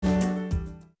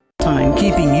Time,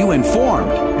 keeping you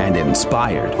informed and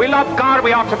inspired. We love God,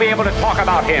 we ought to be able to talk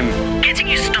about Him. Getting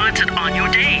you started on your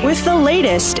day. With the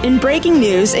latest in breaking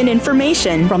news and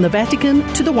information. From the Vatican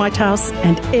to the White House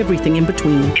and everything in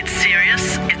between. It's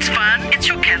serious, it's fun, it's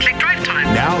your Catholic Drive Time.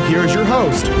 Now here's your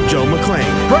host, Joe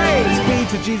McClain. Praise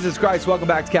be to Jesus Christ. Welcome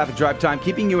back to Catholic Drive Time,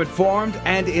 keeping you informed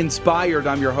and inspired.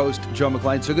 I'm your host, Joe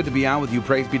McClain. So good to be on with you.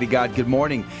 Praise be to God. Good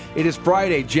morning. It is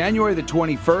Friday, January the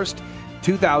 21st,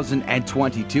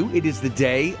 2022. It is the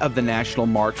day of the National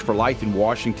March for Life in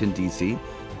Washington, D.C.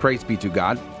 Praise be to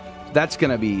God. That's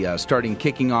going to be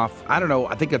kicking off, I don't know,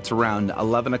 I think it's around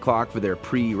 11 o'clock for their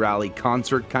pre-rally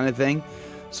concert kind of thing.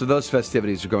 So those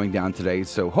festivities are going down today.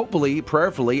 So hopefully,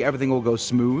 prayerfully, everything will go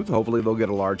smooth. Hopefully they'll get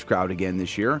a large crowd again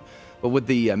this year. But with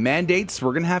the mandates,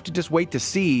 we're going to have to just wait to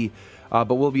see.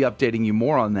 But we'll be updating you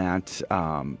more on that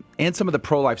and some of the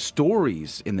pro-life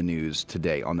stories in the news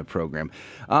today on the program.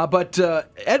 But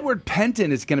Edward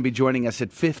Pentin is going to be joining us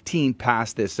at 15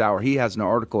 past this hour. He has an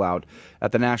article out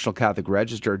at the National Catholic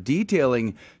Register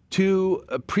detailing two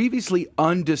previously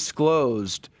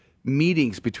undisclosed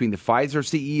meetings between the Pfizer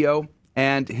CEO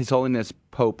and His Holiness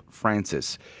Pope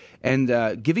Francis,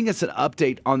 and giving us an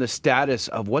update on the status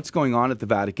of what's going on at the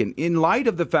Vatican in light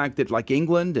of the fact that, like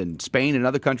England and Spain and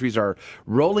other countries are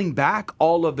rolling back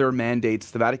all of their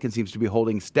mandates. The Vatican seems to be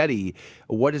holding steady.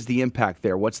 What is the impact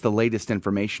there? What's the latest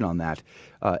information on that?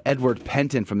 Edward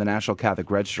Pentin from the National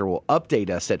Catholic Register will update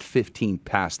us at 15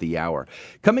 past the hour.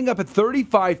 Coming up at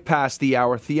 35 past the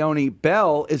hour, Theoni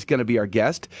Bell is going to be our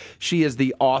guest. She is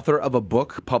the author of a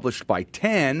book published by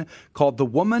TAN called The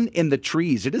Woman in the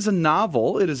Trees. It is a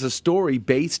novel. It is a story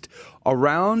based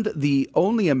around the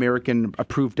only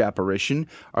American-approved apparition,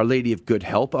 Our Lady of Good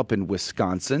Help, up in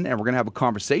Wisconsin. And we're going to have a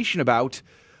conversation about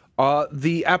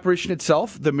the apparition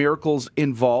itself, the miracles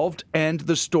involved, and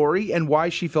the story, and why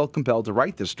she felt compelled to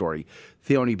write this story.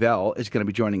 Theoni Bell is going to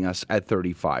be joining us at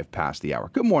 35 past the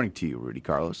hour. Good morning to you, Rudy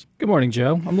Carlos. Good morning,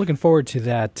 Joe. I'm looking forward to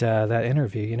that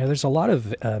interview. You know, there's a lot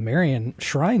of Marian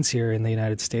shrines here in the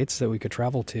United States that we could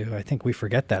travel to. I think we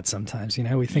forget that sometimes. You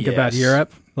know, we think about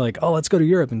Europe, like, oh, let's go to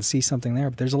Europe and see something there.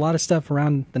 But there's a lot of stuff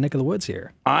around the neck of the woods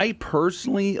here. I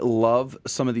personally love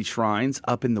some of these shrines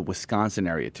up in the Wisconsin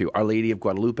area, too. Our Lady of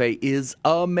Guadalupe is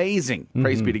amazing.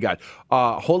 Praise be to God.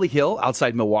 Holy Hill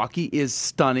outside Milwaukee is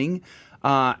stunning.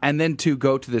 And then to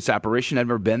go to this apparition, I've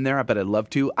never been there, but I'd love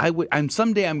to.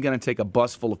 Someday I'm going to take a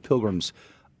bus full of pilgrims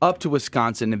up to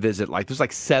Wisconsin and visit.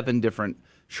 There's 7 different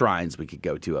shrines we could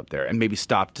go to up there, and maybe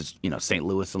stop to St.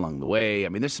 Louis along the way. I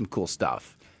mean, there's some cool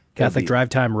stuff. Catholic Drive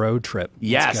Time road trip.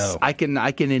 Yes, Let's go.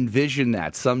 I can envision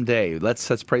that someday.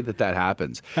 Let's pray that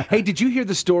happens. Hey, did you hear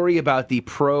the story about the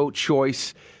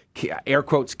pro-choice, air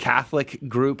quotes, Catholic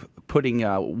group putting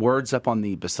words up on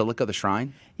the Basilica, the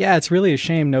shrine? Yeah, it's really a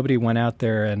shame nobody went out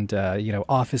there and,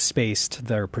 office spaced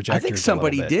their projectors. I think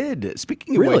somebody did.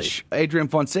 Speaking of which, Adrian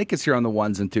Fonseca is here on the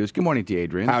ones and twos. Good morning to you,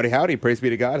 Adrian. Howdy, howdy. Praise be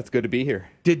to God. It's good to be here.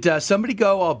 Did somebody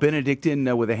go all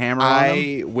Benedictine with a hammer on them?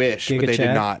 I wish, but they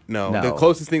did not. No. The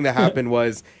closest thing that happened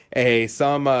was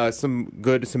some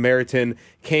good Samaritan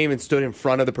came and stood in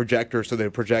front of the projector so the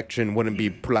projection wouldn't be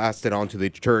blasted onto the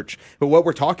church. But what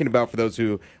we're talking about, for those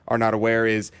who are not aware,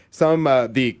 is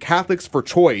the Catholics for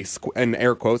Choice, and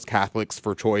air quotes, Catholics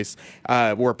for Choice,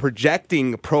 were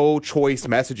projecting pro-choice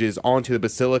messages onto the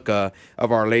Basilica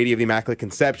of Our Lady of the Immaculate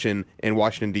Conception in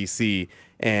Washington, D.C.,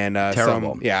 and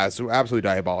terrible. It's absolutely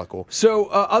diabolical. So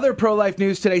other pro-life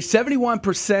news today,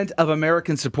 71% of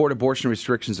Americans support abortion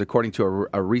restrictions, according to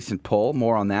a recent poll.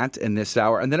 More on that in this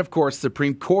hour. And then, of course, the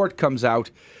Supreme Court comes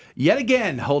out yet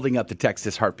again holding up the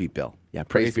Texas heartbeat bill. Yeah,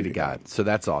 praise be to God. So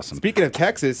that's awesome. Speaking of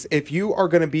Texas, if you are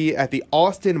going to be at the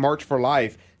Austin March for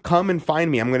Life, come and find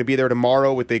me. I'm going to be there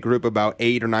tomorrow with a group of about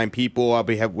 8 or 9 people. I'll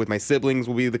be with my siblings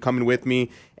will be coming with me,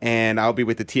 and I'll be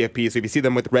with the TFP. So if you see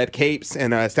them with red capes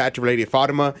and a statue of Lady of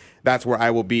Fatima, that's where I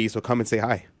will be. So come and say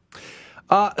hi.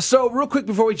 So real quick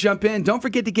before we jump in, don't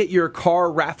forget to get your car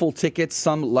raffle tickets.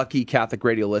 Some lucky Catholic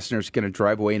Radio listeners are going to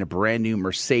drive away in a brand new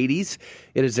Mercedes.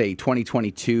 It is a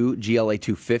 2022 GLA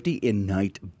 250 in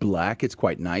night black. It's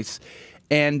quite nice.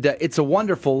 And it's a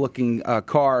wonderful-looking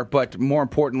car, but more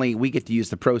importantly, we get to use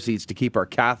the proceeds to keep our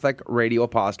Catholic radio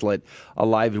apostolate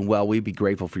alive and well. We'd be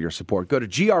grateful for your support. Go to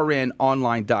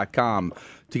grnonline.com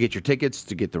to get your tickets,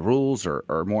 to get the rules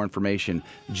or more information,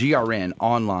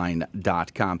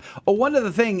 grnonline.com. Oh, one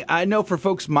other thing, I know for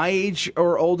folks my age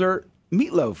or older,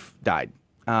 Meatloaf died.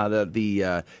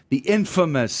 The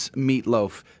infamous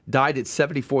Meatloaf died at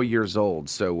 74 years old.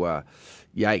 So,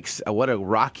 yikes! What a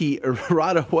rocky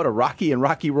and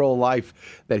rocky roll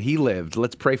life that he lived.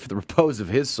 Let's pray for the repose of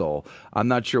his soul. I'm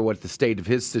not sure what the state of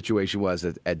his situation was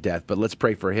at death, but let's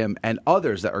pray for him and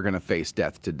others that are going to face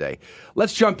death today.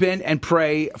 Let's jump in and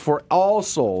pray for all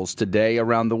souls today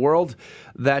around the world,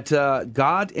 that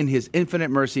God in his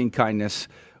infinite mercy and kindness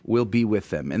will be with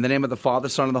them. In the name of the Father,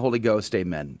 Son, and the Holy Ghost,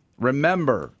 amen.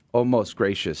 Remember, O most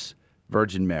gracious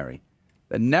Virgin Mary,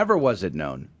 that never was it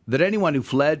known that anyone who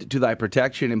fled to thy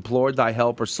protection, implored thy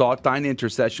help, or sought thine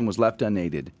intercession was left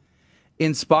unaided.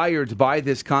 Inspired by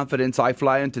this confidence, I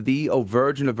fly unto thee, O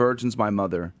Virgin of Virgins, my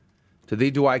mother. To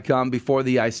thee do I come, before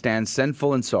thee I stand,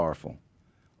 sinful and sorrowful.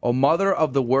 O Mother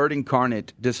of the Word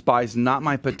incarnate, despise not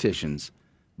my petitions,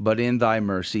 but in thy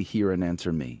mercy hear and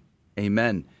answer me.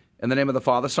 Amen. In the name of the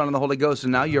Father, Son, and the Holy Ghost.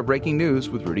 And now your breaking news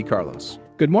with Rudy Carlos.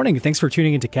 Good morning. Thanks for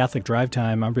tuning into Catholic Drive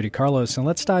Time. I'm Rudy Carlos, and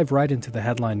let's dive right into the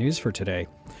headline news for today.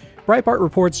 Breitbart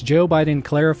reports Joe Biden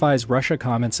clarifies Russia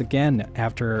comments again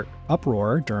after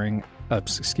uproar during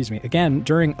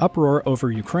uproar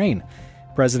over Ukraine.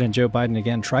 President Joe Biden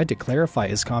again tried to clarify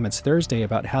his comments Thursday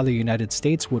about how the United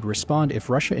States would respond if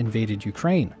Russia invaded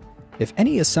Ukraine. If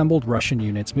any assembled Russian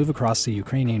units move across the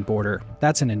Ukrainian border,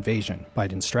 that's an invasion,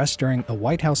 Biden stressed during a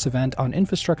White House event on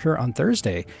infrastructure on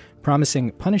Thursday,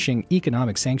 promising punishing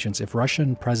economic sanctions if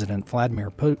Russian President Vladimir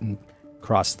Putin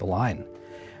crossed the line.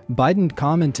 Biden's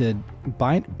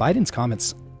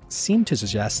comments seem to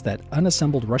suggest that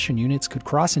unassembled Russian units could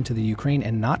cross into the Ukraine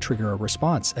and not trigger a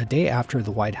response, a day after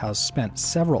the White House spent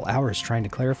several hours trying to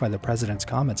clarify the president's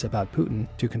comments about Putin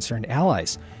to concerned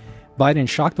allies. Biden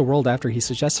shocked the world after he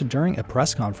suggested during a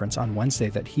press conference on Wednesday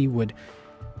that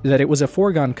it was a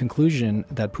foregone conclusion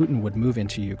that Putin would move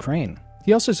into Ukraine.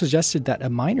 He also suggested that a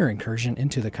minor incursion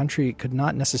into the country could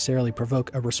not necessarily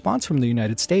provoke a response from the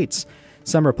United States.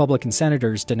 Some Republican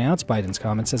senators denounced Biden's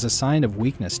comments as a sign of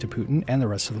weakness to Putin and the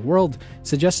rest of the world,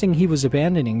 suggesting he was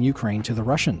abandoning Ukraine to the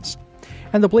Russians.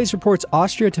 And The Blaze reports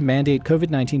Austria to mandate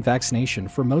COVID-19 vaccination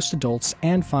for most adults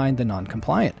and fine the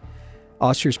non-compliant.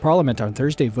 Austria's parliament on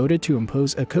Thursday voted to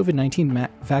impose a COVID-19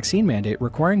 vaccine mandate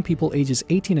requiring people ages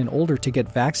 18 and older to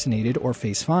get vaccinated or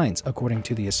face fines, according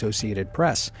to the Associated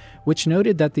Press, which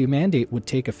noted that the mandate would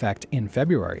take effect in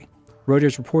February.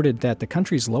 Reuters reported that the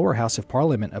country's lower house of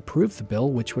parliament approved the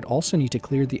bill, which would also need to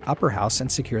clear the upper house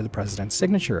and secure the president's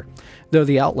signature, though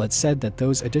the outlet said that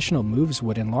those additional moves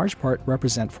would in large part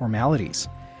represent formalities.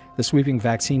 The sweeping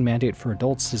vaccine mandate for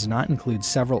adults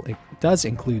does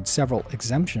include several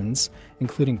exemptions,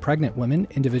 including pregnant women,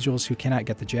 individuals who cannot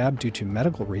get the jab due to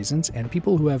medical reasons, and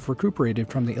people who have recuperated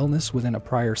from the illness within a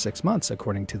prior 6 months,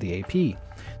 according to the AP.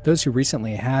 Those who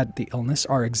recently had the illness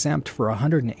are exempt for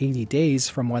 180 days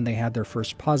from when they had their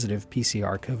first positive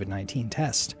PCR COVID-19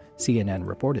 test, CNN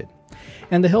reported.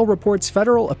 And The Hill reports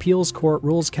federal appeals court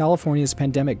rules California's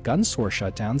pandemic gun store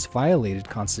shutdowns violated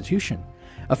Constitution.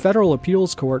 A federal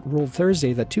appeals court ruled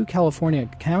Thursday that 2 California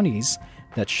counties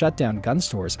that shut down gun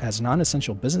stores as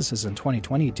non-essential businesses in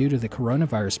 2020 due to the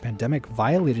coronavirus pandemic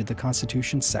violated the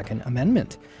Constitution's Second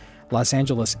Amendment. Los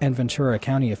Angeles and Ventura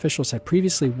County officials had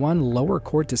previously won lower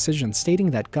court decisions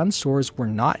stating that gun stores were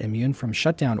not immune from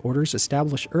shutdown orders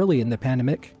established early in the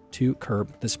pandemic to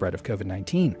curb the spread of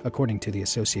COVID-19, according to the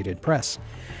Associated Press.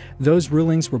 Those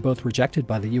rulings were both rejected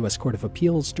by the U.S. Court of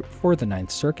Appeals for the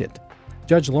Ninth Circuit.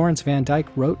 Judge Lawrence Van Dyke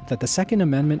wrote that the Second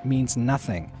Amendment means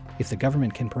nothing if the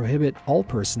government can prohibit all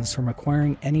persons from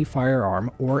acquiring any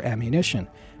firearm or ammunition,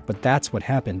 but that's what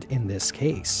happened in this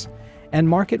case. And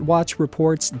MarketWatch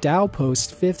reports Dow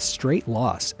posts 5th straight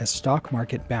loss as stock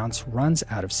market bounce runs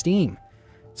out of steam.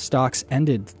 Stocks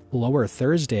ended lower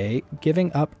Thursday,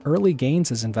 giving up early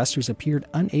gains as investors appeared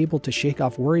unable to shake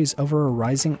off worries over a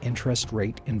rising interest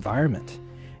rate environment.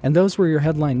 And those were your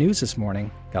headline news this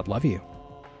morning. God love you.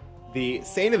 The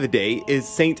saint of the day is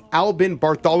Saint Alban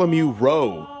Bartholomew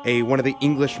Rowe, one of the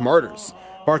English martyrs.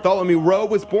 Bartholomew Rowe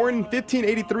was born in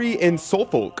 1583 in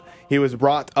Suffolk. He was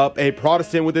brought up a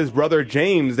Protestant with his brother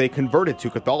James. They converted to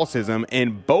Catholicism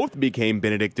and both became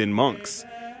Benedictine monks.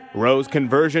 Rowe's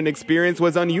conversion experience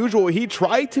was unusual. He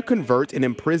tried to convert an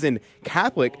imprisoned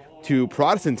Catholic to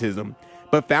Protestantism,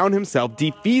 but found himself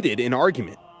defeated in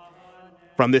argument.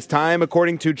 From this time,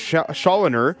 according to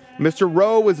Challoner, Mr.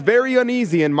 Rowe was very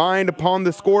uneasy in mind upon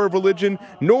the score of religion,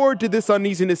 nor did this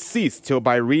uneasiness cease till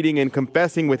by reading and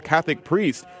confessing with Catholic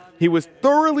priests, he was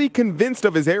thoroughly convinced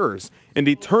of his errors and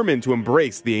determined to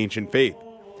embrace the ancient faith.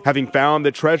 Having found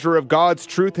the treasure of God's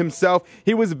truth himself,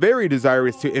 he was very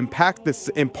desirous to impart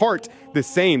the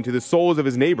same to the souls of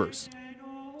his neighbors.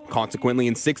 Consequently,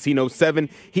 in 1607,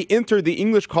 he entered the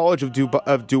English College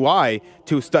of Douai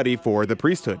to study for the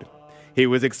priesthood. He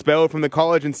was expelled from the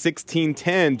college in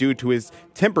 1610 due to his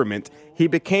temperament. He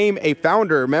became a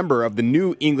founder member of the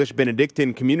new English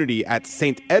Benedictine community at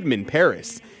St. Edmund,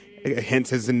 Paris,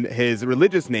 hence his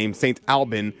religious name,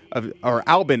 Albin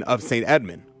of St.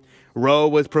 Edmund. Rowe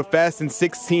was professed in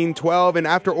 1612, and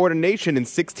after ordination in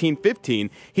 1615,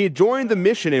 he joined the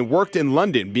mission and worked in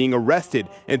London, being arrested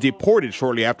and deported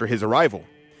shortly after his arrival.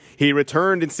 He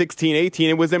returned in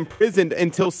 1618 and was imprisoned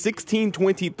until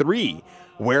 1623,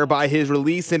 whereby his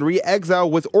release and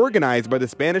re-exile was organized by the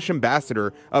Spanish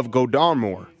ambassador of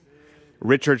Godalmor.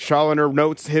 Richard Challoner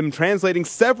notes him translating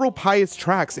several pious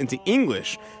tracts into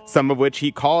English, some of which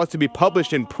he caused to be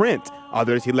published in print,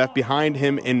 others he left behind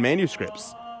him in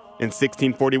manuscripts. In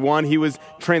 1641, he was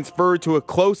transferred to a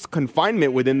close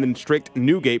confinement within the strict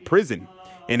Newgate prison.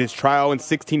 In his trial in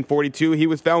 1642, he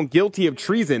was found guilty of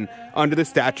treason under the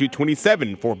Statute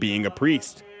 27 for being a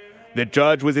priest. The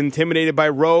judge was intimidated by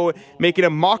Rowe, making a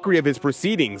mockery of his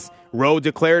proceedings. Rowe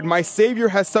declared, "My Savior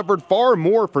has suffered far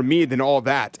more for me than all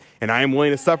that, and I am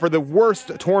willing to suffer the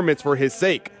worst torments for his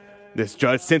sake." This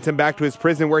judge sent him back to his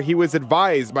prison, where he was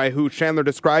advised by who Chandler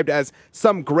described as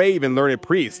some grave and learned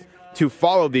priest to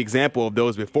follow the example of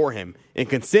those before him and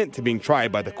consent to being tried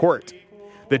by the court.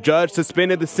 The judge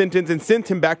suspended the sentence and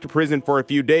sent him back to prison for a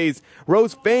few days.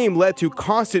 Rowe's fame led to a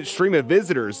constant stream of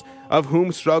visitors, of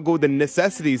whom struggled the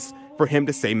necessities for him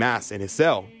to say Mass in his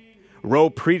cell. Rowe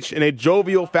preached in a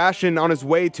jovial fashion on his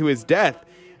way to his death,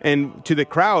 and to the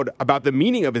crowd about the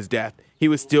meaning of his death. He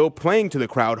was still playing to the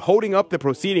crowd, holding up the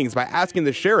proceedings by asking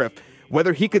the sheriff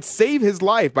whether he could save his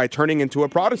life by turning into a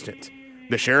Protestant.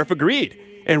 The sheriff agreed,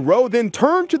 and Rowe then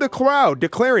turned to the crowd,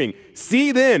 declaring,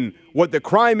 "See then what the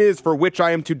crime is for which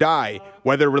I am to die,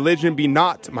 whether religion be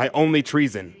not my only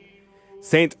treason."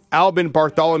 St. Alban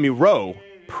Bartholomew Rowe,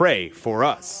 pray for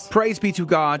us. Praise be to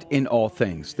God in all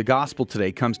things. The gospel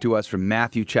today comes to us from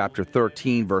Matthew chapter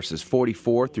 13, verses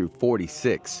 44 through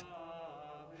 46.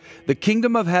 The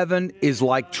kingdom of heaven is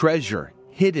like treasure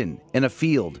hidden in a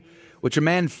field, which a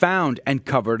man found and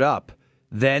covered up.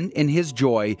 Then, in his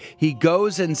joy, he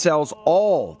goes and sells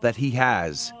all that he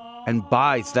has and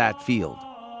buys that field.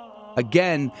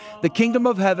 Again, the kingdom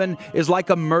of heaven is like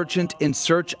a merchant in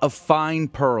search of fine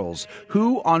pearls,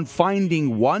 who, on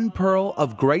finding one pearl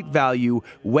of great value,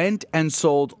 went and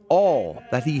sold all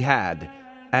that he had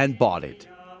and bought it.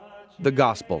 The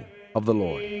Gospel of the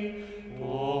Lord.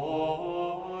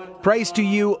 Praise to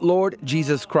you, Lord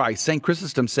Jesus Christ. St.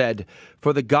 Chrysostom said,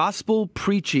 "For the gospel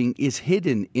preaching is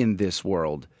hidden in this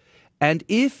world, and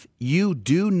if you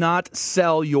do not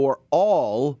sell your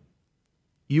all,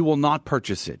 you will not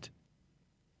purchase it.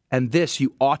 And this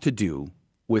you ought to do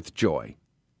with joy."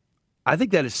 I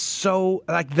think that is so,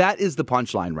 that is the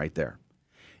punchline right there.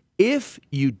 If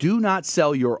you do not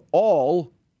sell your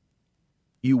all,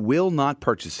 you will not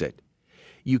purchase it.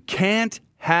 You can't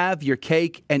have your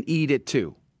cake and eat it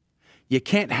too. You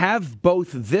can't have both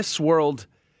this world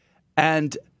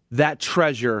and that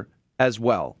treasure as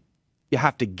well. You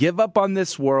have to give up on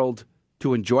this world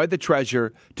to enjoy the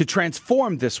treasure, to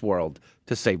transform this world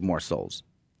to save more souls.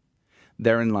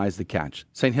 Therein lies the catch.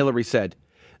 St. Hilary said,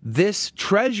 "This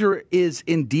treasure is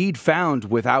indeed found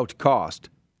without cost,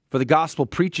 for the gospel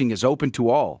preaching is open to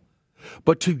all.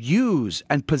 But to use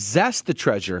and possess the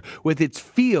treasure with its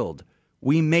field,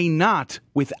 we may not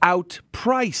without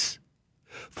price.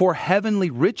 For heavenly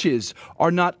riches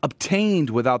are not obtained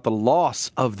without the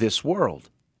loss of this world."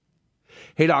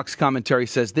 Haydock's commentary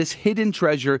says, "This hidden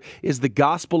treasure is the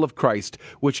gospel of Christ,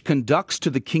 which conducts to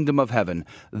the kingdom of heaven.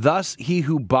 Thus, he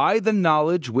who by the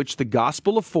knowledge which the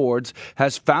gospel affords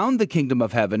has found the kingdom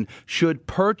of heaven should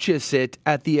purchase it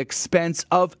at the expense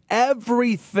of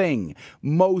everything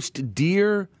most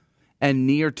dear and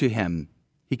near to him.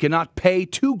 He cannot pay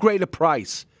too great a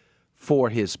price for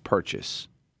his purchase."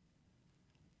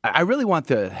 I really want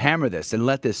to hammer this and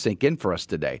let this sink in for us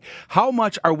today. How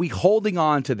much are we holding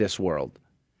on to this world?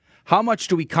 How much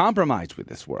do we compromise with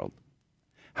this world?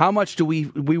 How much do we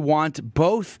want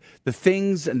both the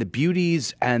things and the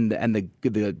beauties and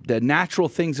the natural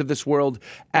things of this world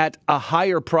at a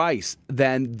higher price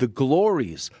than the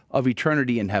glories of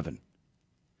eternity in heaven?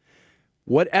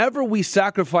 Whatever we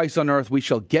sacrifice on earth, we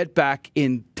shall get back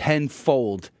in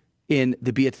tenfold in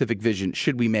the beatific vision,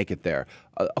 should we make it there,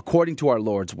 according to our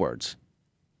Lord's words.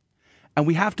 And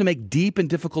we have to make deep and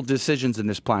difficult decisions in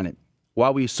this planet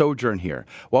while we sojourn here,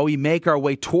 while we make our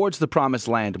way towards the promised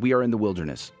land. We are in the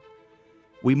wilderness.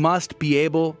 We must be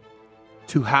able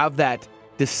to have that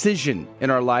decision in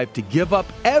our life to give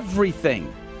up everything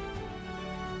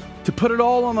to put it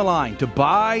all on the line, to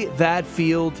buy that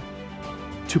field,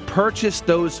 to purchase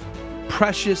those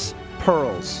precious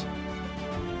pearls,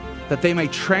 that they may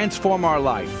transform our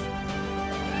life,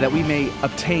 that we may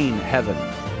obtain heaven.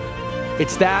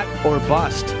 It's that or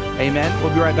bust. Amen.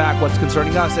 We'll be right back. What's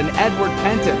concerning us? And Edward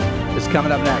Pentin is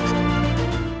coming up next.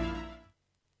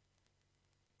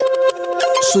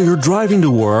 So you're driving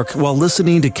to work while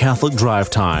listening to Catholic Drive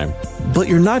Time. But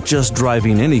you're not just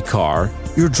driving any car.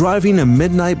 You're driving a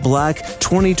Midnight Black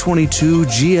 2022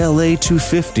 GLA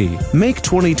 250. Make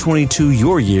 2022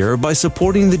 your year by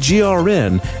supporting the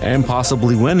GRN and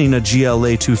possibly winning a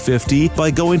GLA 250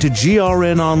 by going to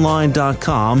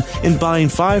grnonline.com and buying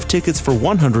 5 tickets for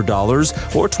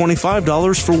 $100 or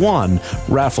 $25 for one.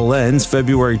 Raffle ends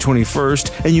February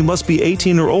 21st, and you must be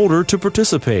 18 or older to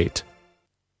participate.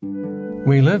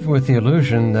 We live with the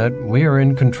illusion that we are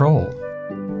in control.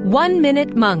 1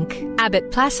 Minute Monk,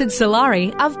 Abbot Placid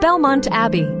Solari of Belmont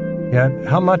Abbey. Yet,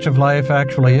 how much of life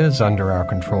actually is under our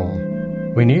control?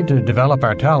 We need to develop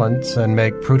our talents and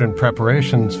make prudent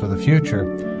preparations for the future.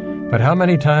 But how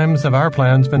many times have our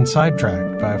plans been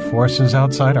sidetracked by forces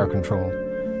outside our control?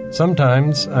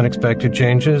 Sometimes unexpected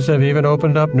changes have even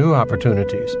opened up new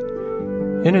opportunities.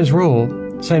 In his rule,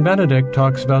 St. Benedict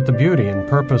talks about the beauty and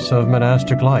purpose of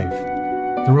monastic life.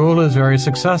 The rule is very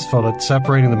successful at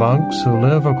separating the monks who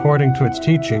live according to its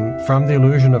teaching from the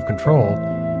illusion of control,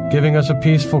 giving us a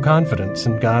peaceful confidence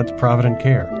in God's provident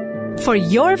care. For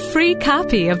your free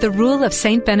copy of the Rule of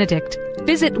St. Benedict,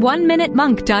 visit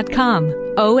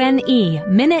oneminutemonk.com,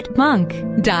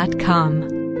 ONE-minutemonk.com.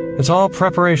 It's all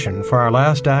preparation for our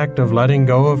last act of letting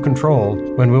go of control,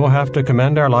 when we will have to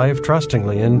commend our life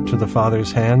trustingly into the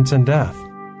Father's hands in death.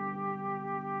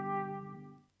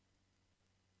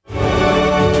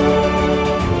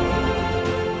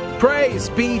 Praise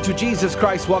be to Jesus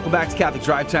Christ. Welcome back to Catholic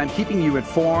Drive Time, keeping you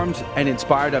informed and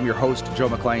inspired. I'm your host, Joe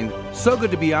McClain. So good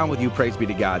to be on with you. Praise be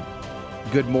to God.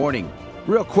 Good morning.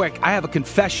 Real quick, I have a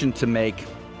confession to make.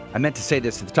 I meant to say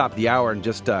this at the top of the hour and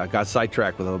just got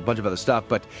sidetracked with a bunch of other stuff.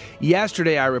 But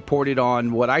yesterday I reported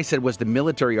on what I said was the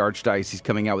military archdiocese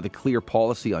coming out with a clear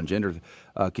policy on gender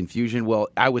confusion. Well,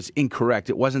 I was incorrect.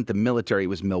 It wasn't the military. It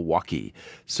was Milwaukee.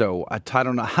 So I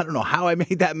don't know how I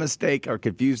made that mistake or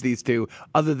confused these two,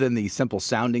 other than the simple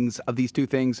soundings of these two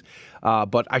things.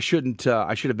 But I shouldn't.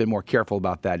 I should have been more careful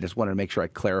about that. I just wanted to make sure I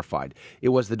clarified. It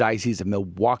was the Diocese of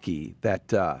Milwaukee that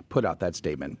put out that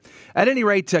statement. At any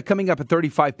rate, coming up at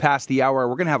 35 past the hour,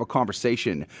 we're going to have a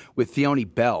conversation with Theoni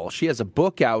Bell. She has a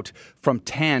book out from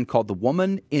TAN called The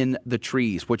Woman in the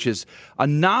Trees, which is a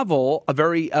novel, a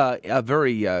very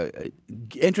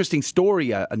interesting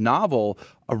story, a novel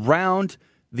around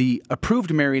the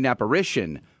approved Marian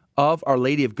apparition of Our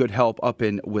Lady of Good Help up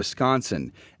in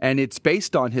Wisconsin. And it's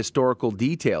based on historical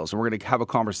details. And we're going to have a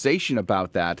conversation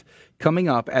about that coming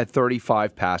up at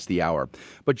 35 past the hour.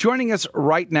 But joining us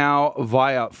right now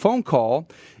via phone call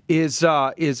is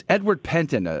Edward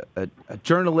Pentin, a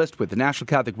journalist with the National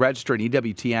Catholic Register and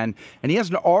EWTN. And he has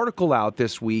an article out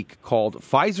this week called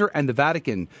Pfizer and the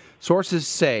Vatican. Sources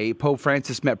say Pope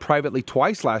Francis met privately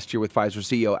twice last year with Pfizer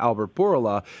CEO Albert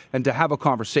Bourla, and to have a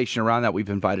conversation around that, we've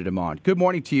invited him on. Good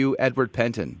morning to you, Edward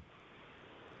Pentin.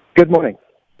 Good morning.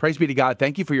 Praise be to God.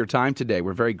 Thank you for your time today.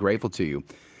 We're very grateful to you.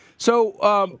 So,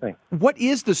 what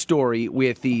is the story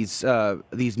with these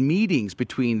meetings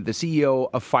between the CEO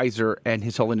of Pfizer and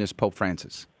His Holiness Pope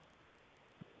Francis?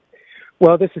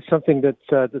 Well, this is something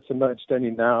that's emerged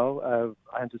only now.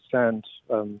 I understand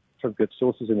from good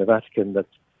sources in the Vatican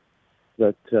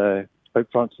that Pope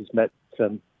Francis met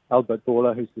Albert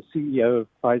Bourla, who's the CEO of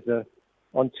Pfizer,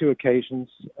 on 2 occasions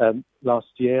last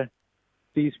year.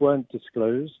 These weren't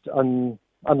disclosed.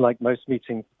 Unlike most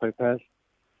meetings the Pope has,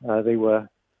 they were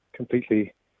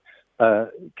completely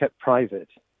kept private,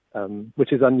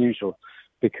 which is unusual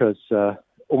because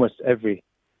almost every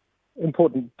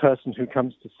important person who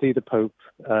comes to see the Pope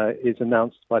is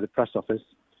announced by the press office.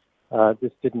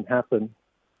 This didn't happen.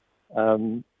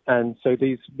 And so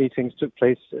these meetings took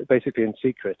place basically in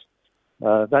secret.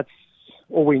 That's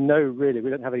all we know, really. We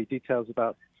don't have any details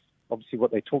about, obviously,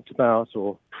 what they talked about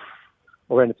or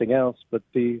anything else, but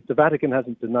the Vatican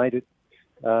hasn't denied it.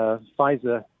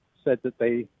 Pfizer said that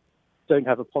they don't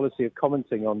have a policy of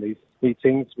commenting on these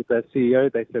meetings with their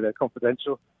CEO. They say they're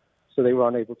confidential, so they were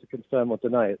unable to confirm or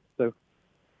deny it. So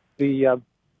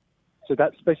so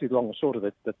that's basically the long and short of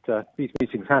it, that these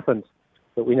meetings happened,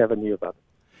 but we never knew about them.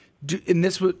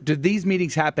 Did these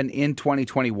meetings happen in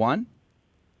 2021?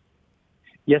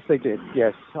 Yes, they did.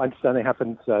 Yes, I understand they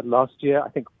happened last year. I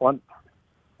think one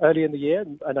early in the year,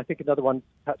 and I think another one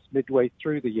perhaps midway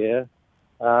through the year.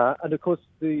 And of course,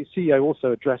 the CEO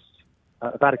also addressed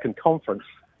a Vatican conference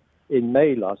in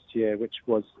May last year, which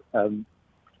was done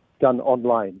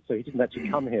online. So he didn't actually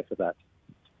come here for that.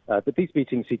 But these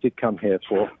meetings he did come here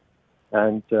for,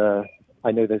 and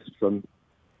I know this from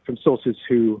sources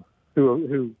who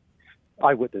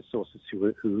eyewitness sources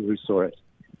who saw it.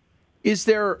 Is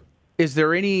there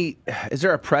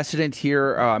a precedent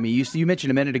here? I mean, you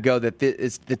mentioned a minute ago that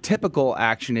the typical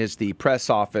action is the press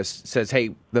office says,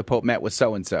 "Hey, the Pope met with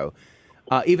so and so,"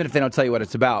 even if they don't tell you what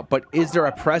it's about. But is there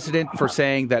a precedent for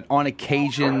saying that on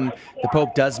occasion the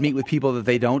Pope does meet with people that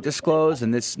they don't disclose,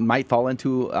 and this might fall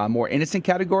into a more innocent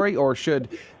category, or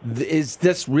is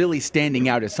this really standing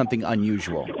out as something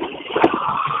unusual?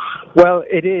 Well,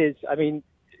 it is. I mean,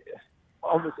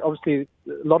 obviously,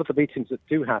 a lot of the meetings that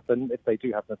do happen, if they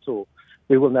do happen at all,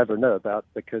 we will never know about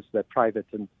because they're private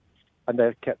and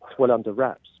they're kept well under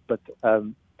wraps. But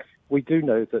we do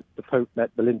know that the Pope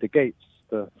met Melinda Gates,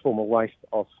 the former wife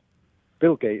of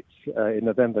Bill Gates, in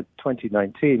November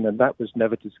 2019, and that was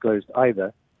never disclosed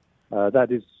either.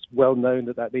 That is well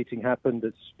known that meeting happened.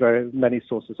 It's very many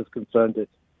sources have confirmed it.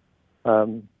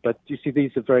 But you see,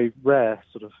 these are very rare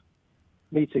sort of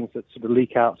meetings that sort of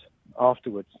leak out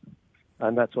afterwards.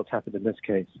 And that's what's happened in this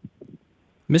case.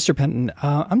 Mr. Penton,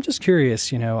 I'm just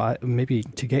curious, maybe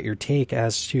to get your take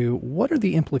as to what are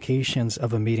the implications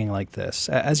of a meeting like this?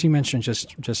 As you mentioned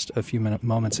just a few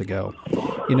moments ago,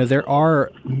 there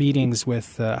are meetings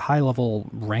with high-level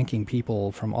ranking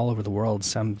people from all over the world,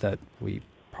 some that we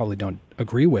probably don't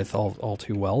agree with all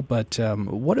too well. But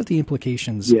what are the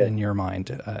implications in your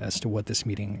mind as to what this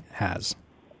meeting has?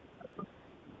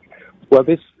 Well,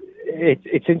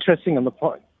 it's interesting on the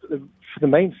point. For the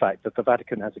main fact that the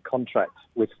Vatican has a contract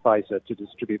with Pfizer to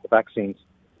distribute the vaccines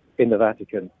in the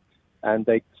Vatican. And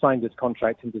they signed this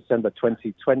contract in December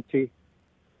 2020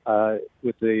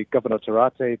 with the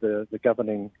Governotorate, the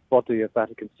governing body of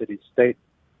Vatican City State.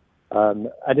 And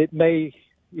it may,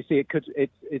 you see,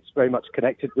 it's very much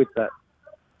connected with that.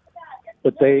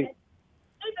 But they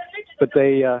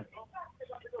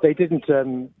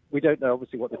didn't, we don't know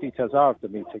obviously what the details are of the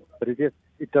meeting, but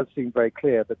it does seem very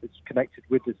clear that it's connected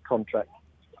with this contract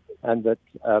and that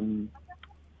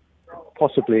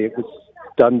possibly it was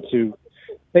done to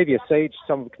maybe assuage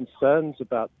some concerns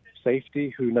about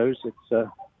safety. Who knows?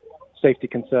 Safety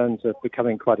concerns are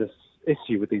becoming quite an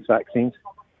issue with these vaccines,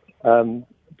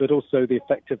 but also the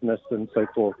effectiveness and so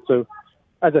forth. So,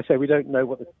 as I say, we don't know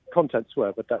what the contents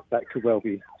were, but that could well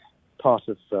be part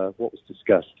of what was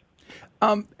discussed.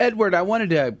 Edward, I wanted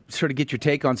to sort of get your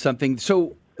take on something.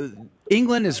 So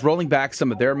England is rolling back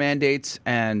some of their mandates,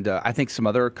 and I think some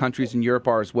other countries in Europe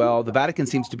are as well. The Vatican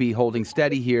seems to be holding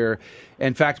steady here.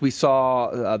 In fact, we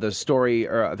saw the story,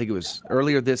 or I think it was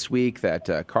earlier this week,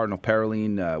 that Cardinal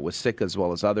Parolin was sick as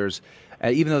well as others,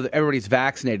 even though everybody's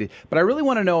vaccinated. But I really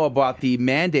want to know about the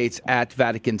mandates at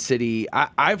Vatican City.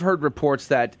 I've heard reports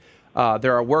that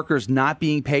there are workers not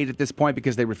being paid at this point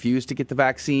because they refuse to get the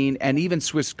vaccine, and even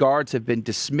Swiss guards have been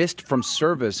dismissed from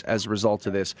service as a result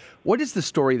of this. What is the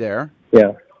story there?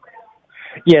 Yeah.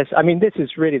 Yes, I mean, this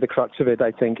is really the crux of it,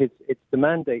 I think. It's the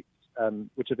mandates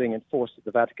which are being enforced at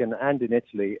the Vatican and in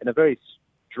Italy in a very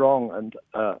strong and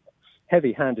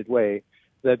heavy-handed way.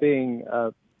 They're being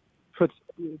put,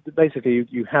 basically,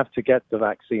 you have to get the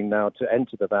vaccine now to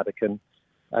enter the Vatican,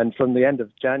 and from the end of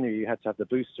January, you had to have the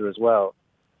booster as well.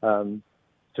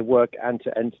 To work and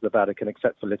to enter the Vatican,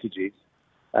 except for liturgies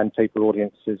and papal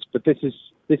audiences. But this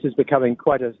is becoming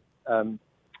quite a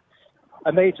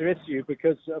major issue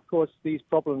because, of course, these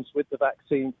problems with the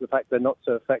vaccines, the fact they're not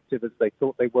so effective as they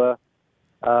thought they were,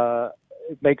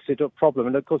 it makes it a problem.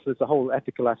 And, of course, there's the whole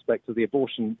ethical aspect of the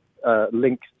abortion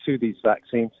link to these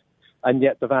vaccines, and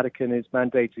yet the Vatican is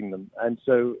mandating them. And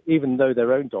so even though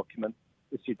their own document,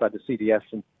 issued by the CDF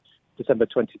in December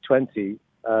 2020,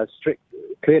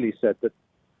 clearly said that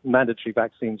mandatory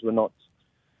vaccines were not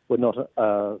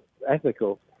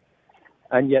ethical,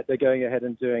 and yet they're going ahead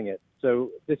and doing it.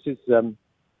 So this is a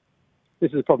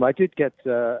problem. I did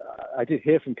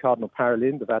hear from Cardinal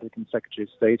Parolin, the Vatican Secretary of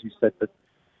State, who said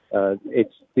that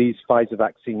these Pfizer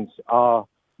vaccines are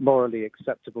morally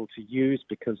acceptable to use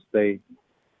because they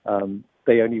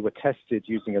only were tested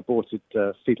using aborted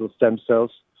fetal stem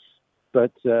cells.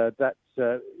 But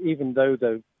even though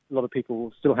a lot of people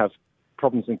will still have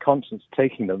problems in conscience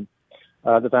taking them,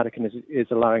 the Vatican is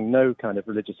allowing no kind of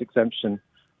religious exemption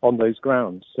on those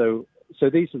grounds. So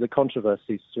these are the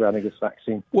controversies surrounding this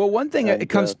vaccine. Well, one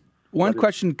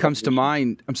question comes to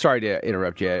mind. I'm sorry to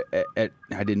interrupt you. I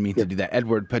didn't mean to do that,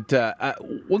 Edward. But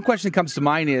one question that comes to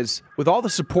mind is, with all the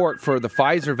support for the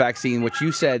Pfizer vaccine, which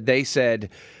you said, they said,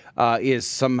 is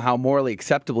somehow morally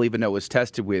acceptable, even though it was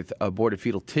tested with aborted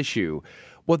fetal tissue.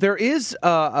 Well, there is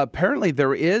apparently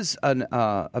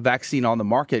a vaccine on the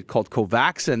market called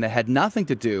Covaxin that had nothing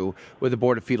to do with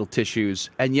aborted fetal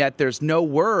tissues, and yet there's no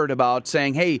word about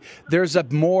saying, hey, there's a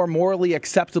more morally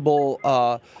acceptable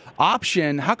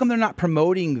option. How come they're not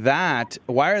promoting that?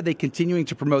 Why are they continuing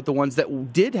to promote the ones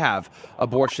that did have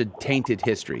abortion-tainted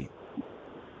history?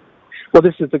 Well,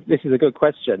 this is a good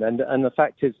question, and the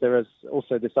fact is there is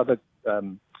also this other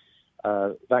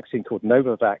vaccine called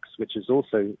Novavax, which is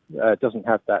also doesn't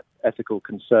have that ethical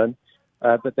concern,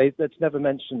 but that's never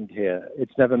mentioned here.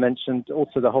 It's never mentioned.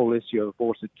 Also, the whole issue of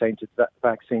aborted tainted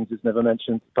vaccines is never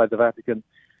mentioned by the Vatican,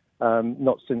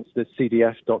 not since the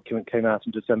CDF document came out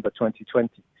in December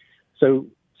 2020. So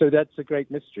that's a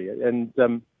great mystery, and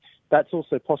that's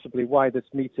also possibly why this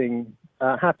meeting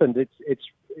happened. It's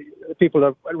people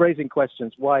are raising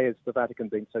questions. Why is the Vatican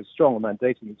being so strong on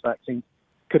mandating these vaccines?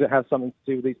 Could it have something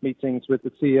to do with these meetings with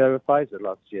the CEO of Pfizer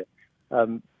last year?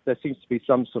 There seems to be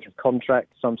some sort of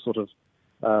contract, some sort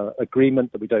of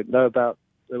agreement that we don't know about,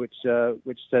 which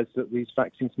says that these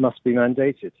vaccines must be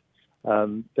mandated.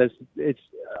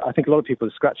 I think a lot of people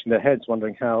are scratching their heads,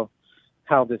 wondering how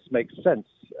this makes sense,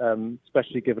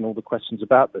 especially given all the questions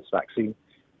about this vaccine,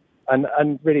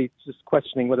 and really just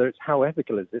questioning whether it's how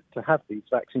ethical is it to have these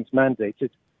vaccines mandated,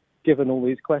 given all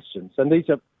these questions. And these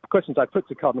are questions I put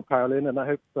to Cardinal Parolin, and I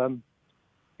hope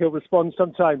he'll respond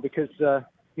sometime, because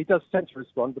he does tend to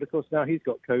respond, but of course now he's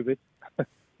got COVID,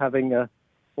 having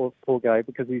poor guy,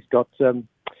 because he's got,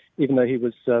 even though he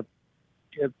was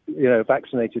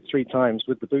vaccinated 3 times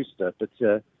with the booster, but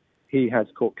he has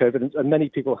caught COVID, and many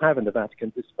people have in the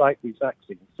Vatican despite these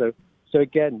vaccines. So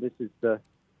again, this is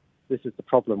the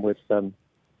problem with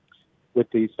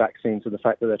these vaccines and the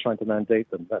fact that they're trying to mandate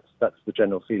them. That's the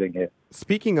general feeling here.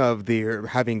 Speaking of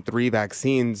having 3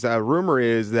 vaccines, rumor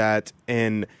is that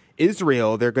in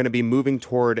Israel they're going to be moving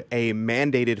toward a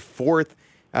mandated 4th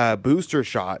booster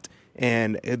shot,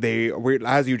 and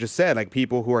as you just said, like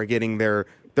people who are getting their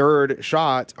 3rd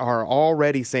shot are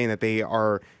already saying that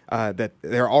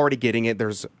they're already getting it.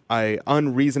 There's an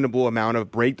unreasonable amount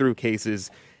of breakthrough cases.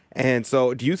 And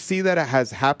so do you see that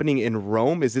as happening in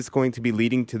Rome? Is this going to be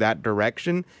leading to that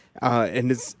direction?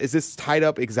 And is this tied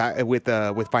up exactly with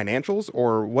financials,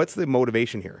 or what's the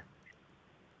motivation here?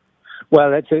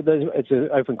 Well, it's an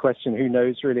open question. Who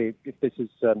knows, really, if this is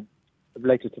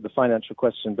related to the financial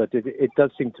question, but it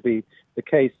does seem to be the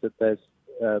case that there's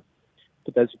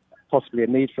possibly a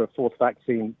need for a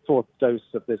 4th dose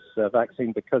of this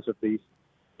vaccine because of these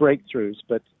breakthroughs.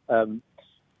 But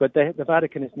the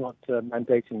Vatican is not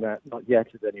mandating that, not yet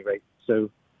at any rate. So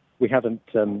we haven't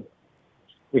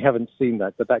seen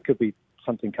that, but that could be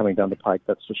something coming down the pike.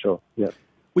 That's for sure. Yeah.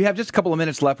 We have just a couple of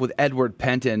minutes left with Edward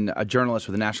Penton, a journalist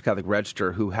with the National Catholic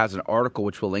Register, who has an article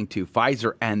which we'll link to,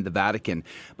 Pfizer and the Vatican.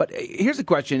 But here's a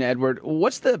question, Edward.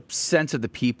 What's the sense of the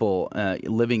people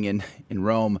living in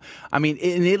Rome? I mean,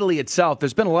 in Italy itself,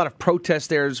 there's been a lot of protests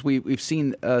there. We've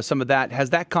seen some of that. Has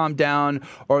that calmed down,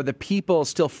 or are the people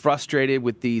still frustrated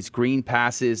with these green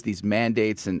passes, these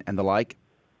mandates, and the like?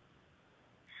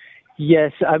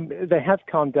 Yes, they have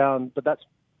calmed down, but that's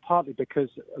partly because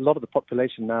a lot of the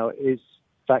population now is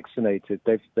vaccinated.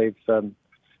 They've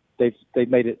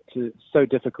made it so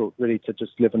difficult, really, to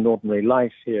just live an ordinary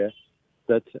life here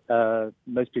that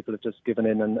most people have just given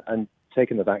in and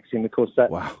taken the vaccine. Of course,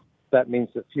 that means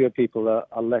that fewer people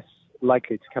are less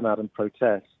likely to come out and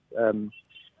protest.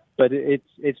 But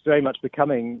it's very much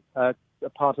becoming a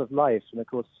part of life, and of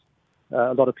course,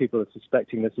 a lot of people are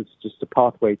suspecting this is just a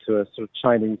pathway to a sort of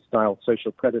Chinese-style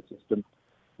social credit system.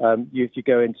 If you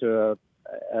go into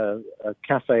a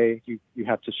cafe, you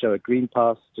have to show a green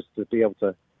pass just to be able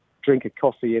to drink a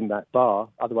coffee in that bar.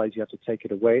 Otherwise, you have to take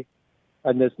it away.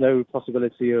 And there's no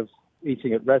possibility of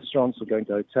eating at restaurants or going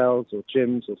to hotels or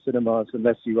gyms or cinemas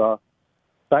unless you are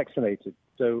vaccinated.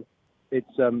 So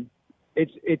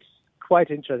it's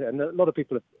quite interesting. And a lot of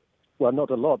people well,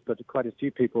 not a lot, but quite a few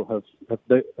people have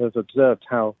observed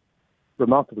how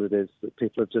remarkable it is that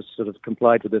people have just sort of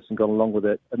complied with this and gone along with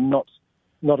it, and not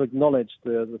acknowledged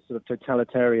the sort of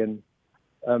totalitarian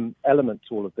element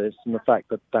to all of this, and the fact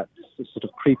that that's the sort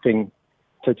of creeping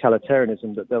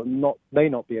totalitarianism that may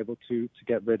not be able to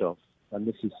get rid of. And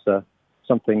this is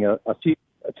something a few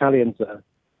Italians are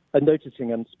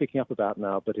noticing and speaking up about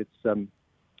now, but it's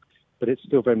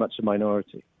still very much a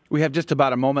minority. We have just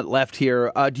about a moment left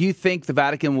here. Do you think the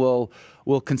Vatican will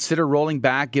consider rolling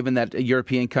back, given that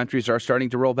European countries are starting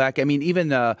to roll back? I mean,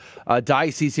 even a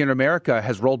diocese in America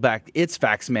has rolled back its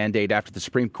vax mandate after the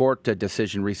Supreme Court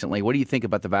decision recently. What do you think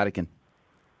about the Vatican?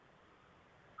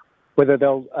 Whether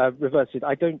they'll reverse it,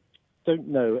 I don't don't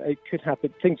know. It could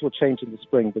happen. Things will change in the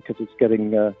spring because it's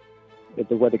getting the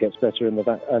weather gets better and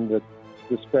the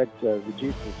spread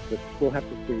reduces. But we'll have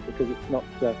to see because it's not.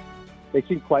 They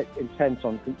seem quite intent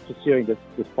on pursuing this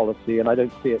policy, and I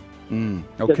don't see it.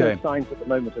 Okay. There's no signs at the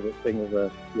moment of it being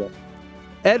reversed. Yeah.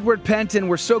 Edward Pentin,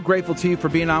 we're so grateful to you for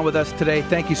being on with us today.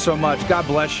 Thank you so much. God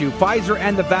bless you. Pfizer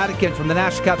and the Vatican from the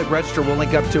National Catholic Register. We'll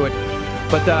link up to it.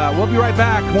 But we'll be right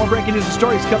back. More breaking news and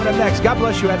stories coming up next. God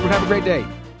bless you, Edward. Have a great day.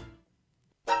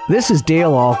 This is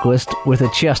Dale Ahlquist with a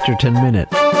Chesterton Minute.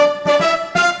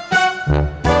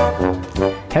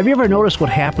 Have you ever noticed what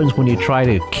happens when you try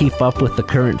to keep up with the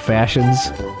current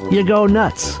fashions? You go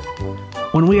nuts.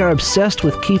 When we are obsessed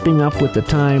with keeping up with the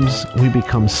times, we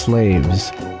become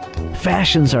slaves.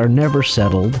 Fashions are never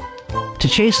settled. To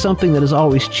chase something that is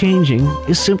always changing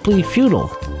is simply futile.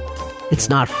 It's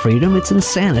not freedom, it's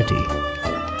insanity.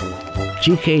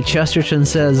 G.K. Chesterton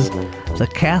says, "The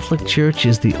Catholic Church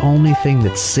is the only thing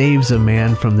that saves a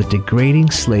man from the degrading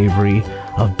slavery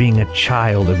of being a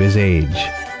child of his age."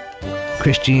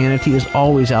 Christianity is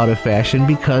always out of fashion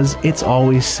because it's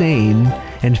always sane,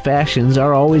 and fashions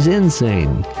are always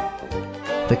insane.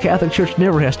 The Catholic Church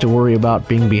never has to worry about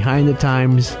being behind the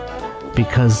times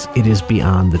because it is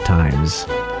beyond the times.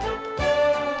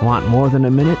 Want more than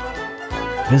a minute?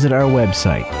 Visit our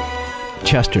website,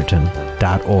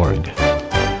 chesterton.org.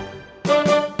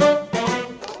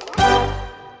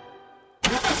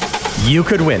 You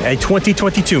could win a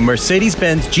 2022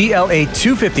 Mercedes-Benz GLA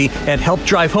 250 and help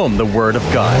drive home the Word of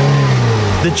God.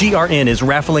 The GRN is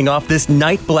raffling off this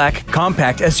night black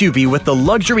compact SUV with the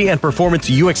luxury and performance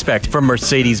you expect from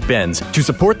Mercedes-Benz to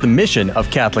support the mission of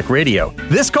Catholic Radio.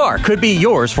 This car could be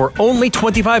yours for only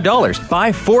 $25.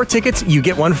 Buy 4 tickets, you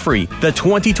get 1 free. The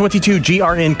 2022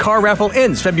 GRN car raffle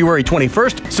ends February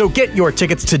 21st, so get your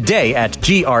tickets today at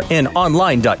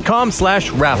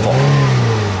grnonline.com/raffle.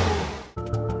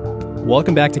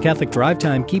 Welcome back to Catholic Drive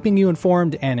Time, keeping you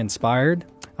informed and inspired.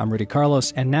 I'm Rudy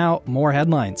Carlos, and now more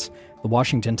headlines. The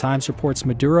Washington Times reports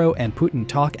Maduro and Putin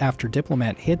talk after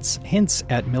diplomat hints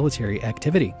at military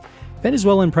activity.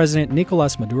 Venezuelan President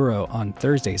Nicolas Maduro on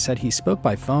Thursday said he spoke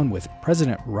by phone with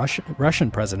Russian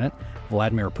President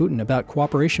Vladimir Putin about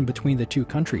cooperation between the two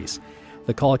countries.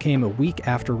 The call came a week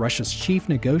after Russia's chief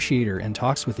negotiator in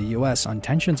talks with the U.S. on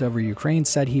tensions over Ukraine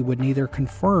said he would neither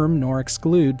confirm nor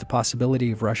exclude the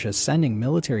possibility of Russia sending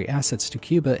military assets to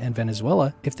Cuba and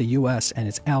Venezuela if the U.S. and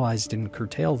its allies didn't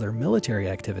curtail their military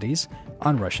activities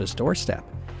on Russia's doorstep.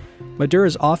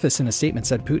 Maduro's office in a statement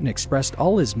said Putin expressed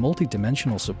all his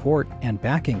multidimensional support and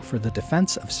backing for the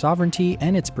defense of sovereignty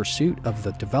and its pursuit of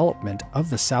the development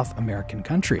of the South American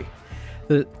country.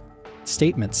 The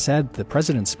statement said the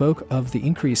president spoke of the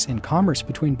increase in commerce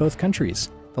between both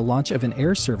countries, the launch of an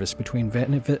air service between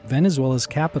Venezuela's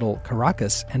capital,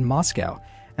 Caracas, and Moscow,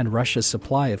 and Russia's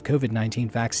supply of COVID-19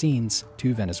 vaccines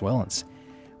to Venezuelans.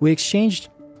 We exchanged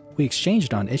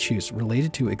on issues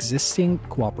related to existing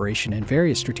cooperation in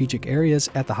various strategic areas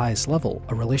at the highest level,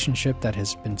 a relationship that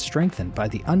has been strengthened by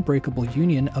the unbreakable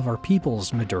union of our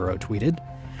peoples, Maduro tweeted.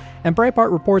 And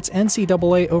Breitbart reports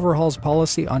NCAA overhauls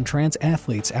policy on trans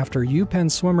athletes after UPenn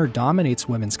swimmer dominates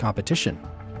women's competition.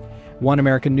 One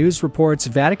American News reports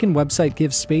Vatican website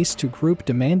gives space to group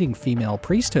demanding female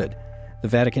priesthood. The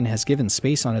Vatican has given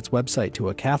space on its website to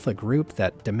a Catholic group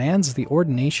that demands the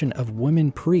ordination of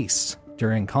women priests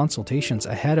during consultations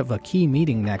ahead of a key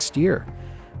meeting next year.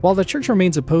 While the Church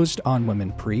remains opposed on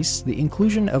women priests, the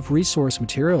inclusion of resource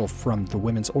material from the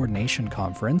Women's Ordination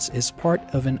Conference is part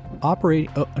of an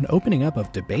opening up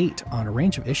of debate on a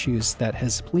range of issues that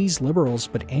has pleased liberals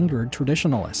but angered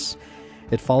traditionalists.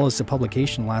 It follows the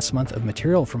publication last month of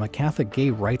material from a Catholic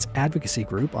gay rights advocacy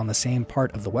group on the same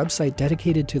part of the website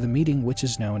dedicated to the meeting, which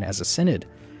is known as a synod.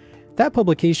 That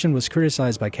publication was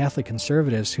criticized by Catholic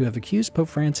conservatives who have accused Pope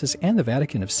Francis and the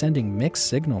Vatican of sending mixed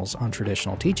signals on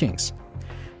traditional teachings.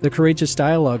 The courageous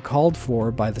dialogue called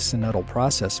for by the synodal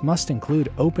process must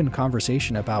include open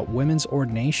conversation about women's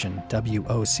ordination,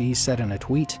 WOC said in a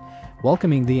tweet,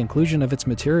 welcoming the inclusion of its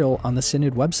material on the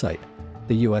synod website.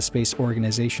 The U.S.-based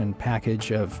organization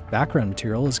package of background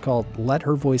material is called Let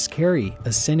Her Voice Carry,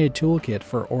 a synod toolkit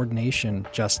for ordination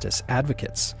justice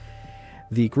advocates.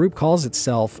 The group calls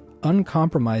itself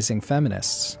Uncompromising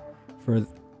Feminists.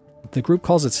 The group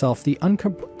calls itself the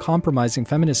Uncompromising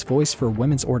Feminist Voice for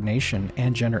Women's Ordination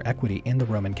and Gender Equity in the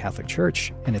Roman Catholic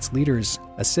Church, and its leaders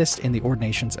assist in the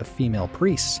ordinations of female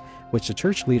priests, which the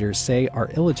church leaders say are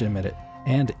illegitimate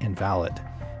and invalid,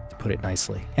 to put it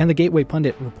nicely. And the Gateway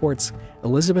Pundit reports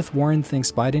Elizabeth Warren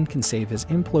thinks Biden can save his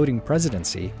imploding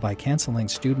presidency by canceling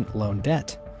student loan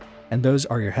debt. And those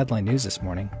are your headline news this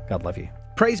morning. God love you.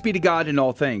 Praise be to God in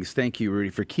all things. Thank you,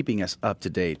 Rudy, for keeping us up to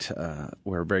date.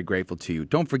 We're very grateful to you.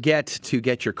 Don't forget to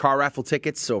get your car raffle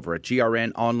tickets over at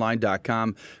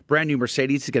grnonline.com. Brand new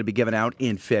Mercedes is going to be given out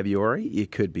in February.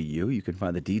 It could be you. You can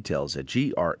find the details at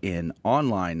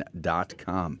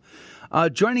grnonline.com.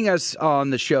 Joining us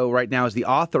on the show right now is the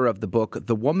author of the book,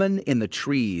 The Woman in the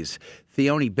Trees,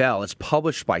 Theoni Bell. It's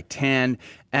published by TAN,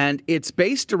 and it's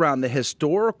based around the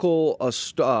historical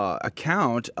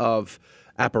account of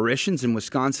apparitions in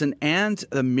Wisconsin and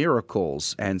the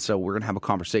miracles. And so we're going to have a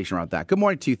conversation around that. Good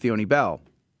morning to you, Theoni Bell.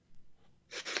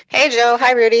 Hey, Joe.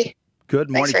 Hi, Rudy. Good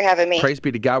morning. Thanks for having me. Praise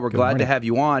be to God. We're glad to have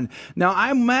you on. Now,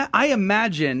 I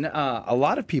imagine a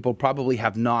lot of people probably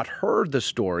have not heard the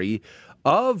story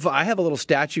of, I have a little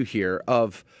statue here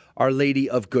of Our Lady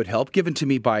of Good Help, given to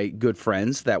me by good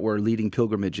friends that were leading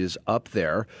pilgrimages up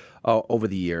there over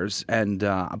the years.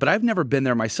 But I've never been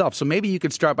there myself. So maybe you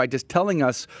could start by just telling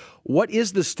us, what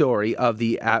is the story of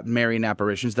the Marian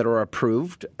apparitions that are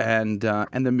approved and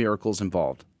the miracles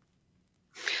involved?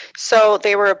 So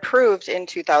they were approved in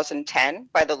 2010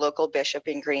 by the local bishop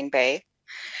in Green Bay.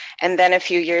 And then a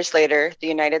few years later, the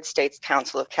United States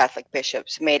Council of Catholic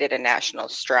Bishops made it a national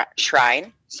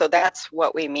shrine. So that's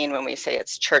what we mean when we say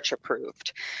it's church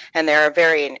approved. And there are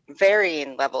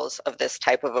varying levels of this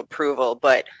type of approval,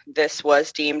 but this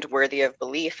was deemed worthy of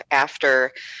belief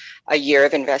after a year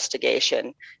of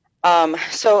investigation.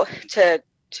 So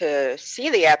to see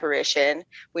the apparition,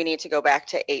 we need to go back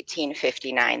to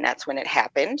 1859. That's when it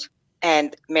happened.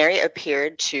 And Mary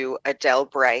appeared to Adele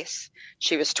Bryce.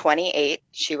 She was 28.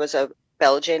 She was a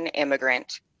Belgian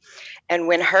immigrant. And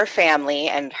when her family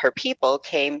and her people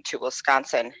came to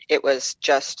Wisconsin, it was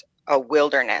just a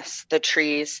wilderness. The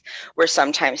trees were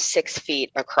sometimes 6 feet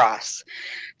across.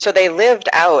 So they lived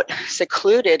out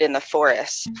secluded in the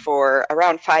forest for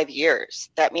around 5 years.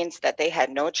 That means that they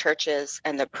had no churches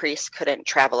and the priests couldn't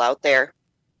travel out there.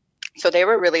 So they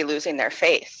were really losing their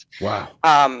faith. Wow.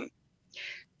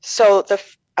 So the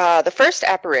first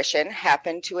apparition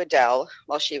happened to Adele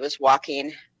while she was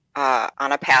walking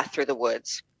on a path through the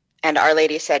woods, and Our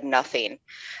Lady said nothing.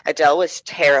 Adele was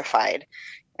terrified,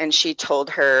 and she told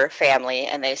her family,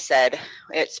 and they said,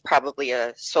 it's probably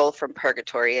a soul from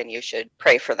purgatory, and you should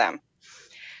pray for them.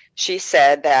 She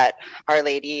said that Our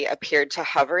Lady appeared to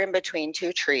hover in between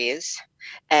two trees,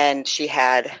 and she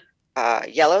had a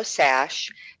yellow sash,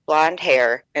 blonde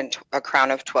hair, and a crown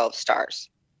of 12 stars.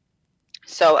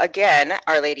 So again,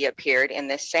 Our Lady appeared in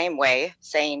this same way,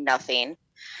 saying nothing.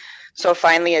 So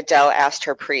finally, Adele asked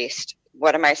her priest,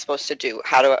 what am I supposed to do?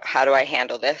 How do I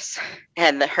handle this?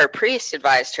 And her priest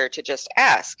advised her to just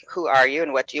ask, who are you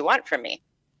and what do you want from me?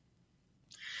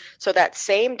 So that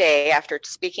same day, after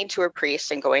speaking to her priest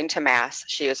and going to Mass,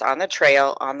 she was on the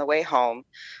trail on the way home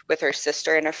with her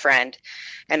sister and a friend,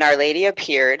 and Our Lady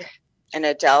appeared, and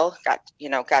Adele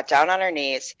got down on her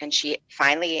knees, and she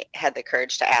finally had the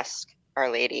courage to ask Our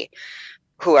Lady,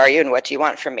 who are you and what do you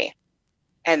want from me?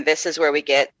 And this is where we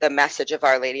get the message of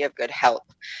Our Lady of Good Help.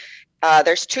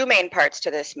 There's two main parts to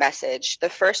this message. The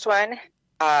first one,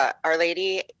 Our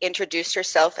Lady introduced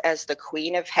herself as the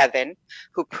Queen of Heaven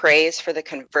who prays for the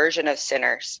conversion of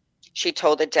sinners. She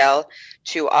told Adele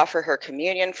to offer her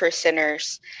communion for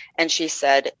sinners, and she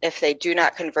said, if they do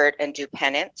not convert and do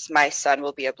penance, my son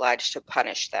will be obliged to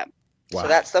punish them. Wow. So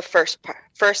that's the first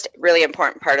really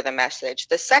important part of the message.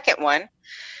 The second one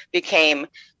became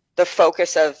the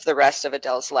focus of the rest of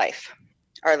Adele's life.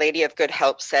 Our Lady of Good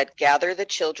Help said, gather the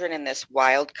children in this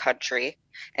wild country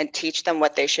and teach them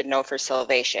what they should know for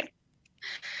salvation.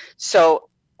 So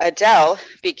Adele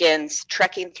begins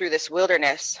trekking through this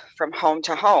wilderness from home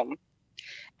to home,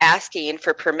 asking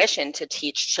for permission to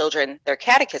teach children their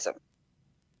catechism.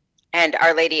 And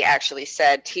Our Lady actually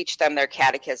said, teach them their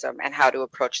catechism and how to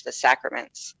approach the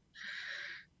sacraments.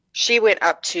 She went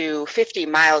up to 50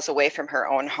 miles away from her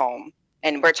own home,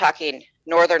 and we're talking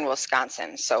northern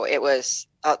Wisconsin. So it was,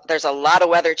 there's a lot of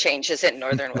weather changes in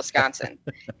northern Wisconsin.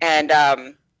 And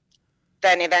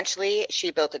then eventually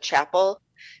she built a chapel.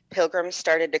 Pilgrims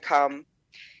started to come,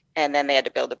 and then they had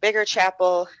to build a bigger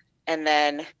chapel. And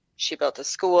then she built a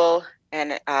school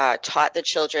and taught the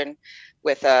children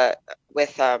with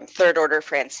Third Order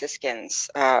Franciscans,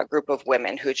 group of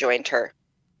women who joined her.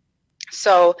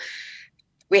 So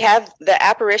we have the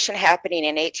apparition happening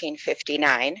in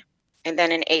 1859, and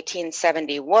then in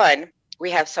 1871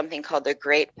 we have something called the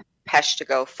Great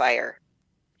Peshtigo Fire.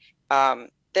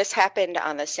 This happened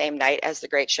on the same night as the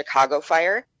Great Chicago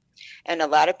Fire, and a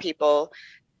lot of people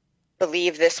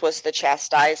believe this was the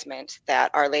chastisement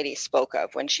that Our Lady spoke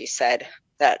of when she said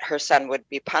that her son would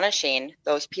be punishing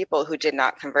those people who did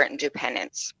not convert and do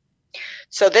penance.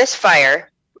 So this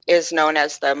fire is known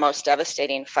as the most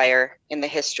devastating fire in the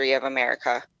history of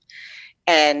America.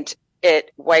 And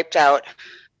it wiped out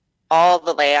all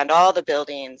the land, all the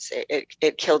buildings.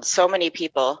 It killed so many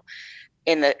people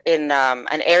in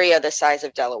an area the size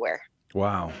of Delaware.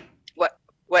 Wow.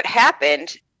 What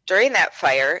happened during that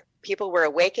fire, people were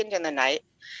awakened in the night,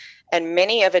 and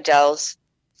many of Adele's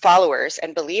followers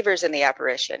and believers in the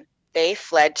apparition, they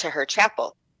fled to her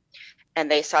chapel. And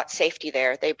they sought safety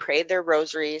there. They prayed their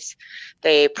rosaries.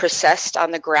 They processed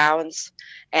on the grounds,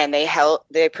 and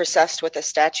they processed with a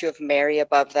statue of Mary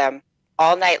above them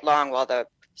all night long while the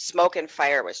smoke and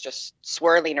fire was just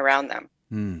swirling around them.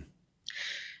 Mm.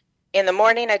 In the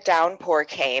morning, a downpour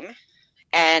came,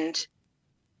 and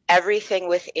everything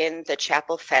within the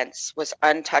chapel fence was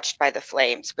untouched by the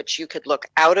flames, but you could look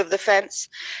out of the fence,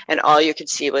 and all you could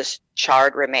see was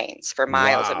charred remains for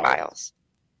miles and miles.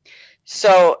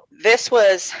 So this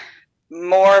was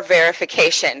more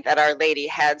verification that Our Lady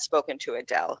had spoken to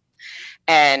Adele.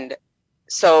 And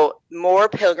so more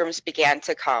pilgrims began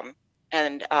to come,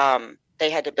 and they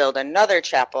had to build another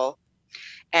chapel.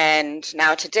 And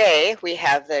now today we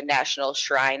have the National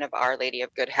Shrine of Our Lady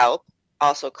of Good Help,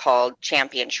 also called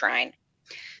Champion Shrine.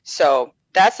 So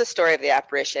that's the story of the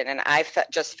apparition, and I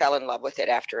just fell in love with it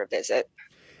after a visit.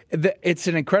 It's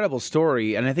an incredible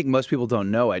story, and I think most people don't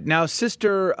know it. Now,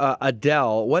 Sister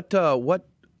Adele, what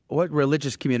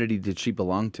religious community did she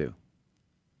belong to?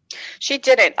 She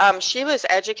didn't. She was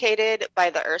educated by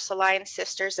the Ursuline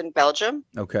sisters in Belgium.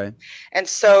 Okay. And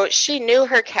so she knew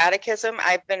her catechism.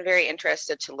 I've been very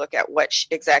interested to look at what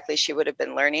exactly she would have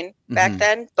been learning back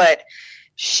then. But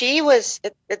she was,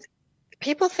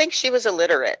 people think she was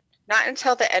illiterate. Not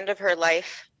until the end of her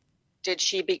life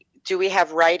do we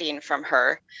have writing from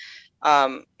her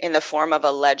in the form of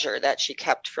a ledger that she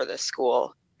kept for the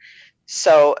school.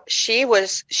 So she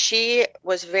was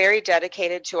very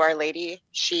dedicated to Our Lady.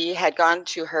 She had gone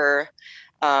to her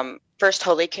first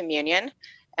Holy Communion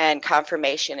and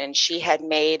confirmation, and she had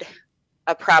made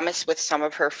a promise with some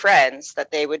of her friends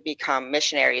that they would become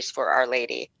missionaries for Our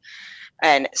Lady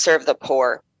and serve the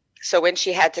poor. So when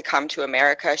she had to come to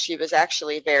America, she was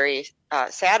actually very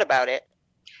sad about it,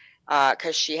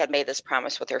 because she had made this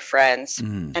promise with her friends.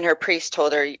 And her priest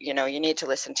told her, you need to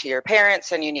listen to your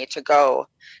parents and you need to go.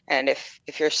 And if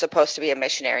you're supposed to be a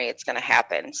missionary, it's going to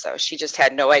happen. So she just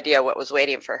had no idea what was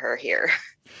waiting for her here.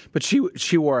 But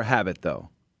she wore a habit, though.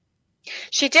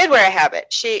 She did wear a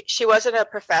habit. She wasn't a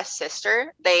professed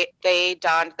sister. They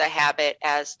donned the habit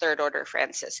as Third Order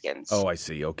Franciscans. Oh, I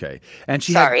see. Okay. And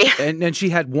she Sorry. And she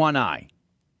had one eye.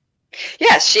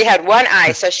 Yes, she had one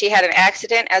eye. So she had an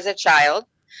accident as a child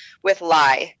with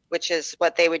lye, which is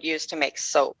what they would use to make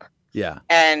soap. Yeah.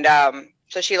 And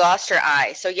so she lost her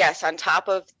eye. So yes, on top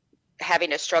of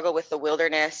having to struggle with the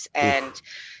wilderness and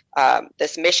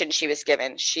this mission she was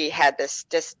given, she had this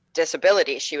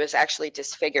disability. She was actually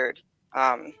disfigured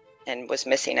and was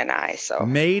missing an eye. So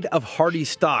made of hardy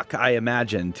stock, I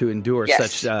imagine, to endure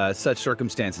such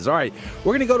circumstances. All right,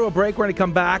 we're going to go to a break. We're going to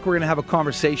come back. We're going to have a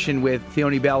conversation with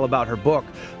Theoni Bell about her book,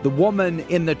 The Woman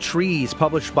in the Trees,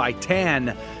 published by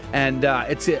TAN. And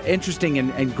it's an interesting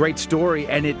and great story,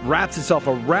 and it wraps itself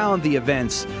around the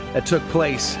events that took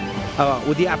place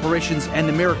with the apparitions and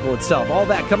the miracle itself. All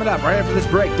that coming up right after this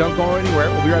break. Don't go anywhere.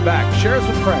 We'll be right back. Share us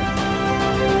with a friend.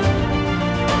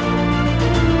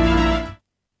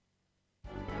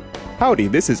 Howdy,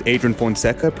 this is Adrian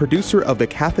Fonseca, producer of the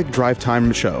Catholic Drive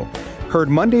Time Show. Heard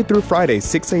Monday through Friday,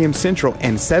 6 a.m. Central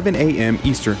and 7 a.m.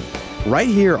 Eastern, right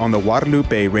here on the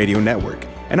Guadalupe Radio Network.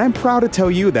 And I'm proud to tell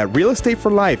you that Real Estate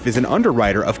for Life is an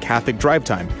underwriter of Catholic Drive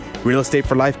Time. Real Estate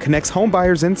for Life connects home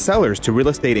buyers and sellers to real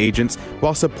estate agents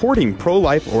while supporting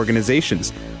pro-life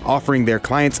organizations, offering their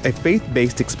clients a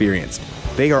faith-based experience.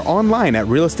 They are online at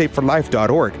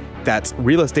realestateforlife.org. That's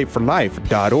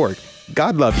realestateforlife.org.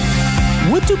 God love you.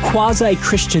 What do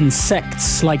quasi-Christian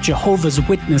sects like Jehovah's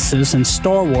Witnesses and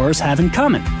Star Wars have in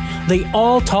common? They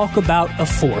all talk about a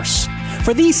force.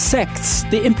 For these sects,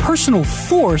 the impersonal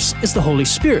force is the Holy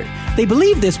Spirit. They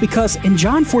believe this because in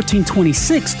John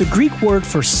 14:26, the Greek word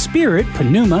for spirit,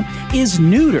 pneuma, is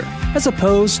neuter, as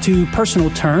opposed to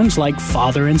personal terms like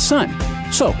Father and Son.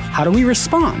 So, how do we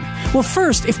respond? Well,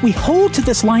 first, if we hold to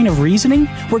this line of reasoning,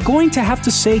 we're going to have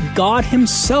to say God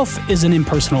himself is an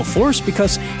impersonal force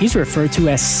because he's referred to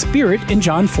as spirit in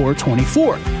John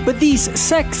 4:24. But these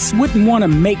sects wouldn't want to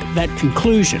make that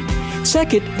conclusion.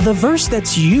 Second, the verse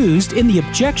that's used in the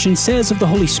objection says of the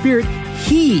Holy Spirit,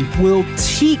 he will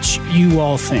teach you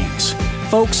all things.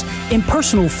 Folks,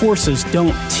 impersonal forces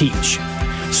don't teach.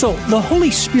 So, the Holy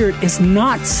Spirit is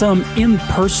not some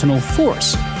impersonal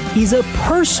force. He's a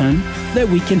person that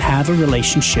we can have a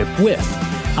relationship with.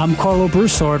 I'm Carlo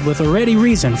Broussard with a ready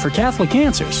reason for Catholic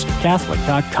Answers,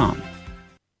 Catholic.com.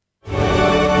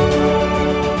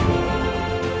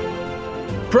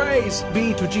 Praise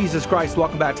be to Jesus Christ.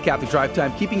 Welcome back to Catholic Drive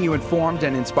Time, keeping you informed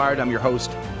and inspired. I'm your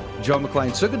host, Joe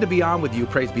McClain. So good to be on with you.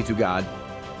 Praise be to God.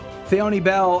 Theoni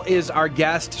Bell is our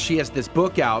guest. She has this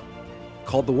book out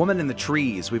called The Woman in the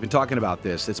Trees. We've been talking about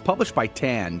this. It's published by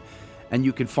TAN, and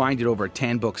you can find it over at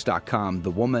tanbooks.com,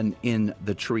 The Woman in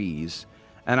the Trees.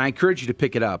 And I encourage you to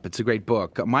pick it up. It's a great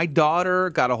book. My daughter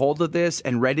got a hold of this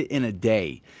and read it in a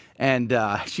day. And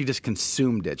she just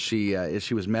consumed it. She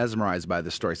was mesmerized by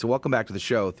the story. So welcome back to the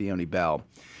show, Theoni Bell.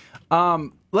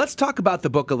 Let's talk about the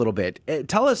book a little bit.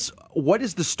 Tell us, what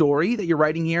is the story that you're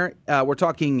writing here? We're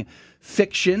talking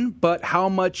fiction, but how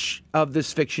much of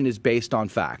this fiction is based on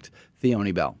fact?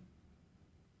 Theoni Bell.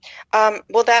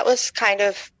 Well, that was kind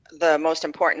of the most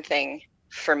important thing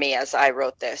for me as I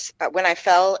wrote this. When I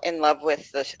fell in love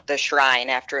with the shrine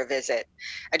after a visit,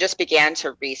 I just began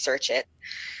to research it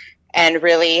and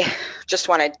really just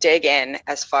want to dig in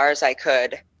as far as I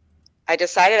could. I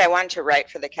decided I wanted to write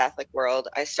for the Catholic world.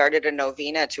 I started a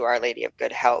novena to Our Lady of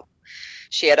Good Help.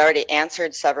 She had already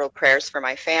answered several prayers for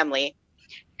my family.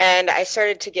 And I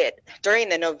started to get, during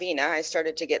the novena, I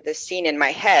started to get this scene in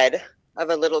my head of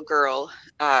a little girl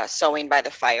sewing by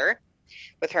the fire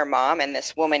with her mom and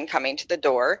this woman coming to the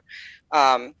door.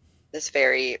 This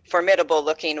very formidable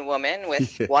looking woman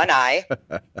with one eye,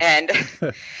 and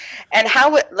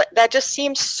how that just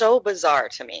seems so bizarre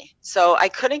to me. So I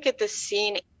couldn't get this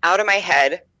scene out of my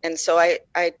head. And so I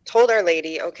told Our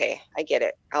Lady, okay, I get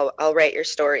it. I'll write your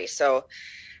story. So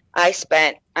I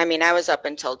was up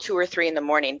until 2 or 3 in the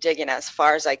morning digging as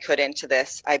far as I could into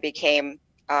this. I became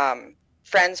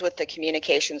friends with the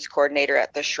communications coordinator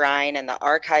at the shrine and the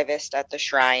archivist at the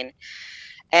shrine.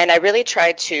 And I really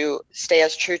tried to stay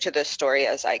as true to the story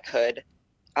as I could,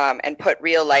 and put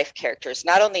real life characters,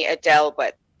 not only Adele,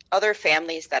 but other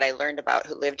families that I learned about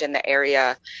who lived in the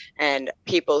area and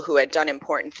people who had done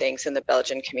important things in the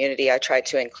Belgian community. I tried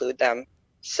to include them.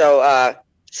 So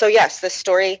yes, this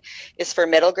story is for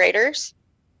middle graders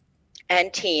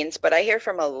and teens, but I hear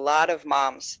from a lot of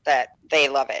moms that they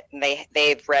love it and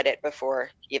they've read it before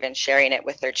even sharing it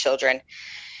with their children.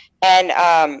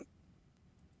 And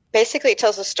basically, it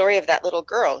tells the story of that little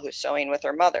girl who's sewing with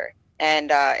her mother.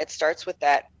 And it starts with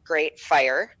that great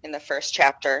fire in the first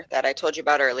chapter that I told you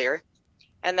about earlier.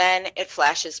 And then it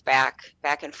flashes back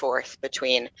and forth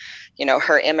between,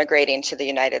 her immigrating to the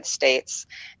United States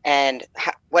and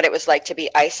what it was like to be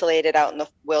isolated out in the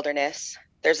wilderness.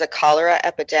 There's a cholera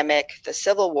epidemic, the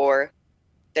Civil War.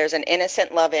 There's an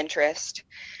innocent love interest.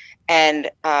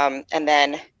 And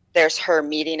then there's her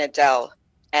meeting Adele,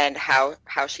 and how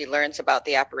she learns about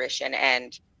the apparition.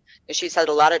 And she's had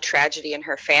a lot of tragedy in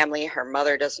her family. Her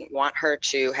mother doesn't want her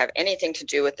to have anything to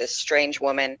do with this strange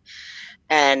woman.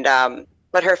 And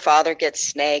but her father gets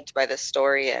snagged by the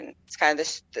story, and it's kind of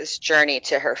this journey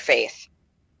to her faith.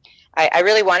 I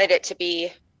really wanted it to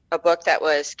be a book that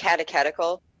was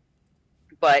catechetical,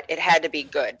 but it had to be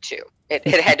good too. It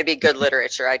had to be good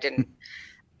literature.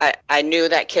 I knew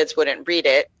that kids wouldn't read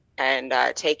it and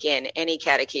take in any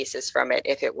catechesis from it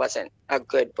if it wasn't a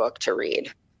good book to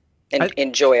read and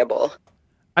enjoyable.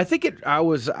 I think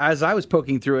as I was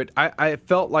poking through it, I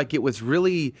felt like it was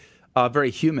really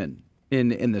very human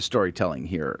in the storytelling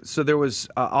here. So there was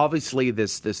obviously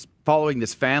this following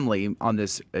this family on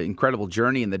this incredible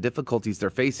journey and the difficulties they're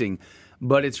facing,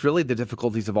 but it's really the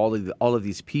difficulties of all of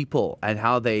these people and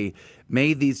how they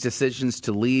made these decisions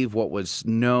to leave what was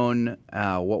known,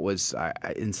 what was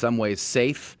in some ways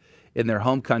safe in their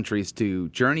home countries, to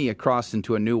journey across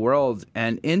into a new world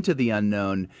and into the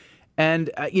unknown.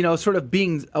 And, sort of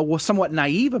being somewhat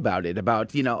naive about it,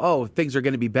 about, things are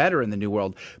going to be better in the new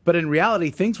world. But in reality,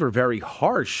 things were very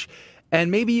harsh.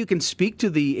 And maybe you can speak to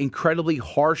the incredibly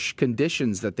harsh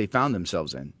conditions that they found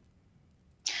themselves in.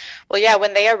 Well, yeah,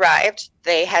 when they arrived,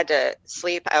 they had to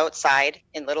sleep outside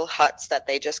in little huts that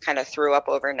they just kind of threw up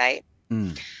overnight.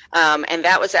 And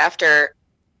that was after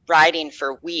riding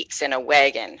for weeks in a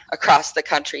wagon across the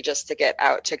country just to get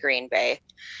out to Green Bay.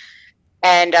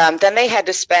 And then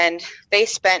they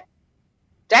spent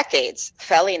decades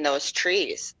felling those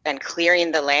trees and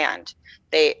clearing the land.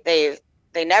 They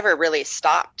never really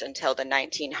stopped until the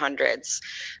 1900s.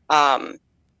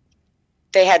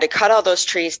 They had to cut all those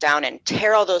trees down and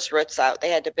tear all those roots out. They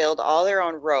had to build all their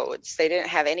own roads. They didn't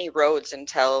have any roads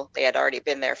until they had already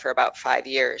been there for about 5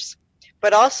 years.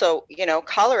 But also,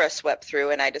 cholera swept through,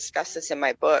 and I discuss this in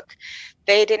my book.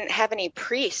 They didn't have any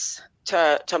priests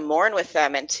to mourn with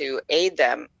them and to aid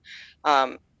them.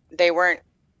 They weren't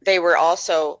they were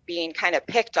also being kind of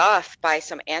picked off by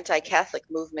some anti-Catholic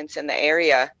movements in the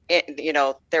area.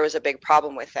 There was a big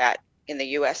problem with that in the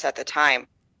U.S. at the time.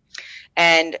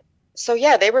 And so,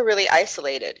 yeah, they were really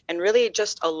isolated and really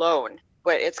just alone.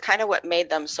 But it's kind of what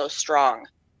made them so strong.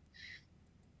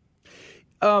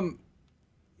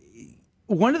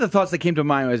 One of the thoughts that came to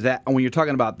mind was that when you're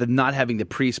talking about the not having the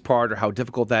priest part or how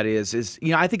difficult that is,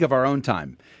 I think of our own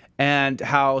time and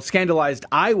how scandalized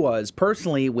I was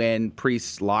personally when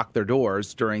priests locked their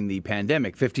doors during the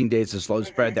pandemic, 15 days of slow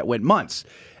spread that went months.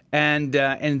 And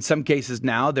in some cases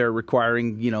now they're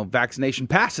requiring, vaccination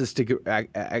passes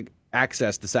to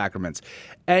access the sacraments.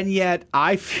 And yet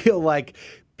I feel like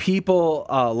people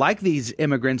like these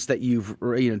immigrants that you've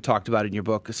talked about in your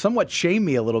book somewhat shame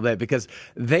me a little bit because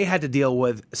they had to deal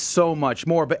with so much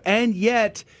more. And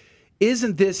yet,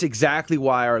 isn't this exactly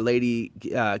why Our Lady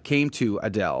came to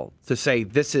Adele to say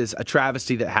this is a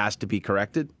travesty that has to be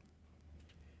corrected?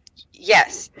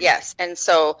 Yes. And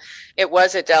so it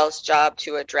was Adele's job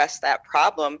to address that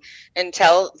problem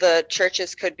until the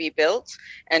churches could be built,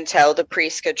 until the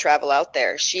priests could travel out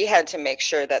there. She had to make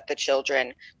sure that the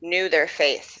children knew their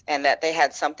faith and that they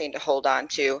had something to hold on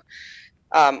to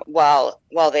while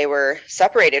they were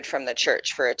separated from the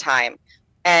church for a time.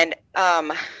 And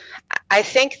I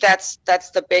think that's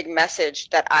the big message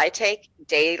that I take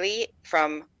daily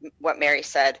from what Mary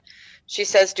said. She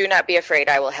says, "Do not be afraid,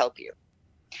 I will help you."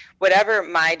 Whatever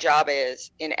my job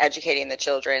is in educating the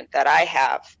children that I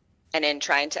have and in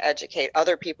trying to educate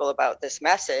other people about this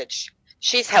message,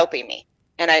 she's helping me.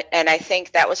 And I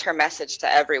think that was her message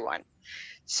to everyone.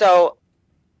 So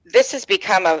this has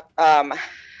become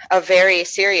a very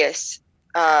serious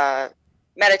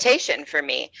meditation for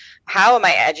me. How am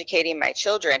I educating my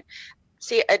children?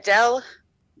 See, Adele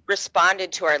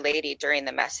responded to Our Lady during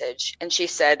the message, and she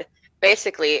said,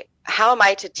 basically, how am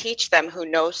I to teach them who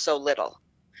know so little?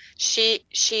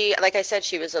 She, like I said,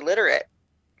 she was illiterate.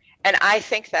 And I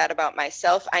think that about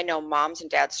myself. I know moms and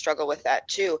dads struggle with that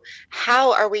too.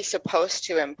 How are we supposed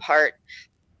to impart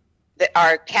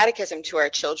our catechism to our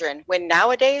children when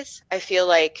nowadays I feel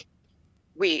like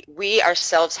we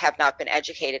ourselves have not been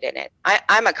educated in it?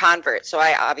 I'm a convert, so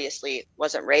I obviously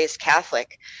wasn't raised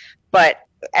Catholic, but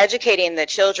educating the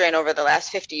children over the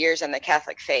last 50 years in the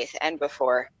Catholic faith and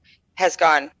before has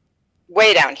gone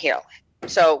way downhill.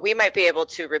 So we might be able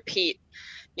to repeat,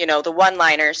 the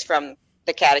one-liners from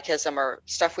the catechism or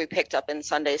stuff we picked up in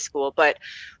Sunday school, but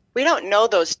we don't know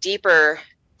those deeper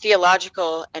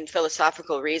theological and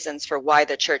philosophical reasons for why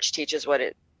the church teaches what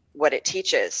it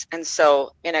teaches. And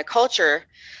so in a culture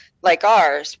like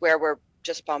ours, where we're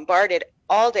just bombarded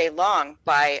all day long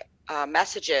by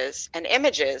messages and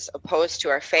images opposed to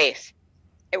our faith,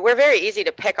 we're very easy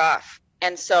to pick off.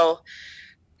 And so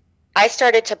I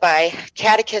started to buy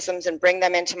catechisms and bring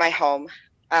them into my home.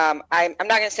 I'm not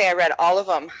going to say I read all of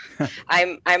them.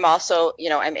 I'm also,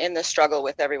 I'm in the struggle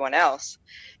with everyone else.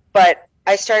 But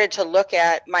I started to look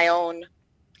at my own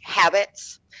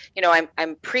habits.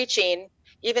 I'm preaching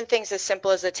even things as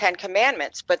simple as the 10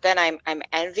 Commandments, but then I'm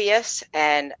envious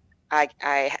and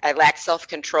I lack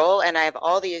self-control, and I have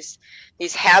all these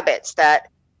habits that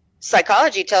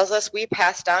psychology tells us we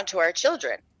pass down to our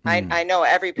children. I know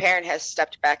every parent has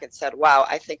stepped back and said, wow,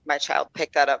 I think my child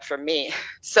picked that up from me.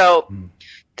 So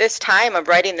this time of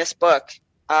writing this book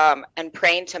and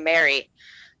praying to Mary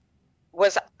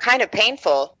was kind of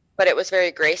painful, but it was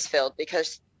very grace-filled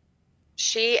because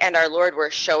she and our Lord were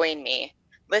showing me,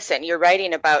 listen, you're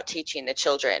writing about teaching the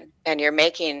children and you're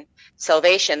making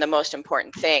salvation the most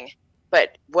important thing.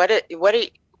 But what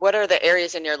are the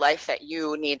areas in your life that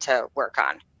you need to work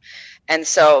on? And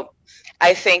so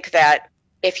I think that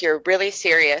if you're really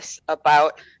serious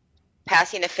about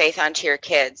passing the faith on to your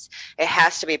kids, it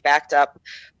has to be backed up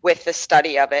with the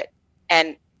study of it.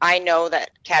 And I know that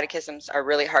catechisms are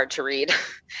really hard to read,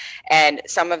 and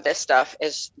some of this stuff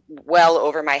is well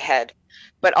over my head.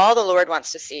 But all the Lord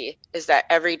wants to see is that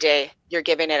every day you're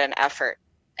giving it an effort.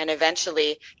 And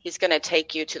eventually he's going to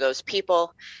take you to those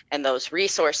people and those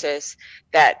resources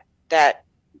that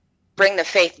bring the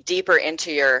faith deeper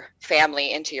into your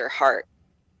family, into your heart.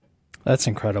 That's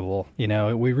incredible.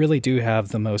 We really do have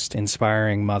the most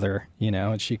inspiring mother,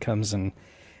 and she comes and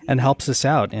helps us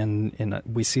out. And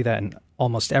we see that in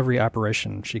almost every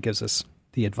apparition. She gives us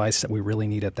the advice that we really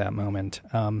need at that moment.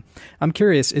 I'm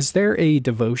curious, is there a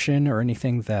devotion or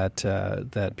anything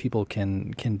that people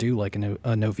can do, like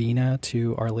a novena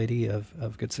to Our Lady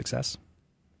of Good Success?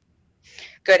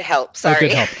 Good Help, sorry. Oh,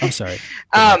 Good Help, I'm sorry.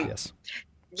 Help, yes.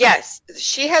 Yes,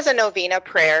 she has a novena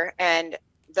prayer, and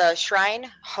the shrine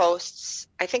hosts,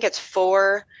 I think it's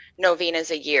 4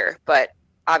 novenas a year, but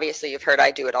obviously you've heard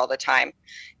I do it all the time.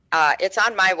 It's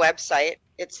on my website.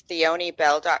 It's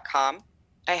theonibell.com.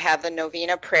 I have the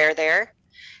novena prayer there,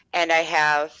 and I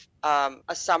have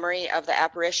a summary of the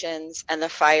apparitions and the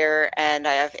fire, and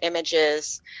I have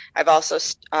images. I've also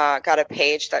got a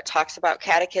page that talks about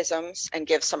catechisms and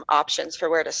gives some options for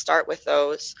where to start with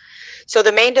those. So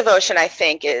the main devotion, I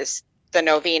think, is the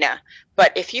novena.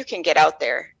 But if you can get out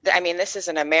there, I mean, this is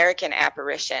an American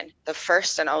apparition, the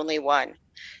first and only one.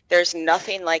 There's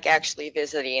nothing like actually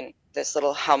visiting this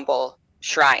little humble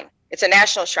shrine. It's a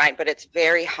national shrine, but it's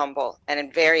very humble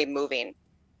and very moving.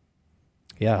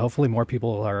 Yeah, hopefully more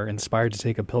people are inspired to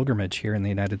take a pilgrimage here in the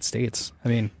United States. I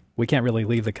mean, we can't really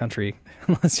leave the country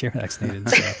unless you're vaccinated.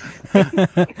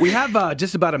 So. We have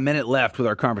just about a minute left with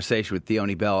our conversation with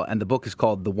Theoni Bell, and the book is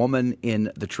called The Woman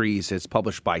in the Trees. It's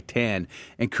published by TAN.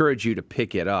 Encourage you to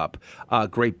pick it up.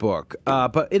 Great book.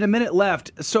 But in a minute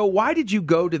left, so why did you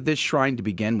go to this shrine to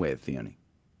begin with, Theoni?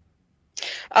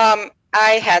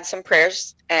 I had some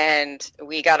prayers, and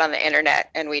we got on the internet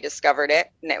and we discovered it,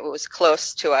 and it was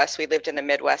close to us. We lived in the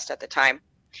Midwest at the time.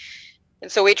 And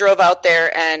so we drove out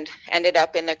there and ended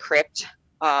up in the crypt.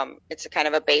 It's a kind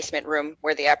of a basement room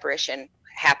where the apparition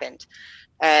happened.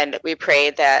 And we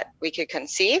prayed that we could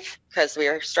conceive because we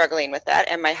were struggling with that.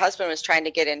 And my husband was trying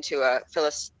to get into a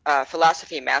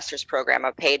philosophy master's program,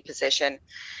 a paid position.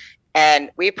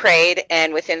 And we prayed,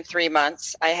 and within 3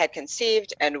 months I had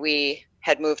conceived, and we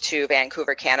had moved to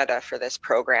Vancouver, Canada for this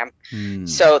program.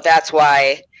 So that's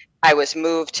why I was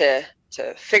moved to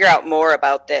figure out more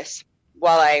about this.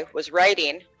 While I was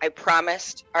writing, I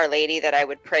promised Our Lady that I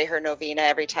would pray her novena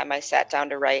every time I sat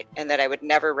down to write, and that I would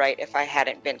never write if I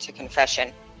hadn't been to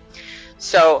confession.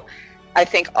 So I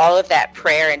think all of that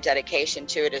prayer and dedication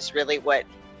to it is really what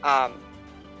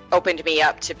opened me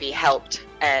up to be helped,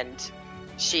 and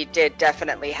she did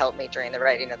definitely help me during the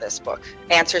writing of this book.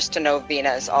 Answers to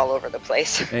novenas all over the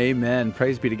place. Amen.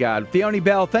 Praise be to God. Theoni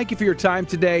Bell, thank you for your time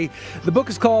today. The book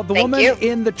is called The Woman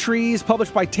in the Trees,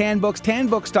 published by TAN Books,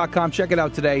 tanbooks.com. Check it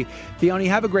out today. Theoni,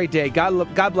 have a great day.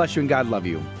 God bless you and God love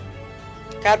you.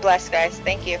 God bless, guys.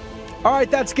 Thank you. All right,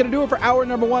 that's going to do it for hour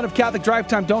number 1 of Catholic Drive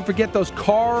Time. Don't forget those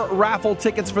car raffle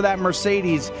tickets for that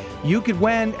Mercedes. You could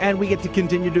win, and we get to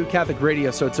continue to do Catholic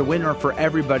radio, so it's a winner for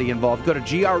everybody involved. Go to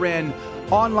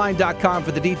grnonline.com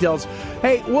for the details.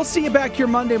 Hey, we'll see you back here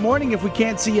Monday morning. If we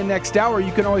can't see you next hour,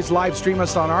 you can always live stream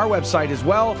us on our website as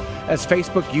well as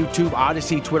Facebook, YouTube,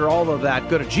 Odyssey, Twitter, all of that.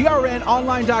 Go to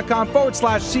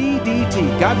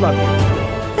grnonline.com/CDT. God love you.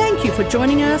 Thank you for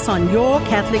joining us on Your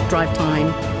Catholic Drive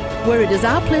Time, where it is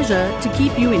our pleasure to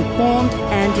keep you informed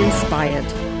and inspired.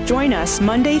 Join us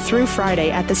Monday through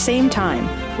Friday at the same time,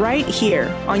 right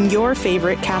here on your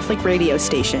favorite Catholic radio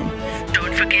station.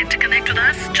 Don't forget to connect with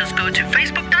us. Just go to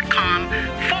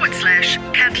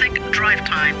facebook.com/Catholic Drive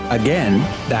Time. Again,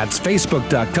 that's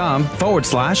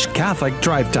facebook.com/Catholic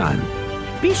Drive Time.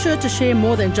 Be sure to share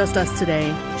more than just us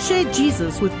today. Share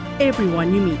Jesus with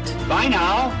everyone you meet. Bye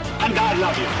now, and God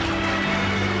love you.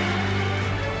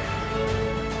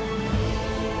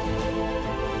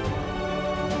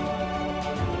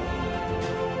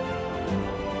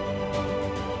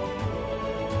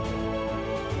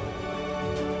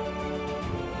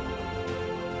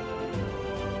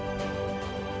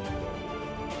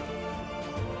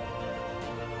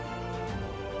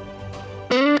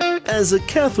 As a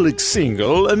Catholic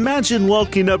single, imagine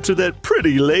walking up to that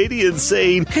pretty lady and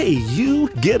saying, "Hey, you,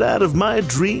 get out of my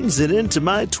dreams and into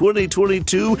my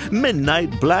 2022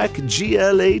 Midnight Black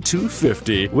GLA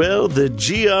 250. Well, the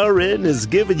GRN is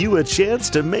giving you a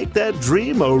chance to make that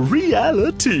dream a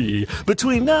reality.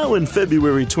 Between now and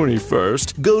February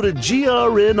 21st, go to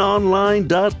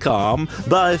grnonline.com,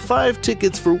 buy 5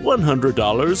 tickets for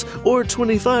 $100 or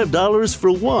 $25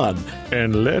 for 1,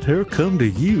 and let her come to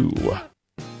you."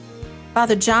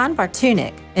 Father John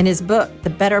Bartunek, in his book, The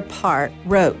Better Part,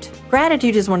 wrote,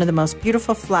 "Gratitude is one of the most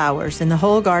beautiful flowers in the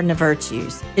whole garden of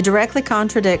virtues. It directly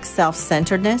contradicts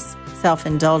self-centeredness,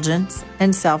 self-indulgence,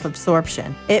 and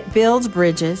self-absorption. It builds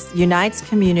bridges, unites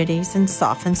communities, and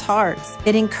softens hearts.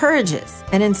 It encourages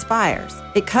and inspires.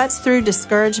 It cuts through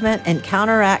discouragement and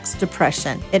counteracts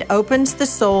depression. It opens the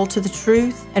soul to the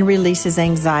truth and releases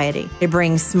anxiety. It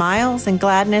brings smiles and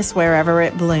gladness wherever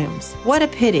it blooms. What a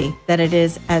pity that it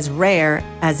is as rare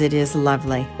as it is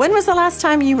lovely." When was the last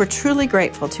time you were truly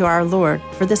grateful to our Lord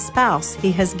for the spouse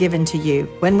He has given to you?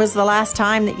 When was the last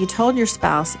time that you told your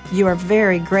spouse you are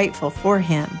very grateful for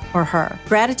him or her?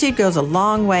 Gratitude goes a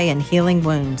long way in healing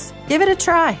wounds. Give it a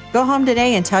try. Go home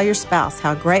today and tell your spouse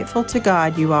how grateful to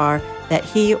God you are that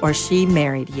he or she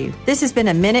married you. This has been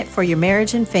a Minute for Your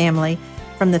Marriage and Family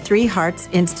from the Three Hearts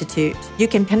Institute. You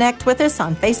can connect with us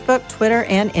on Facebook, Twitter,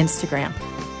 and Instagram.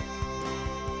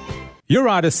 Your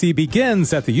Odyssey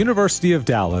begins at the University of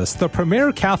Dallas, the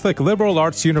premier Catholic liberal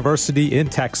arts university in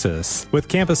Texas. With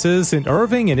campuses in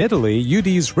Irving and Italy,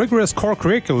 UD's rigorous core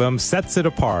curriculum sets it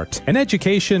apart. An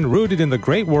education rooted in the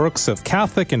great works of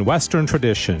Catholic and Western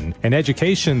tradition. An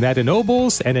education that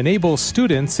ennobles and enables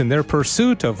students in their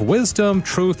pursuit of wisdom,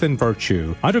 truth, and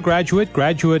virtue. Undergraduate,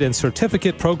 graduate, and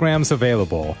certificate programs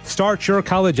available. Start your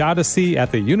college odyssey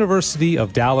at the University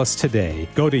of Dallas today.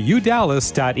 Go to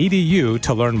udallas.edu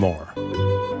to learn more.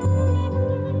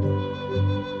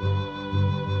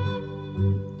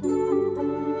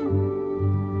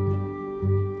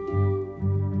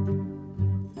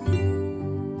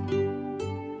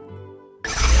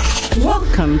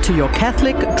 Welcome to your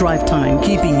Catholic Drive Time,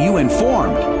 keeping you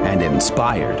informed and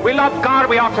inspired. We love God,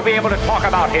 we ought to be able to talk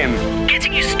about Him.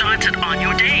 Getting you started on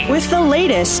your day. With the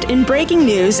latest in breaking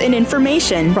news and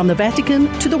information. From the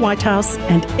Vatican to the White House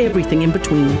and everything in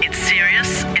between. It's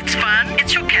serious, it's fun,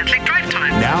 it's your Catholic Drive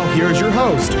Time. Now, here's your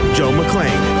host, Joe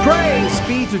McClain. Praise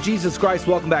be to Jesus Christ.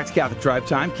 Welcome back to Catholic Drive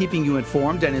Time, keeping you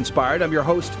informed and inspired. I'm your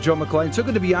host, Joe McClain. So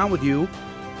good to be on with you.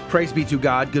 Praise be to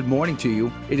God. Good morning to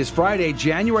you. It is Friday,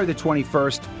 January the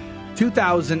 21st,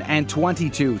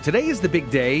 2022. Today is the big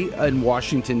day in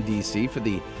Washington, D.C. for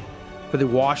the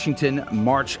Washington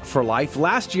March for Life.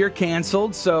 Last year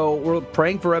canceled, so we're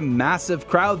praying for a massive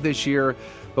crowd this year.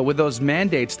 But with those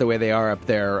mandates the way they are up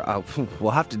there,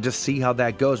 we'll have to just see how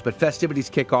that goes. But festivities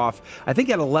kick off, I think,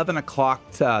 at 11 o'clock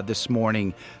this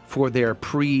morning for their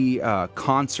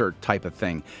pre-concert type of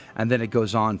thing. And then it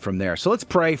goes on from there. So let's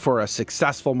pray for a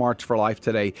successful March for Life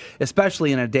today,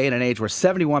 especially in a day and an age where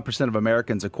 71% of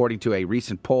Americans, according to a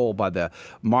recent poll by the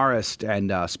Marist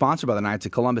and sponsored by the Knights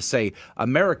of Columbus, say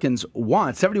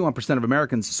 71% of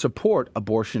Americans support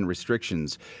abortion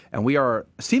restrictions. And we are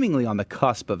seemingly on the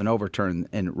cusp of an overturn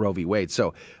in Roe v. Wade.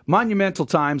 So monumental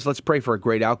times. Let's pray for a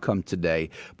great outcome today.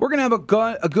 We're going to have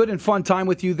a good and fun time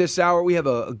with you this hour. We have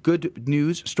a good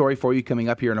news story for you coming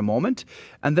up here in a moment.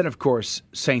 And then, of course,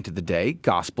 Saint of the Day,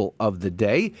 Gospel of the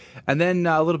Day. And then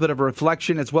a little bit of a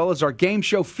reflection, as well as our game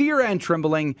show, Fear and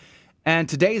Trembling. And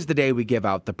today is the day we give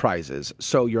out the prizes.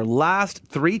 So your last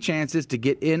 3 chances to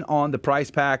get in on the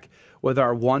prize pack with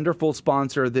our wonderful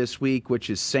sponsor this week, which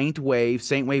is Saint Wave,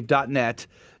 saintwave.net,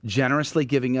 generously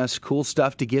giving us cool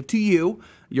stuff to give to you.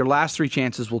 Your last 3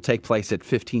 chances will take place at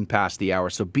 15 past the hour.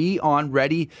 So be on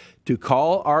ready to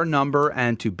call our number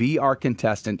and to be our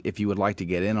contestant if you would like to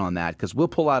get in on that, because we'll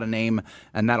pull out a name,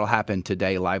 and that'll happen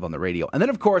today live on the radio. And then,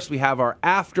 of course, we have our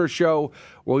after show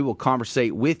where we will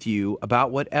conversate with you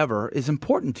about whatever is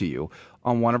important to you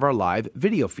on one of our live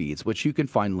video feeds, which you can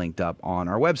find linked up on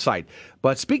our website.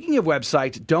 But speaking of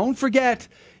website, don't forget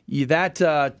that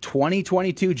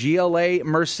 2022 GLA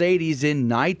Mercedes in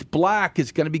night black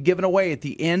is going to be given away at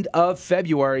the end of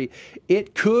February.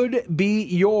 It could be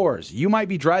yours. You might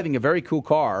be driving a very cool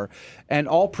car, and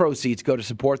all proceeds go to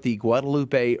support the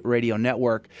Guadalupe Radio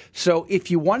Network. So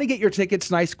if you want to get your tickets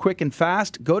nice, quick, and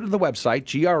fast, go to the website,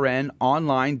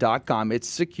 grnonline.com. It's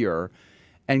secure.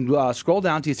 And scroll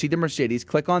down till you see the Mercedes.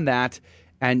 Click on that,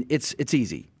 and it's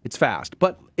easy. It's fast.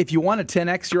 But if you want to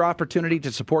 10x your opportunity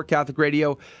to support Catholic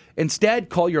Radio, instead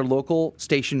call your local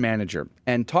station manager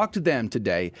and talk to them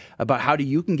today about how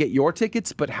you can get your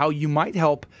tickets, but how you might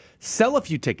help sell a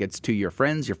few tickets to your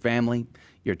friends, your family,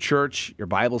 your church, your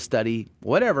Bible study,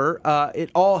 whatever. It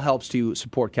all helps to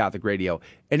support Catholic Radio,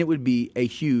 and it would be a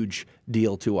huge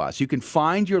deal to us. You can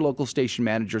find your local station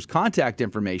manager's contact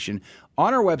information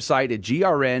on our website at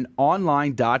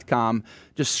grnonline.com.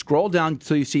 Just scroll down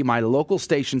until you see my local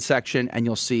station section, and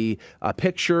you'll see a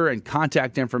picture and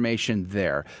contact information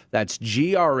there. That's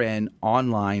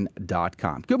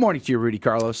grnonline.com. Good morning to you, Rudy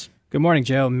Carlos. Good morning,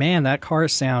 Joe. Man, that car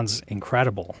sounds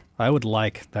incredible. I would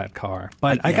like that car.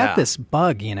 But I got this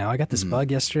bug, I got this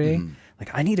bug yesterday.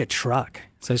 Like, I need a truck.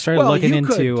 So I started looking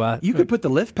into... you could put the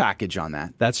lift package on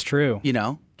that. That's true.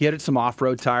 Get it some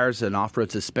off-road tires and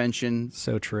off-road suspension.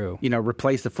 So true.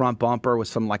 Replace the front bumper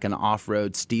with an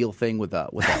off-road steel thing with a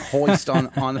hoist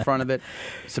on the front of it.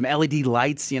 Some LED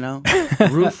lights,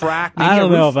 roof rack. I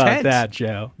don't know about that,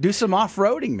 Joe. Do some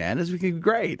off-roading, man. This would be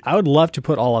great. I would love to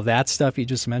put all of that stuff you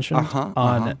just mentioned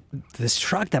on this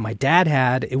truck that my dad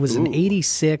had. It was an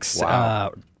 86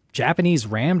 Japanese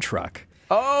Ram truck.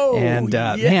 Oh, and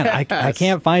man, I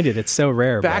can't find it. It's so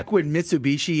rare. Back when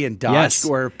Mitsubishi and Dodge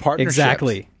were partnerships.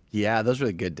 Exactly. Yeah, those were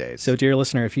the good days. So, dear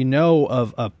listener, if you know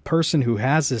of a person who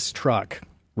has this truck,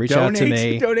 reach out to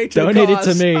me. Donate it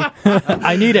to me.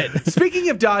 I need it. Speaking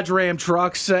of Dodge Ram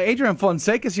trucks, Adrian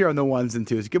Fonseca is here on the ones and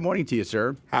twos. Good morning to you,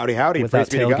 sir. Howdy. With Praise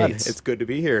be to God. tailgates. It's good to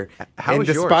be here. How is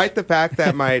despite yours? the fact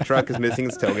that my truck is missing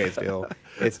its tailgate still,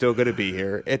 It's still good to be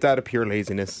here. It's out of pure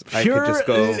laziness. I Pure could just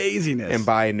go laziness. and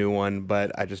buy a new one,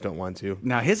 but I just don't want to.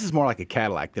 Now, his is more like a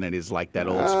Cadillac than it is like that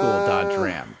old school Dodge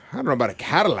Ram. I don't know about a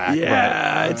Cadillac.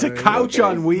 Yeah, but, it's a couch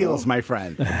on wheels, my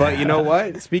friend. But you know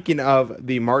what? Speaking of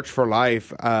the March for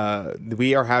Life,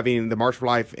 we are having the March for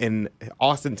Life in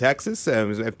Austin, Texas.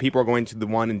 If people are going to the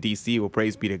one in D.C., well,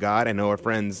 praise be to God. I know our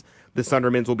friends, the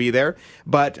Sundermans, will be there.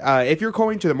 But if you're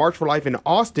going to the March for Life in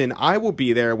Austin, I will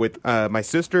be there with my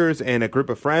sisters and a group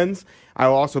of friends. I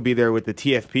will also be there with the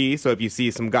TFP. So if you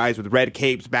see some guys with red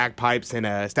capes, bagpipes, and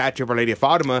a statue of Our Lady of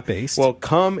Fatima, well,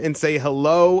 come and say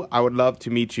hello. I would love to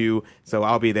meet you. So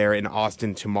I'll be there in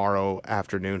Austin tomorrow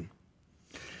afternoon.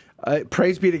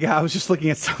 Praise be to God. I was just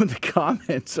looking at some of the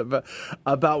comments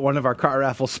about one of our car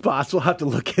raffle spots. We'll have to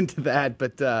look into that.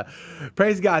 But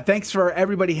praise God. Thanks for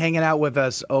everybody hanging out with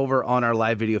us over on our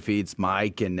live video feeds.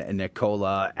 Mike and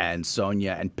Nicola and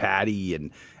Sonia and Patty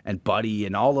and Buddy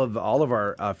and all of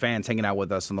our fans hanging out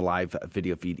with us on the live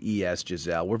video feed. ES,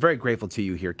 Giselle. We're very grateful to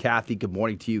you here. Kathy, good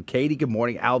morning to you. Katie, good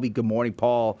morning. Albie, good morning.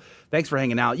 Paul, thanks for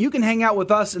hanging out. You can hang out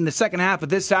with us in the second half of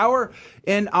this hour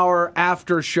in our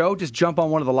after show. Just jump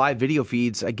on one of the live video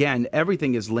feeds. Again,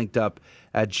 everything is linked up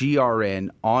at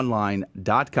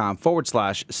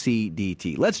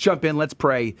grnonline.com/CDT. Let's jump in, let's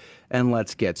pray, and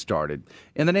let's get started.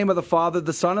 In the name of the Father,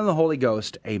 the Son, and the Holy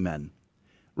Ghost, amen.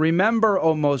 Remember,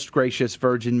 O most gracious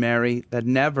Virgin Mary, that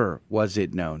never was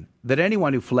it known that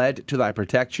anyone who fled to thy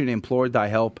protection, implored thy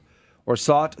help, or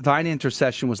sought thine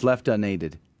intercession was left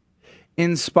unaided.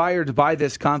 Inspired by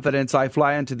this confidence, I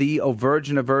fly unto thee, O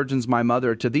Virgin of Virgins, my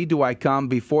Mother. To thee do I come,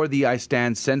 before thee I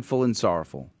stand sinful and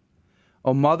sorrowful.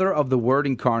 O Mother of the Word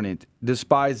incarnate,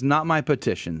 despise not my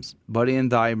petitions, but in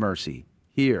thy mercy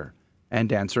hear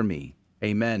and answer me.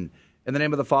 Amen. In the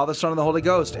name of the Father, Son, and the Holy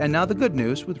Ghost. And now the good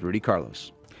news with Rudy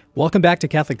Carlos. Welcome back to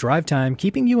Catholic Drive Time,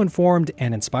 keeping you informed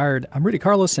and inspired. I'm Rudy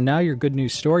Carlos, and now your good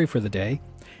news story for the day.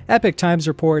 Epic Times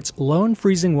reports lone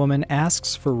freezing woman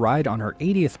asks for ride on her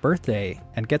 80th birthday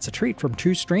and gets a treat from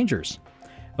two strangers.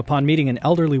 Upon meeting an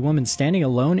elderly woman standing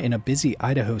alone in a busy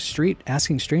Idaho street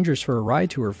asking strangers for a ride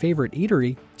to her favorite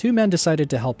eatery, two men decided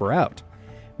to help her out.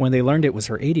 When they learned it was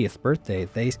her 80th birthday,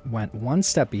 they went one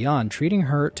step beyond, treating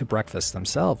her to breakfast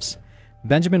themselves.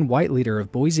 Benjamin Whiteleader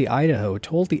of Boise, Idaho,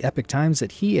 told the Epic Times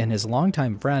that he and his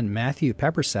longtime friend Matthew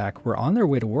Peppersack were on their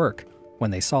way to work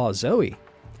when they saw Zoe.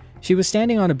 She was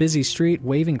standing on a busy street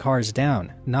waving cars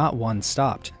down. Not one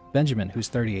stopped. Benjamin, who's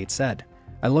 38, said,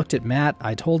 I looked at Matt.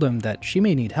 I told him that she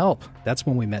may need help. That's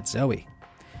when we met Zoe.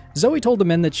 Zoe told the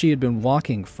men that she had been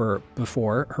walking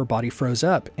before her body froze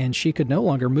up and she could no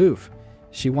longer move.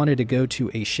 She wanted to go to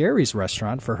a Sherry's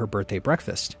restaurant for her birthday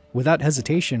breakfast. Without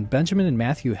hesitation, Benjamin and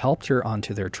Matthew helped her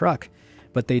onto their truck,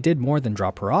 but they did more than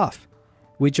drop her off.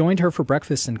 We joined her for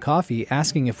breakfast and coffee,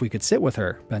 asking if we could sit with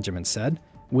her, Benjamin said.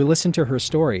 We listened to her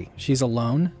story. She's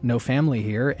alone, no family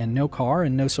here, and no car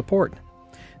and no support.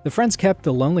 The friends kept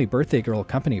the lonely birthday girl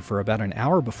company for about an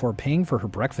hour before paying for her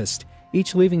breakfast,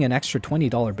 each leaving an extra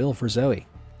 $20 bill for Zoe.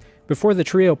 Before the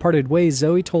trio parted ways,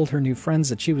 Zoe told her new friends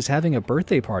that she was having a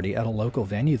birthday party at a local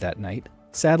venue that night.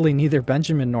 Sadly, neither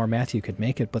Benjamin nor Matthew could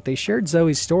make it, but they shared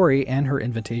Zoe's story and her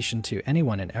invitation to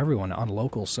anyone and everyone on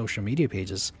local social media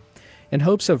pages in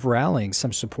hopes of rallying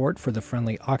some support for the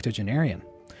friendly octogenarian.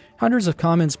 Hundreds of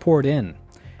comments poured in.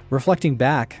 Reflecting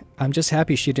back, I'm just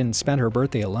happy she didn't spend her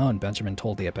birthday alone, Benjamin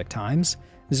told the Epic Times.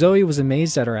 Zoe was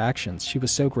amazed at her actions. She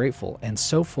was so grateful and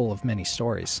so full of many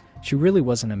stories. She really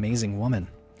was an amazing woman.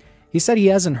 He said he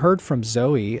hasn't heard from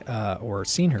Zoe or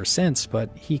seen her since,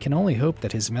 but he can only hope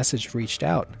that his message reached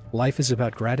out. Life is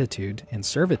about gratitude and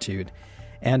servitude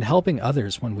and helping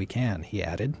others when we can, he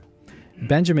added.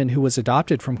 Benjamin, who was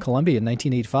adopted from Colombia in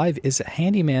 1985, is a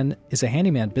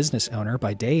handyman business owner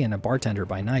by day and a bartender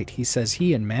by night. He says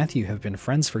he and Matthew have been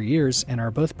friends for years and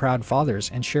are both proud fathers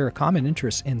and share a common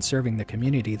interest in serving the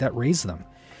community that raised them.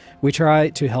 We try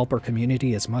to help our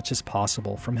community as much as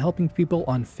possible, from helping people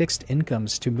on fixed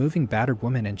incomes to moving battered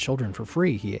women and children for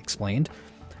free, he explained.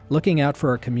 Looking out for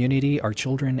our community, our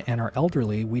children, and our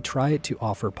elderly, we try to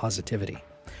offer positivity.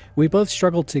 We both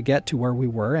struggled to get to where we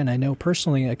were, and I know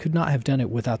personally I could not have done it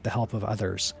without the help of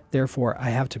others. Therefore, I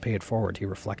have to pay it forward, he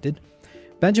reflected.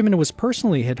 Benjamin was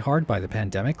personally hit hard by the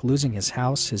pandemic, losing his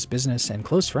house, his business, and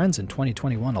close friends in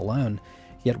 2021 alone.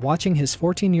 Yet watching his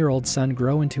 14-year-old son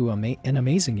grow into an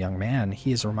amazing young man,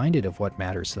 he is reminded of what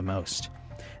matters the most.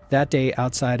 That day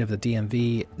outside of the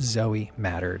DMV, Zoe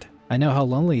mattered. I know how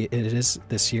lonely it is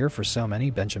this year for so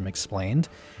many, Benjamin explained.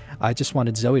 I just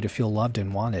wanted Zoe to feel loved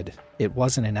and wanted. It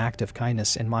wasn't an act of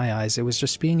kindness in my eyes, it was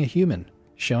just being a human,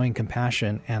 showing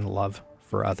compassion and love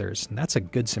for others. And that's a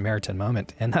good Samaritan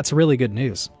moment, and that's really good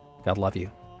news. God love you.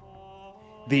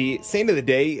 The saint of the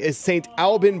day is Saint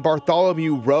Alban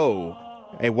Bartholomew Rowe,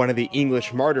 one of the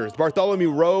English martyrs.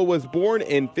 Bartholomew Rowe was born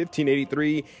in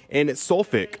 1583 in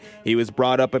Suffolk. He was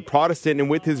brought up a Protestant and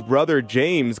with his brother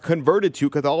James converted to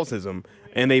Catholicism,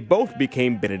 and they both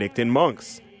became Benedictine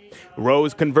monks.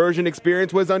 Rowe's conversion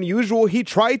experience was unusual. He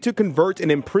tried to convert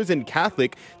an imprisoned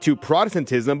Catholic to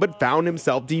Protestantism, but found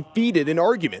himself defeated in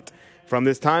argument. From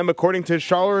this time, according to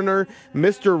Challoner,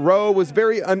 Mr. Rowe was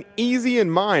very uneasy in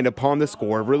mind upon the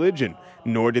score of religion.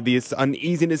 Nor did this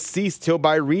uneasiness cease till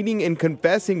by reading and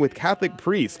confessing with Catholic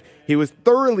priests, he was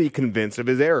thoroughly convinced of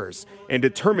his errors and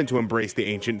determined to embrace the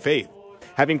ancient faith.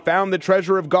 Having found the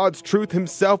treasure of God's truth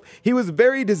himself, he was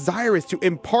very desirous to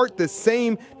impart the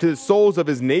same to the souls of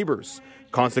his neighbors.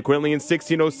 Consequently, in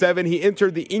 1607, he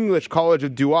entered the English College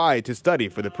of Douai to study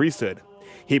for the priesthood.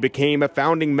 He became a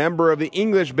founding member of the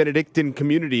English Benedictine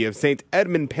community of St.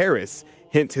 Edmund Paris,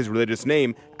 hence his religious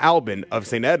name, Alban of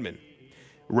St. Edmund.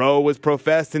 Rowe was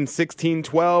professed in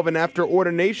 1612, and after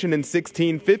ordination in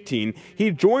 1615,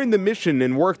 he joined the mission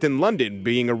and worked in London,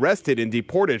 being arrested and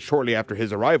deported shortly after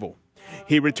his arrival.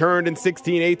 He returned in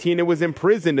 1618 and was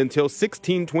imprisoned until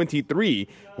 1623,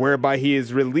 whereby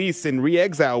his release and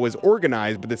re-exile was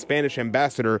organized by the Spanish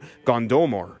ambassador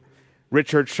Gondomar.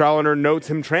 Richard Challoner notes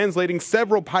him translating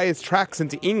several pious tracts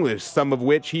into English, some of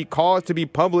which he caused to be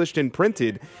published and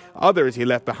printed, others he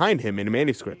left behind him in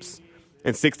manuscripts. In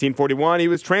 1641, he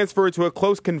was transferred to a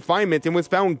close confinement and was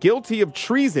found guilty of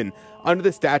treason under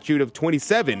the statute of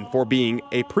 27 for being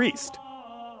a priest.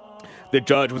 The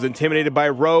judge was intimidated by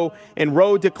Rowe, and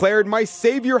Rowe declared, "My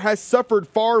Savior has suffered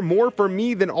far more for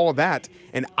me than all that,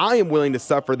 and I am willing to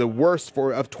suffer the worst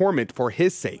of torment for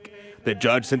his sake." The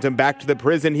judge sent him back to the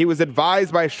prison. He was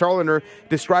advised by Challoner,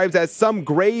 described as some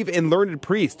grave and learned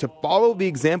priest, to follow the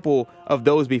example of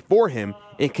those before him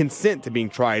and consent to being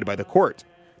tried by the court.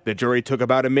 The jury took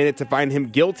about a minute to find him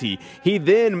guilty. He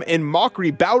then, in mockery,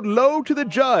 bowed low to the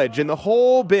judge and the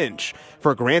whole bench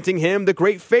for granting him the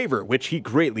great favor which he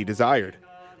greatly desired.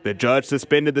 The judge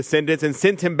suspended the sentence and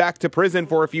sent him back to prison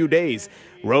for a few days.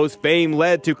 Rowe's fame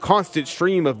led to constant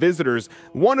stream of visitors,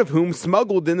 one of whom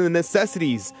smuggled in the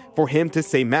necessities for him to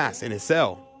say mass in his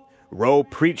cell. Rowe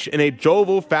preached in a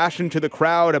jovial fashion to the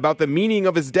crowd about the meaning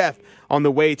of his death on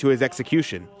the way to his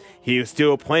execution. He was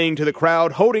still playing to the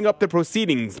crowd, holding up the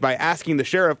proceedings by asking the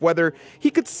sheriff whether he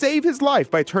could save his life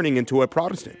by turning into a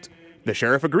Protestant. The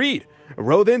sheriff agreed.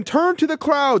 Rowe then turned to the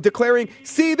crowd, declaring,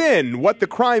 "See then what the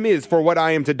crime is for what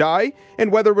I am to die, and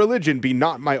whether religion be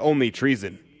not my only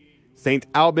treason." St.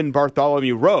 Alban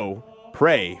Bartholomew Rowe,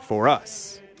 pray for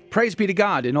us. Praise be to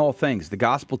God in all things. The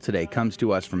gospel today comes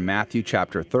to us from Matthew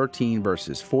chapter 13,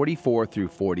 verses 44 through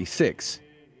 46.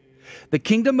 The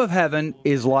kingdom of heaven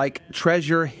is like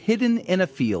treasure hidden in a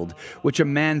field, which a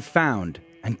man found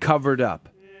and covered up.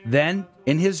 Then,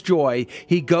 in his joy,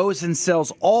 he goes and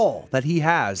sells all that he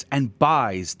has and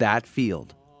buys that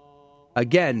field.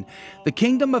 Again, the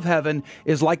kingdom of heaven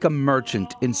is like a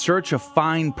merchant in search of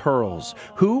fine pearls,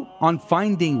 who, on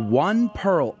finding one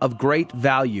pearl of great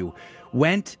value,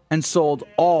 went and sold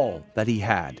all that he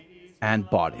had and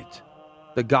bought it.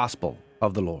 The gospel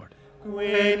of the Lord.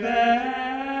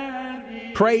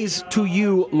 Praise to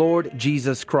you, Lord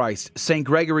Jesus Christ. St.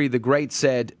 Gregory the Great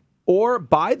said, "Or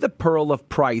by the pearl of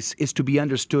price is to be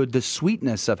understood the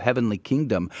sweetness of heavenly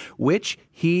kingdom, which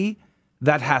he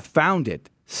that hath found it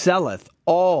selleth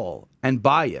all and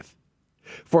buyeth.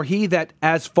 For he that,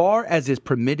 as far as is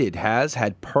permitted, has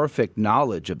had perfect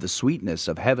knowledge of the sweetness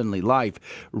of heavenly life,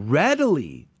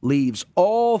 readily leaves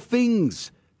all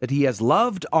things that he has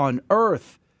loved on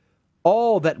earth.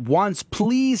 All that once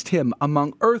pleased him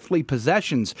among earthly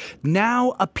possessions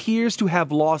now appears to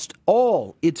have lost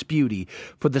all its beauty,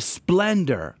 for the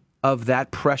splendor of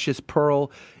that precious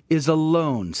pearl is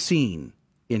alone seen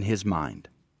in his mind."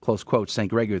 Close quote, St.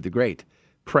 Gregory the Great.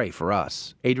 Pray for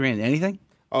us. Adrian, anything?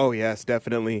 Oh, yes,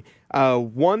 definitely.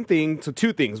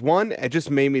 Two things. One, it just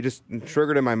made me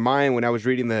triggered in my mind when I was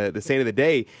reading the Saint of the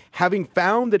Day. Having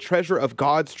found the treasure of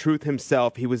God's truth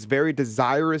himself, he was very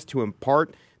desirous to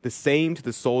impart the same to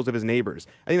the souls of his neighbors.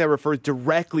 I think that refers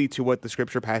directly to what the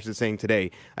scripture passage is saying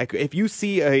today. Like, if you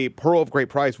see a pearl of great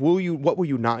price, what will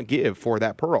you not give for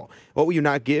that pearl? What will you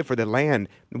not give for the land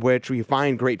which you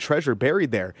find great treasure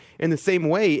buried there? In the same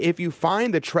way, if you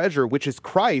find the treasure which is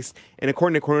Christ, and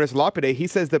according to Cornelius Lapide, he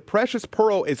says the precious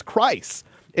pearl is Christ.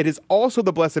 It is also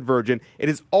the Blessed Virgin. It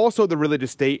is also the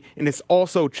religious state, and it's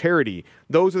also charity.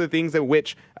 Those are the things that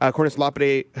which Cornelius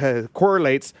Lapide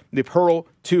correlates the pearl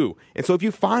to. And so if you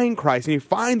find Christ and you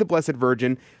find the Blessed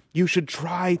Virgin, you should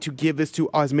try to give this to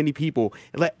as many people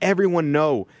and let everyone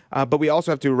know. But we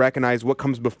also have to recognize what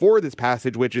comes before this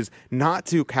passage, which is not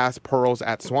to cast pearls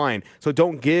at swine. So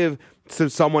don't give to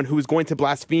someone who's going to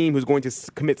blaspheme, who's going to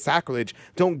commit sacrilege.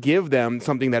 Don't give them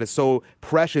something that is so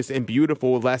precious and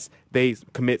beautiful lest they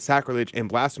commit sacrilege and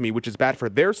blasphemy, which is bad for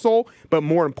their soul. But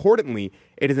more importantly,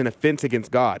 it is an offense against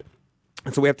God.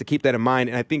 And so we have to keep that in mind.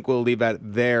 And I think we'll leave that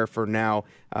there for now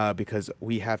because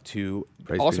we have to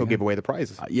also give away the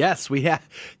prizes. Yes, we have.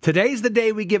 Today's the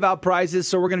day we give out prizes,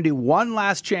 so we're going to do one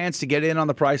last chance to get in on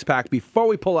the prize pack before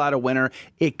we pull out a winner.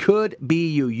 It could be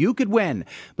you. You could win,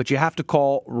 but you have to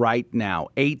call right now.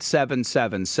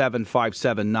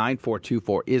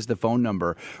 877-757-9424 is the phone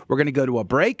number. We're going to go to a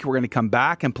break. We're going to come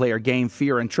back and play our game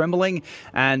Fear and Trembling,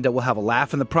 and we'll have a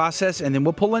laugh in the process, and then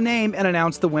we'll pull a name and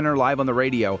announce the winner live on the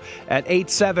radio at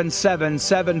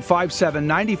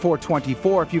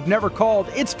 877-757-9424. If you've never called,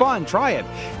 it's fun. Try it.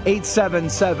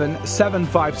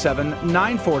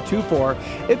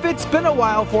 877-757-9424. If it's been a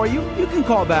while for you, you can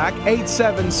call back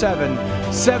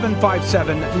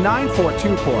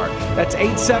 877-757-9424. That's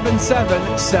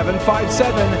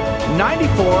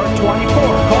 877-757-9424.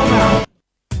 Call now.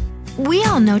 We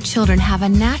all know children have a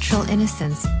natural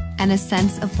innocence and a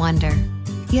sense of wonder.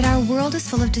 Yet our world is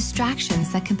full of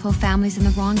distractions that can pull families in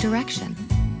the wrong direction.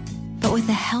 But with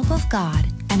the help of God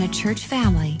and a church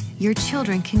family, your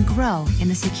children can grow in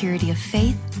the security of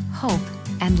faith, hope,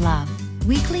 and love.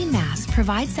 Weekly Mass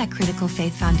provides that critical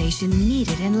faith foundation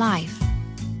needed in life.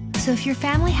 So if your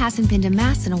family hasn't been to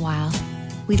Mass in a while,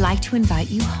 we'd like to invite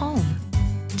you home.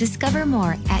 Discover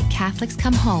more at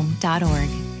CatholicsComeHome.org.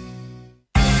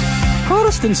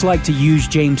 Protestants like to use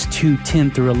James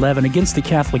 2:10 through 11 against the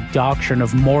Catholic doctrine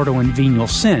of mortal and venial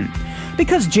sin,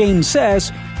 because James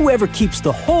says, whoever keeps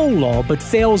the whole law but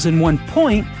fails in one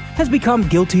point has become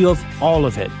guilty of all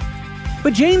of it.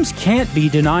 But James can't be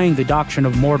denying the doctrine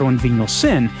of mortal and venial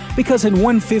sin, because in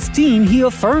 1:15 he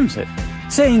affirms it,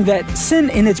 saying that sin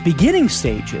in its beginning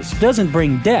stages doesn't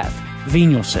bring death,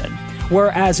 venial sin,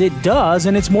 whereas it does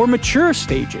in its more mature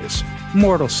stages,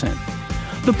 mortal sin.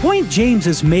 The point James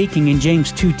is making in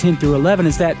James 2:10 through 11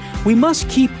 is that we must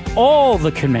keep all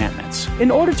the commandments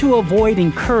in order to avoid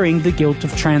incurring the guilt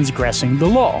of transgressing the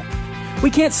law.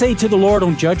 We can't say to the Lord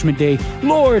on Judgment Day,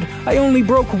 Lord, I only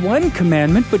broke one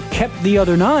commandment but kept the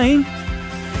other 9.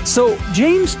 So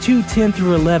James 2:10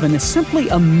 through 11 is simply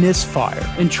a misfire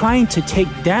in trying to take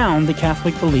down the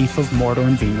Catholic belief of mortal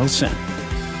and venial sin.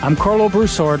 I'm Carlo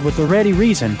Broussard with the ready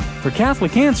reason for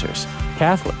Catholic Answers,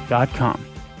 Catholic.com.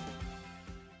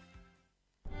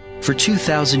 For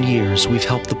 2,000 years, we've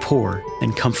helped the poor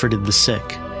and comforted the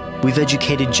sick. We've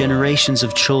educated generations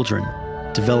of children,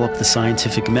 developed the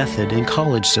scientific method and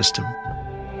college system.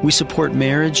 We support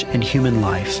marriage and human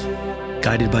life.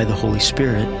 Guided by the Holy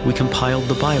Spirit, we compiled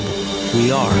the Bible.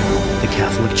 We are the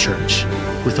Catholic Church,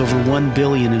 with over 1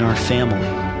 billion in our family,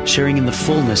 sharing in the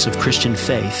fullness of Christian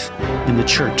faith in the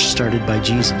church started by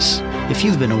Jesus. If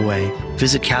you've been away,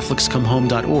 visit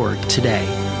CatholicsComeHome.org today.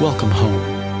 Welcome home.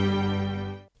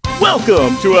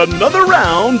 Welcome to another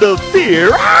round of Fear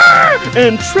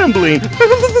and Trembling,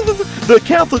 the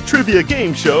Catholic trivia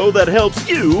game show that helps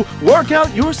you work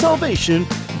out your salvation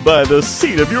by the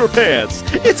seat of your pants.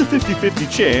 It's a 50-50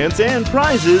 chance and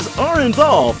prizes are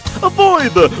involved.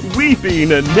 Avoid the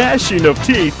weeping and gnashing of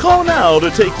teeth. Call now to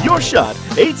take your shot.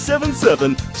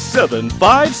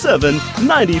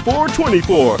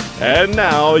 877-757-9424. And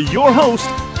now, your host,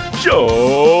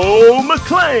 Joe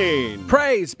McClain.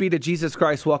 Praise be to Jesus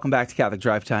Christ. Welcome back to Catholic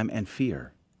Drive Time and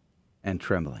Fear and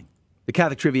Trembling, the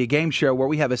Catholic Trivia Game Show where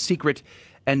we have a secret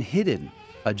and hidden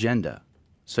agenda.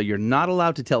 So you're not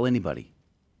allowed to tell anybody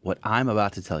what I'm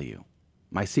about to tell you.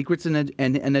 My secrets and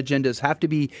agendas have to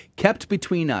be kept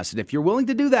between us. And if you're willing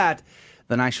to do that,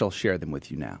 then I shall share them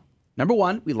with you now. Number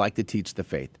one, we like to teach the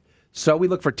faith. So we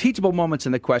look for teachable moments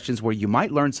in the questions where you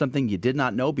might learn something you did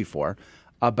not know before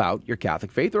about your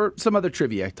Catholic faith or some other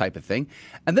trivia type of thing.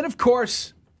 And then, of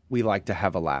course, we like to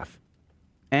have a laugh.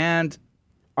 And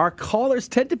our callers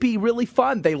tend to be really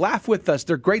fun. They laugh with us.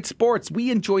 They're great sports. We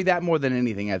enjoy that more than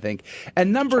anything, I think.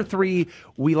 And number three,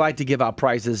 we like to give out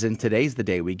prizes, and today's the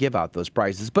day we give out those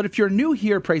prizes. But if you're new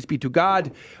here, praise be to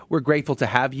God, we're grateful to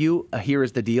have you. Here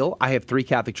is the deal. I have 3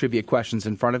 Catholic trivia questions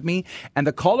in front of me, and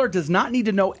the caller does not need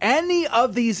to know any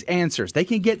of these answers. They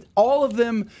can get all of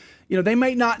them. You know, they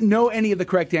might not know any of the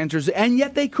correct answers, and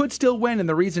yet they could still win. And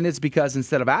the reason is because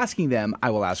instead of asking them,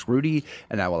 I will ask Rudy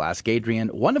and I will ask Adrian,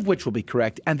 one of which will be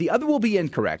correct and the other will be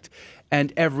incorrect.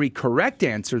 And every correct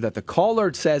answer that the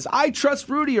caller says, I trust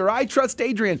Rudy or I trust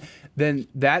Adrian, then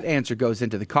that answer goes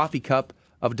into the coffee cup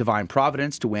of Divine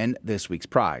Providence to win this week's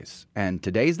prize. And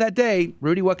today's that day.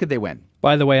 Rudy, what could they win?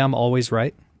 By the way, I'm always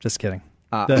right. Just kidding.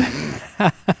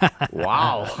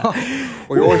 Wow.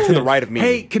 Or you're always to the right of me.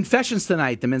 Hey, confessions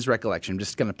tonight, the men's recollection. I'm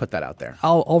just going to put that out there.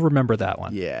 I'll remember that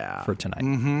one. Yeah. For tonight.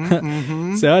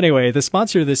 Mm-hmm. So anyway, the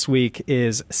sponsor this week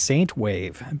is Saint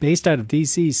Wave. Based out of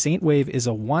D.C., Saint Wave is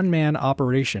a one-man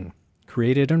operation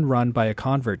created and run by a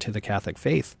convert to the Catholic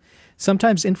faith.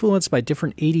 Sometimes influenced by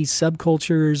different 80s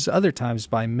subcultures, other times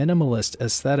by minimalist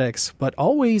aesthetics, but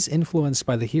always influenced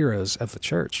by the heroes of the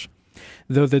church.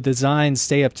 Though the designs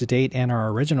stay up to date and are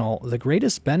original, the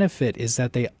greatest benefit is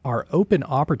that they are open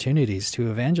opportunities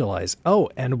to evangelize. Oh,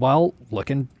 and while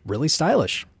looking really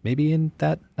stylish, maybe in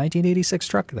that 1986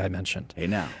 truck that I mentioned. Hey,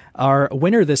 now. Our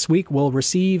winner this week will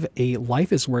receive a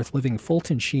Life is Worth Living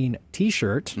Fulton Sheen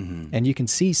t-shirt, and you can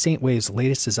see Saint Wave's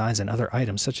latest designs and other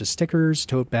items such as stickers,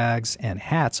 tote bags, and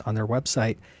hats on their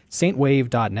website,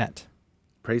 saintwave.net.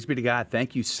 Praise be to God.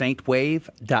 Thank you,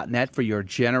 saintwave.net, for your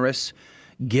generous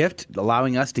gift,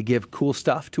 allowing us to give cool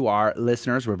stuff to our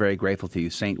listeners. We're very grateful to you,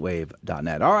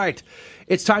 saintwave.net. All right,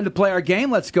 it's time to play our game.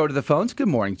 Let's go to the phones. Good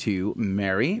morning to you,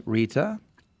 Mary, Rita.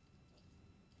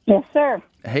 Yes, sir.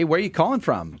 Hey, where are you calling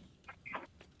from?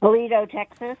 Aledo,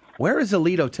 Texas. Where is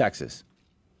Aledo, Texas?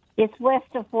 It's west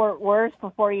of Fort Worth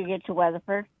before you get to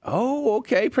Weatherford. Oh,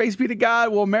 okay. Praise be to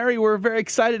God. Well, Mary, we're very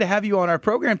excited to have you on our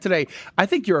program today. I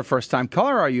think you're a first-time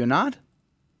caller, are you not?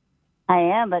 I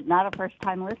am, but not a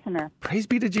first-time listener. Praise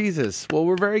be to Jesus. Well,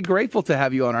 we're very grateful to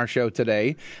have you on our show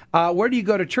today. Where do you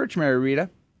go to church, Mary Rita?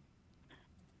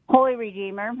 Holy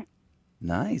Redeemer.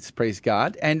 Nice. Praise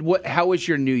God. And how was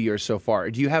your New Year so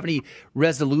far? Do you have any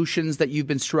resolutions that you've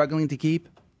been struggling to keep?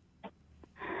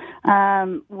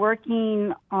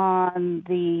 Working on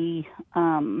the,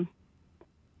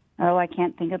 I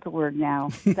can't think of the word now.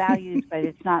 Values, but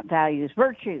it's not values.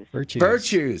 Virtues.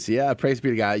 Virtues. Yeah, praise be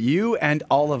to God. You and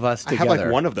all of us together. I have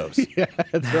like one of those. Yeah,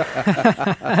 that's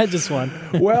right. Just one.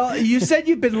 Well, you said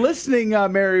you've been listening,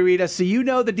 Mary Rita, so you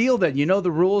know the deal then. You know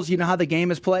the rules. You know how the game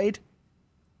is played?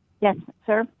 Yes,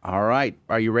 sir. All right.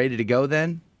 Are you ready to go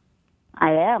then?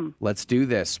 I am. Let's do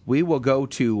this. We will go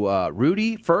to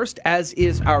Rudy first, as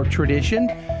is our tradition.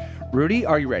 Rudy,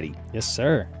 are you ready? Yes,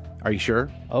 sir. Are you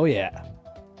sure? Oh, yeah.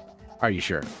 Are you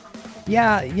sure?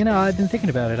 Yeah, I've been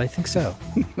thinking about it. I think so.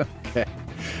 Okay.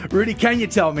 Rudy, can you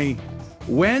tell me,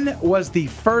 when was the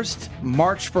first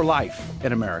March for Life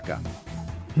in America?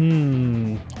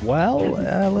 Well,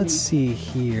 let's see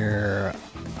here.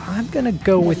 I'm going to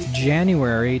go with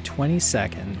January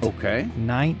 22nd. Okay.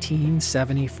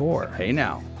 1974. Hey,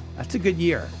 now. That's a good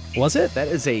year. Was it? That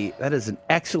is an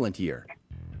excellent year.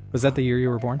 Was that the year you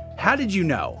were born? How did you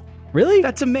know? Really?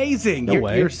 That's amazing. No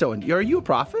way. Are you a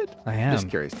prophet? I am. Just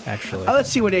curious. Actually. Let's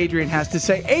see what Adrian has to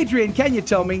say. Adrian, can you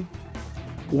tell me,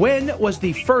 when was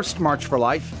the first March for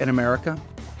Life in America?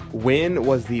 When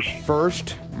was the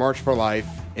first March for Life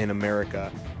in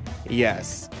America?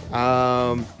 Yes.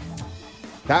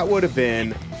 That would have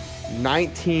been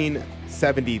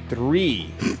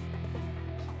 1973.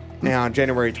 Now, on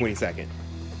January 22nd.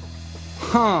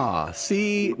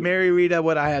 See, Mary Rita,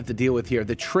 what I have to deal with here,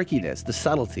 the trickiness, the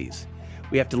subtleties.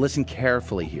 We have to listen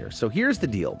carefully here. So here's the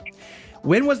deal.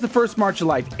 When was the first March of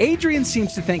Life? Adrian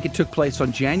seems to think it took place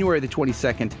on January the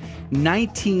 22nd,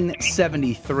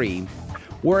 1973.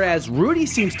 Whereas Rudy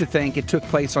seems to think it took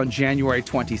place on January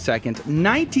 22nd,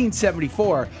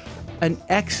 1974. An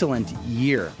excellent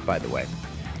year, by the way.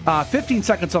 15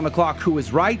 seconds on the clock. Who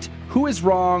is right? Who is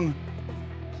wrong?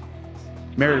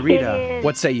 Mary Rita,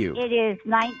 what say you? It is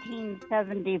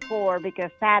 1974 because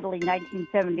sadly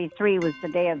 1973 was the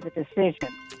day of the decision.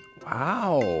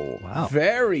 Wow.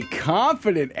 Very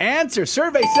confident answer.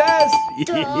 Survey says.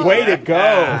 Way to go.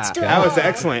 That was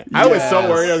excellent. I was so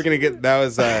worried I was going to get that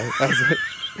was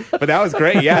but that was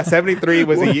great. Yeah, 73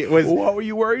 was what were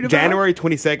you worried about? January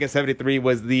 22nd, 73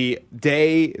 was the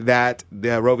day that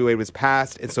the Roe v. Wade was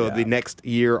passed, and so the next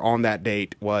year on that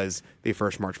date was the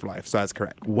first March for Life. So that's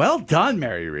correct. Well done,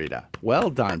 Mary Rita. Well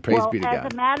done. Praise be to God.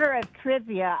 As a matter of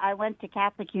trivia, I went to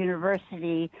Catholic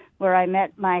University where I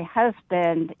met my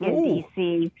husband in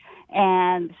D.C.,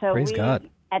 and so Praise God.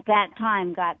 At that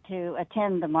time got to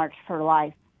attend the March for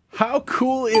Life. How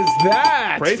cool is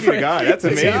that? Praise be to God. That's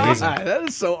amazing. That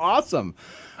is so awesome.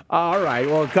 All right.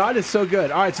 Well, God is so good.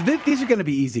 All right. So these are going to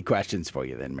be easy questions for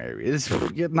you then, Mary.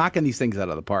 You're knocking these things out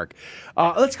of the park.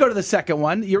 Let's go to the second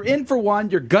one. You're in for one.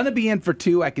 You're going to be in for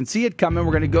two. I can see it coming.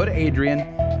 We're going to go to Adrian.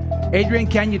 Adrian,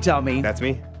 can you tell me? That's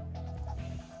me.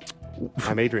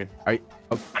 I'm Adrian. I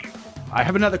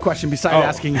have another question besides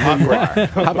asking who you are.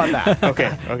 How about that?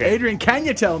 Okay. Adrian, can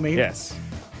you tell me? Yes.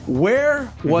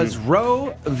 Where was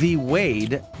Roe v.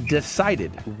 Wade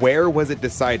decided? Where was it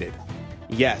decided?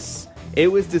 Yes,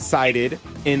 it was decided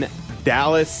in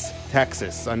Dallas,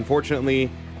 Texas. Unfortunately,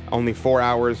 only 4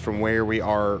 hours from where we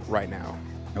are right now.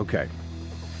 Okay.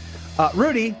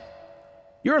 Rudy,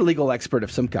 you're a legal expert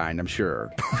of some kind, I'm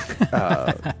sure.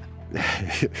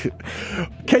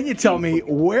 Can you tell me,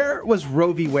 where was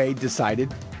Roe v. Wade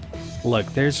decided? Look,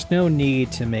 there's no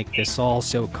need to make this all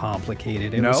so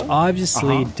complicated. It No? was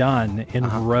obviously Uh-huh. done in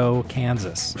Roe,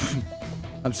 Kansas.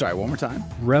 I'm sorry, one more time?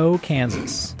 Roe,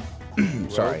 Kansas.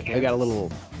 Sorry, I got a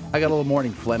little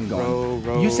morning phlegm going.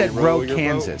 Row, you said row Roe, your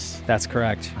Kansas. That's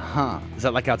correct. Huh. Is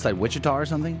that like outside Wichita or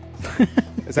something?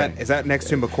 Is that next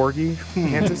to McCorgy,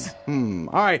 Kansas?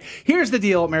 All right. Here's the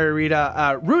deal, Mary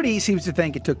Rita. Rudy seems to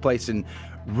think it took place in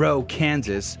Roe,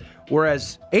 Kansas,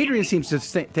 whereas Adrian seems to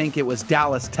think it was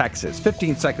Dallas, Texas.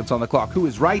 15 seconds on the clock. Who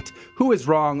is right? Who is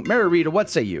wrong? Mary Rita, what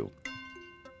say you?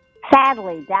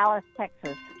 Sadly, Dallas,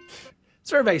 Texas.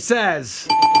 Survey says...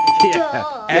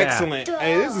 Yeah. Excellent.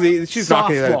 Hey, she's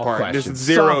knocking it out of the park. There's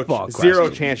zero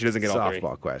chance she doesn't get all three.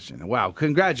 Softball question. Wow.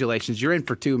 Congratulations. You're in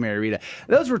for two, Mary Rita.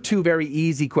 Those were two very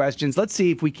easy questions. Let's see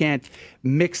if we can't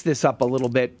mix this up a little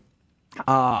bit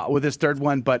with this third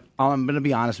one. But I'm going to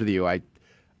be honest with you. I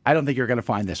don't think you're going to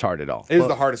find this hard at all. It is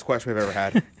the hardest question we've ever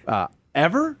had.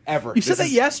 Ever? Ever. You said that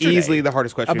yesterday. Easily the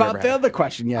hardest question we've ever About the had. other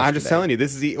question yesterday. I'm just telling you,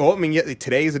 this is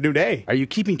today is a new day. Are you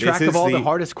keeping track of all the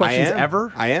hardest questions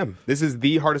ever? I am. This is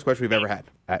the hardest question we've ever had.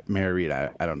 Mary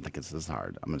Rita, I don't think it's this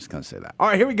hard. I'm just going to say that. All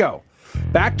right, here we go.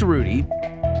 Back to Rudy.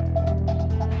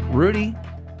 Rudy,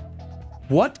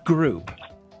 what group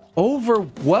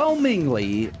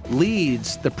overwhelmingly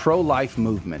leads the pro-life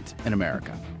movement in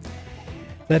America?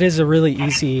 That is a really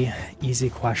easy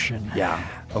question. Yeah.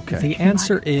 Okay. The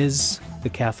answer is the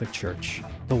Catholic Church.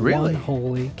 The Really? one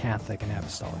holy Catholic and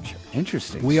Apostolic Church.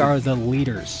 Interesting. We are the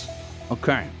leaders.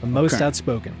 Okay. The most Okay.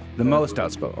 outspoken. The most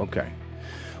outspoken. Okay.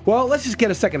 Well, let's just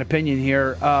get a second opinion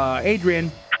here.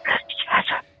 Adrian,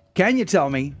 can you tell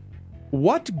me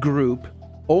what group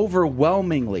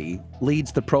overwhelmingly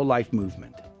leads the pro-life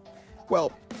movement?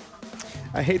 Well,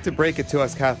 I hate to break it to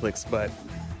us Catholics, but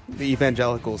the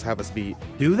evangelicals have us beat.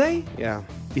 Do they? Yeah.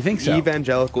 You think so?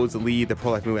 Evangelicals lead the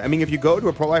pro-life movement. I mean, if you go to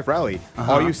a pro-life rally,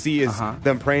 all you see is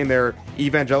them praying their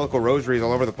evangelical rosaries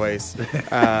all over the place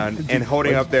and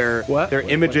holding up their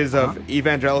images of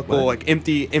evangelical, like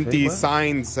empty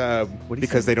signs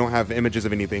because they don't have images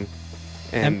of anything.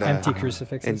 And empty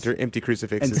crucifixes. Empty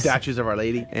crucifixes. And statues of Our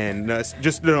Lady. And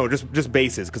just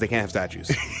bases because they can't have statues.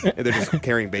 They're just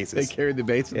carrying bases. They carry the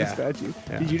base of the statue.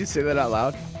 Yeah. Did you just say that out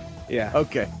loud? Yeah.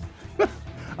 Okay.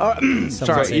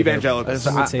 Sorry, evangelicals.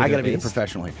 I got to be the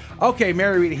professional here. Okay,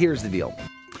 Mary Rita, here's the deal.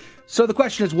 So the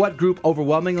question is, what group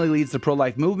overwhelmingly leads the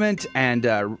pro-life movement? And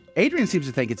Adrian seems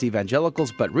to think it's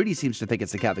evangelicals, but Rudy seems to think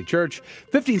it's the Catholic Church.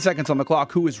 15 seconds on the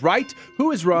clock. Who is right?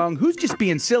 Who is wrong? Who's just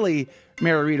being silly?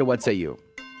 Mary Rita, what say you?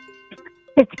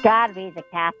 It's got to be the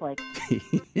Catholic.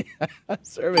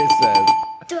 Survey says.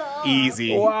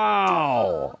 Easy.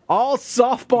 Wow. All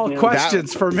softball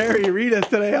questions for Mary Rita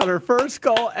today on her first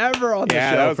call ever on the show.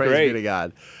 That was Praise great. be to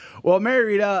God. Well,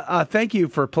 Mary Rita, thank you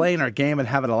for playing our game and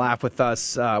having a laugh with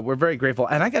us. We're very grateful.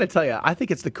 And I got to tell you, I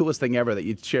think it's the coolest thing ever that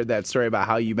you shared that story about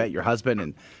how you met your husband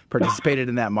and participated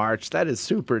in that march. That is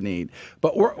super neat.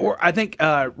 But I think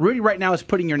Rudy right now is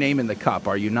putting your name in the cup,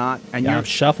 are you not? And I'm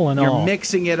shuffling You're all.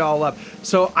 mixing it all up.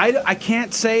 So I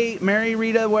can't say, Mary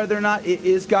Rita, whether or not it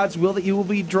is God's will that you will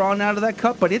be drawn out of that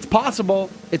cup, but it's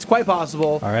possible. It's quite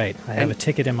possible. All right. I have a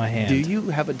ticket in my hand. Do you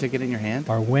have a ticket in your hand?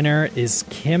 Our winner is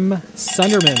Kim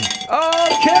Sunderman.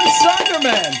 Oh, Kim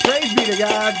Sunderman! Praise be to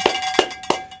God.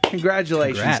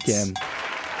 Congratulations, Congrats. Kim.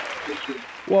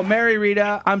 Well, Mary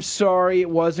Rita, I'm sorry it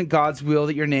wasn't God's will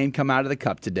that your name come out of the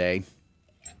cup today.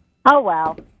 Oh,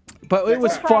 well. But it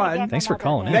was fun. Thanks for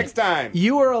calling in. Next time.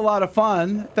 You were a lot of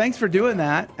fun. Thanks for doing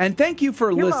that. And thank you for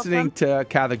You're listening to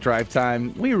Catholic Drive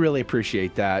Time. We really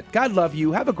appreciate that. God love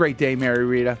you. Have a great day, Mary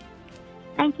Rita.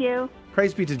 Thank you.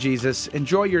 Praise be to Jesus.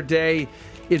 Enjoy your day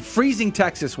in freezing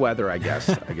Texas weather, I guess.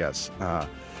 Yes,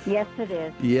 it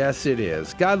is. Yes, it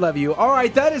is. God love you. All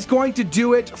right, that is going to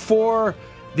do it for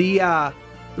the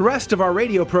rest of our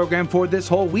radio program for this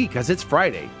whole week, because it's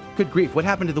Friday. Good grief, what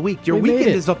happened to the week? Your We made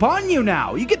weekend it. is upon you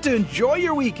now. You get to enjoy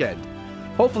your weekend.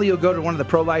 Hopefully you'll go to one of the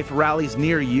pro-life rallies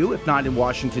near you, if not in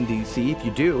Washington, D.C. If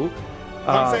you do,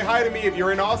 Come say hi to me if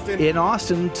you're in Austin. in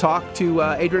Austin, talk to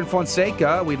Adrian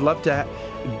Fonseca. We'd love to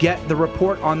get the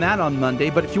report on that on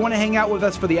Monday. But if you want to hang out with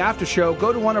us for the after show,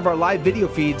 go to one of our live video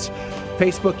feeds,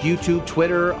 Facebook, YouTube,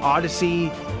 Twitter,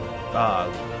 Odyssey,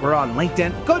 We're on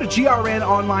LinkedIn. Go to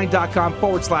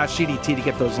grnonline.com/CDT to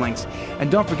get those links. And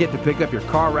don't forget to pick up your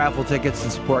car raffle tickets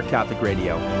and support Catholic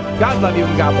Radio. God love you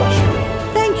and God bless you.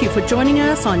 Thank you for joining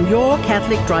us on Your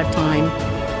Catholic Drive Time,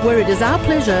 where it is our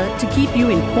pleasure to keep you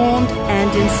informed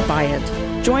and inspired.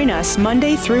 Join us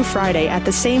Monday through Friday at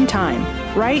the same time,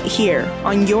 right here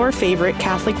on your favorite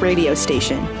Catholic radio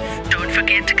station. Don't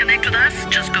forget to connect with us.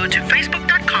 Just go to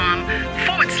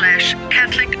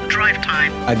facebook.com/Catholic Drive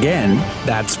Time. Again,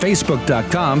 that's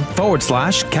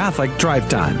facebook.com/Catholic Drive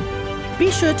Time. Be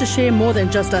sure to share more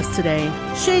than just us today.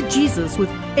 Share Jesus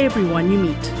with everyone you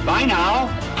meet. Bye now,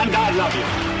 and God love you.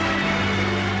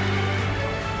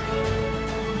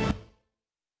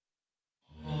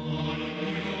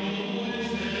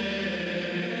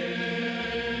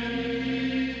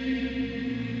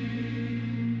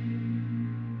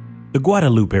 The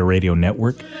Guadalupe Radio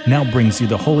Network now brings you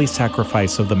the Holy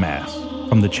Sacrifice of the Mass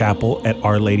from the chapel at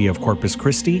Our Lady of Corpus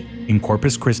Christi in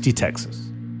Corpus Christi, Texas.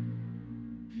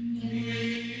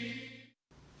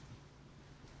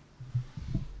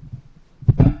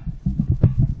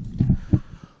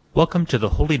 Welcome to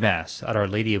the Holy Mass at Our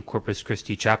Lady of Corpus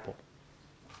Christi Chapel.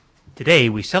 Today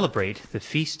we celebrate the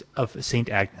Feast of St.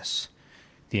 Agnes.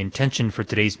 The intention for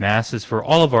today's Mass is for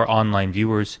all of our online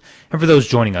viewers and for those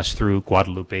joining us through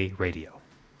Guadalupe Radio.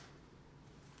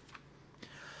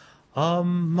 A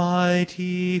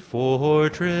mighty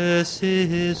fortress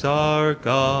is our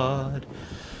God,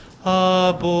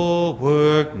 a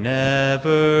bulwark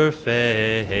never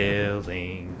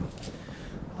failing,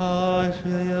 a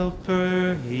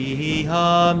shelter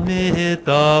amid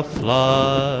the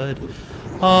flood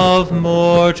of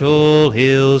mortal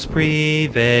ills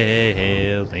prevailing.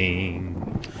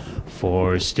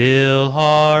 For still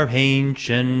our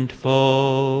ancient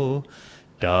foe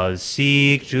does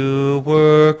seek to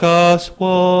work us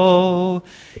woe.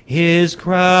 His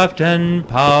craft and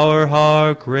power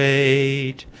are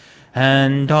great,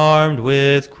 and armed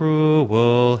with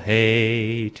cruel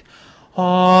hate.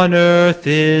 On earth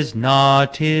is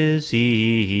not his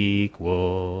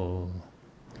equal.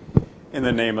 In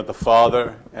the name of the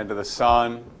Father, and of the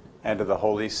Son, and of the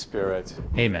Holy Spirit.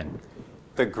 Amen.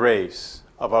 The grace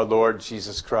of our Lord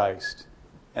Jesus Christ,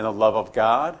 and the love of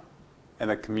God, and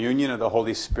the communion of the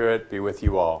Holy Spirit be with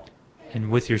you all.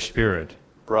 And with your spirit.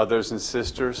 Brothers and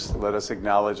sisters, let us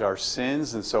acknowledge our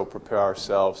sins and so prepare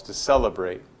ourselves to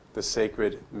celebrate the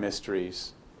sacred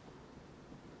mysteries.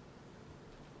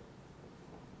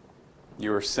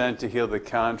 You were sent to heal the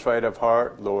contrite of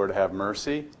heart. Lord, have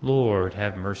mercy. Lord,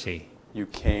 have mercy. You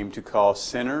came to call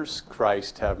sinners.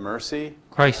 Christ, have mercy.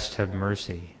 Christ, have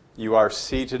mercy. You are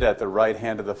seated at the right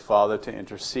hand of the Father to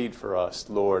intercede for us.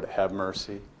 Lord, have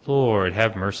mercy. Lord,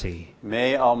 have mercy.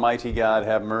 May Almighty God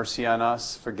have mercy on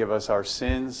us, forgive us our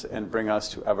sins, and bring us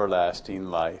to everlasting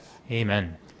life.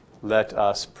 Amen. Let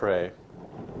us pray.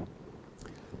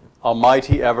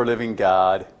 Almighty ever-living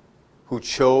God, who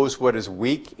chose what is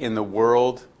weak in the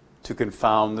world to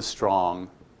confound the strong,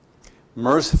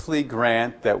 mercifully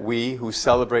grant that we who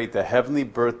celebrate the heavenly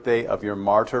birthday of your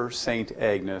martyr, Saint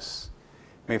Agnes,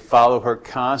 may follow her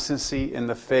constancy in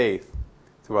the faith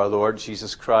through our Lord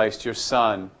Jesus Christ, your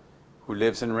Son, who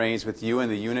lives and reigns with you in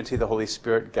the unity of the Holy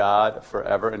Spirit, God,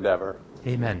 forever and ever.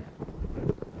 Amen.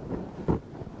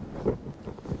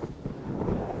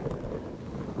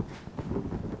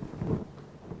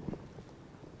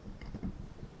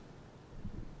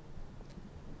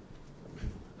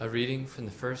 A reading from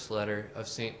the first letter of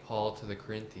St. Paul to the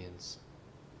Corinthians.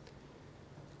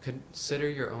 Consider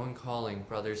your own calling,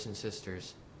 brothers and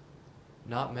sisters.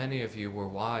 Not many of you were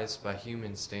wise by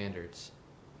human standards.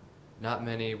 Not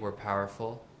many were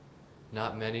powerful.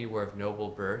 Not many were of noble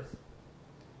birth.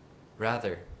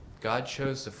 Rather, God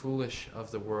chose the foolish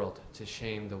of the world to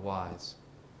shame the wise.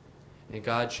 And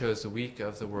God chose the weak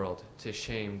of the world to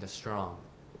shame the strong.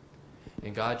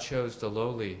 And God chose the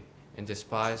lowly and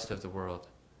despised of the world,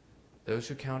 those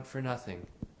who count for nothing,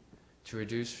 to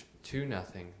reduce to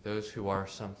nothing those who are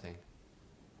something,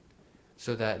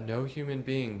 so that no human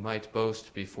being might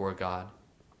boast before God.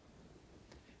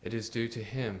 It is due to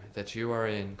him that you are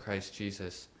in Christ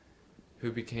Jesus,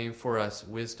 who became for us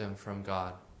wisdom from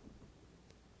God,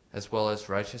 as well as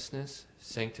righteousness,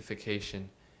 sanctification,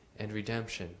 and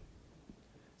redemption,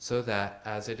 so that,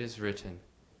 as it is written,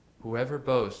 whoever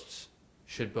boasts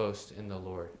should boast in the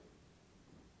Lord.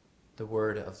 The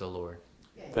word of the Lord.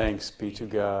 Thanks be to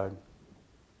God.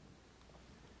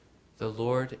 The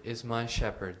Lord is my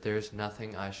shepherd, there is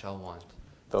nothing I shall want.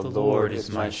 The Lord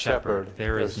is my shepherd,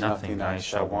 there is nothing I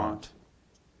shall want.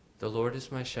 The Lord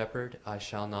is my shepherd, I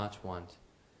shall not want.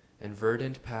 In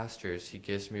verdant pastures he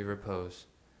gives me repose.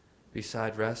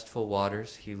 Beside restful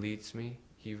waters he leads me,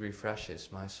 he refreshes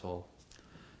my soul.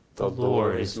 The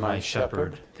Lord is my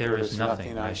shepherd, there is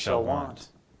nothing I shall want.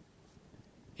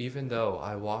 Even though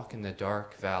I walk in the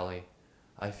dark valley,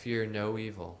 I fear no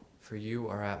evil, for you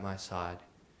are at my side,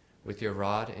 with your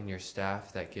rod and your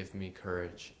staff that give me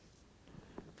courage.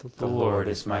 The Lord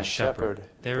is my shepherd,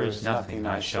 there is nothing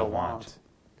I shall want.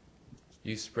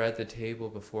 You spread the table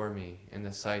before me in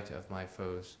the sight of my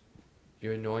foes.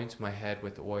 You anoint my head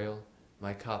with oil,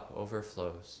 my cup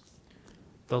overflows.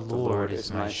 The Lord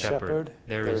is my shepherd,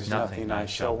 there is nothing I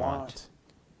shall want.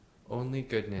 Only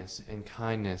goodness and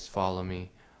kindness follow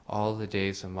me all the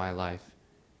days of my life,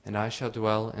 and I shall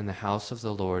dwell in the house of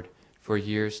the Lord for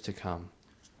years to come.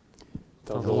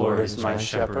 The Lord is my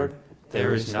shepherd,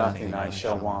 there is nothing I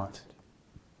shall want.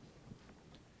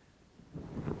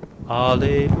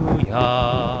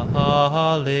 Alleluia,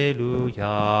 alleluia,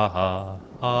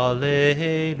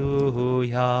 alleluia.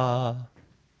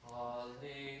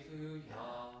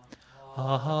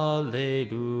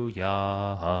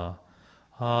 Alleluia,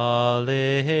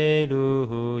 alleluia.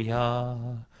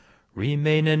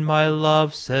 Remain in my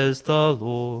love, says the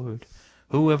Lord.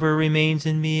 Whoever remains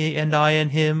in me and I in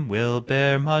him will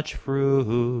bear much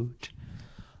fruit.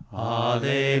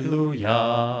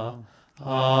 Alleluia,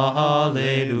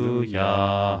 alleluia,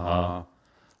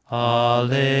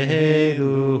 alleluia.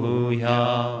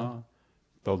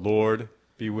 The Lord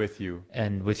be with you.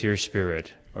 And with your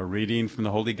spirit. A reading from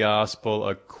the Holy Gospel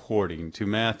according to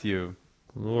Matthew.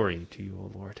 Glory to you,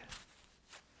 O Lord.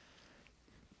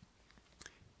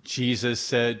 Jesus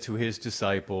said to his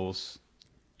disciples,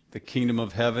 "The kingdom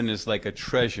of heaven is like a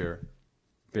treasure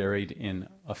buried in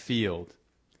a field,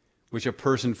 which a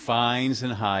person finds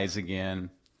and hides again,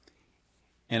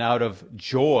 and out of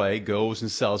joy goes and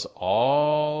sells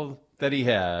all that he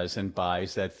has and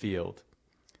buys that field."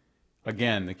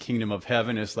 Again, the kingdom of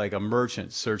heaven is like a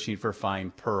merchant searching for fine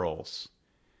pearls.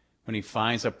 When he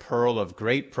finds a pearl of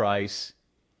great price,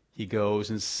 he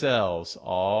goes and sells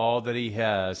all that he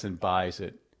has and buys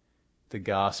it. The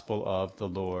gospel of the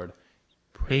Lord.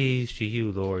 Praise to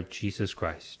you, Lord Jesus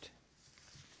Christ.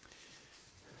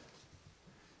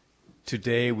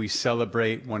 Today we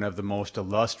celebrate one of the most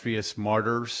illustrious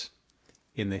martyrs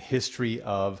in the history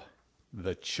of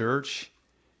the Church,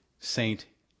 Saint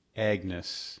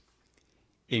Agnes.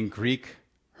 In Greek,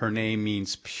 her name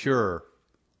means pure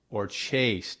or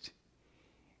chaste.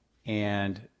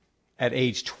 And at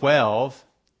age 12,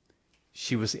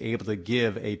 she was able to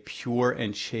give a pure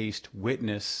and chaste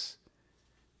witness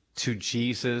to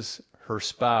Jesus, her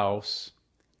spouse,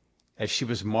 as she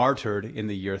was martyred in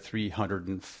the year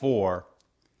 304.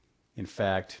 In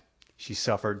fact, she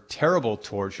suffered terrible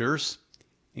tortures,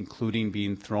 including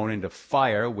being thrown into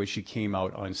fire, which she came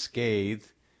out unscathed,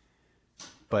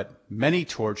 but many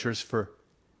tortures for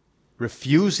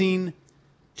refusing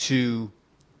to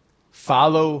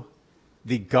follow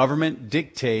the government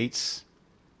dictates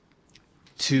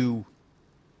to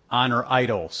honor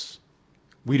idols.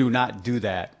 We do not do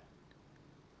that.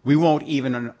 We won't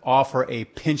even offer a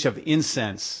pinch of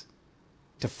incense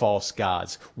to false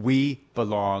gods. We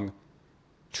belong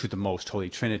to the Most Holy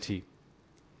Trinity,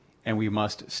 and we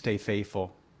must stay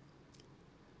faithful.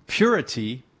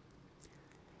 Purity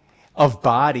of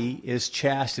body is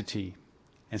chastity,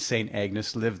 and St.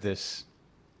 Agnes lived this.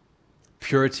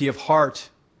 Purity of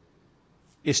heart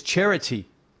is charity.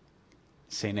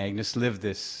 St. Agnes lived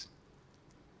this.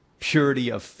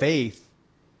 Purity of faith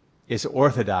is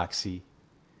orthodoxy.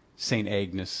 St.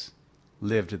 Agnes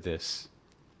lived this.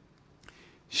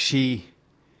 She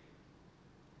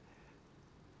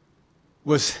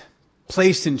was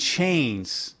placed in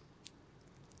chains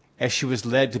as she was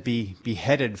led to be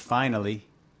beheaded finally.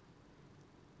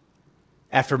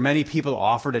 After many people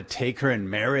offered to take her in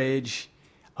marriage,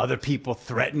 other people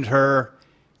threatened her,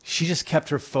 she just kept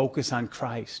her focus on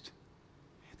Christ.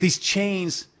 These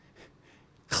chains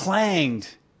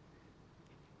clanged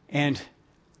and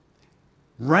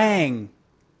rang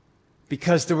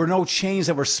because there were no chains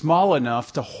that were small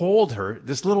enough to hold her.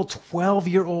 This little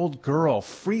 12-year-old girl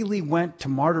freely went to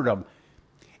martyrdom,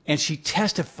 and she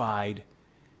testified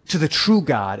to the true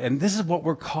God. And this is what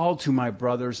we're called to, my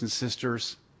brothers and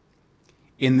sisters,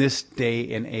 in this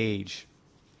day and age.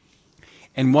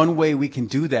 And one way we can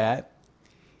do that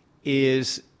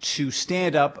is to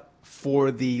stand up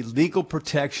for the legal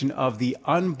protection of the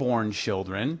unborn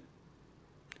children,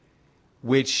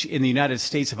 which in the United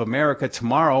States of America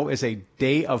tomorrow is a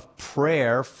day of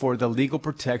prayer for the legal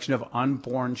protection of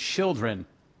unborn children.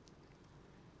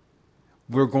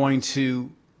 We're going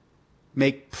to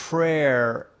make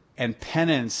prayer and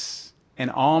penance and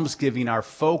almsgiving our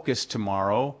focus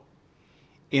tomorrow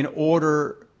in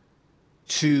order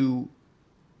to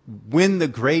win the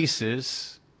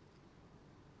graces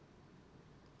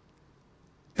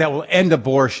that will end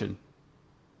abortion,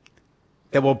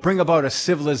 that will bring about a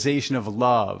civilization of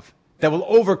love, that will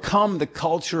overcome the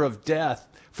culture of death,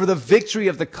 for the victory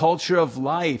of the culture of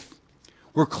life.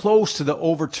 We're close to the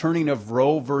overturning of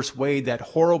Roe versus Wade, that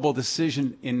horrible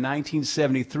decision in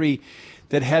 1973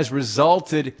 that has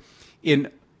resulted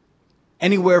in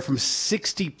anywhere from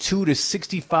 62 to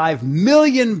 65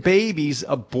 million babies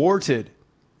aborted.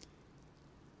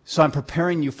 So I'm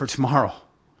preparing you for tomorrow.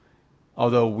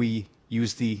 Although we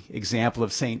use the example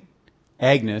of St.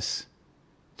 Agnes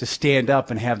to stand up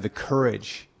and have the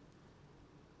courage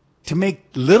to make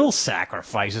little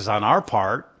sacrifices on our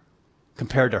part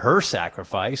compared to her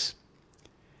sacrifice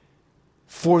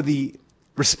for the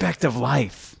respect of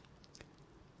life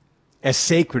as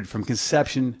sacred from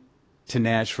conception to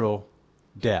natural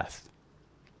death.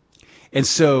 And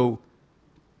so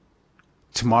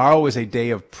tomorrow is a day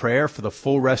of prayer for the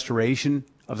full restoration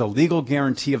of the legal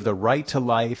guarantee of the right to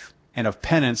life and of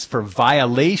penance for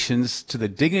violations to the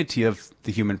dignity of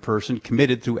the human person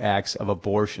committed through acts of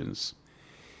abortions.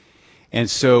 And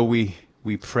so we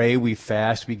pray, we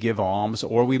fast, we give alms,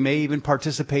 or we may even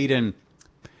participate in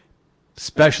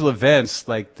special events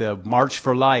like the March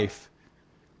for Life,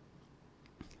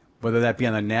 whether that be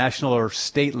on the national or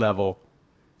state level,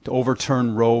 to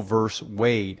overturn Roe versus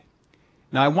Wade.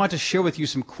 Now, I want to share with you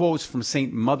some quotes from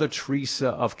St. Mother Teresa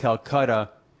of Calcutta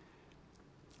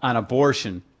on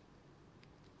abortion.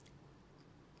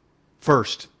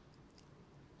 First,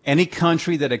 any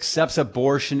country that accepts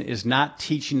abortion is not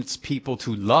teaching its people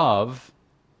to love,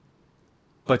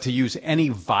 but to use any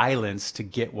violence to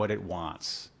get what it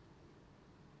wants.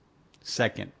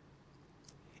 Second,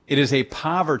 it is a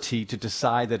poverty to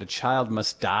decide that a child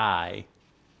must die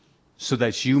so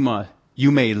that you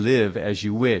may live as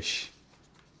you wish.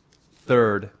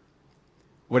 Third,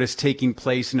 what is taking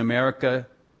place in America,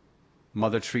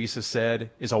 Mother Teresa said,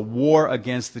 is a war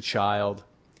against the child.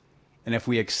 And if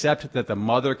we accept that the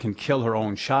mother can kill her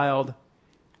own child,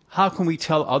 how can we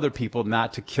tell other people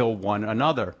not to kill one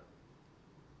another?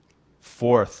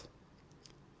 Fourth,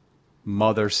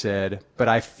 Mother said, but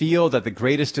I feel that the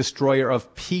greatest destroyer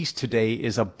of peace today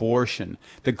is abortion.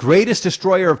 The greatest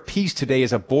destroyer of peace today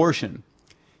is abortion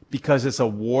because it's a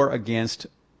war against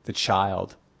the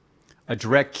child, a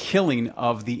direct killing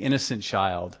of the innocent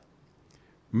child,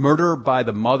 murder by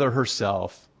the mother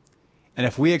herself. And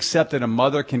if we accept that a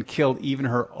mother can kill even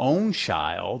her own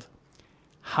child,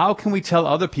 how can we tell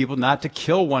other people not to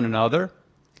kill one another?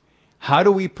 How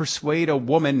do we persuade a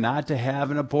woman not to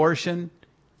have an abortion?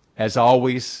 As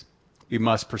always, we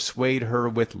must persuade her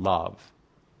with love.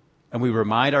 And we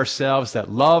remind ourselves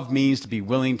that love means to be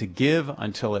willing to give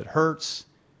until it hurts.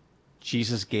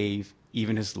 Jesus gave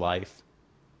even his life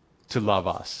to love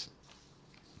us.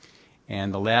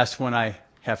 And the last one I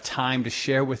have time to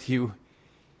share with you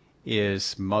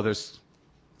is Mother's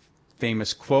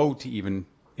famous quote, even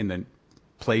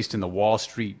placed in the Wall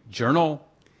Street Journal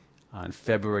on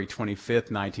February 25th,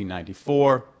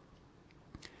 1994.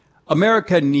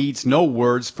 America needs no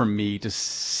words from me to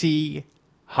see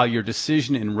how your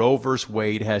decision in Roe v.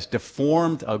 Wade has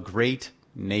deformed a great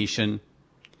nation.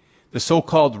 The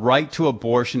so-called right to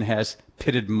abortion has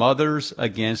pitted mothers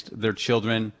against their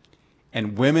children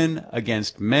and women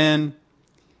against men.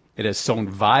 It has sown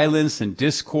violence and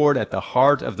discord at the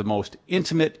heart of the most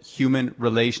intimate human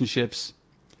relationships.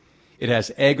 It has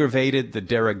aggravated the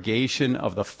derogation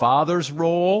of the father's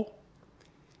role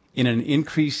in an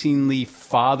increasingly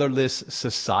fatherless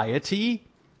society.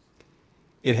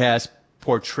 It has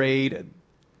portrayed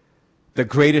the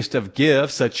greatest of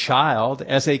gifts, a child,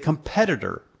 as a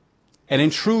competitor, an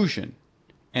intrusion,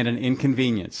 and an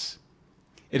inconvenience.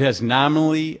 It has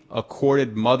nominally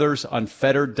accorded mothers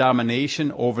unfettered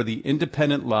domination over the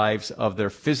independent lives of their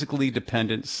physically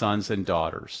dependent sons and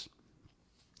daughters.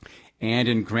 And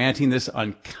in granting this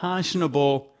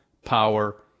unconscionable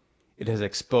power, it has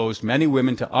exposed many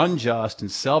women to unjust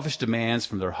and selfish demands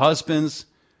from their husbands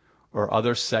or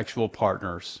other sexual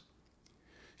partners.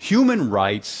 Human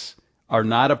rights are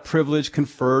not a privilege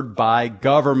conferred by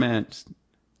government.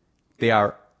 They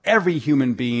are every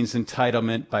human being's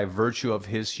entitlement by virtue of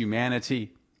his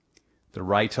humanity. The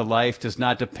right to life does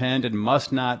not depend and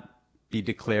must not be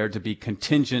declared to be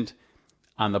contingent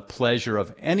on the pleasure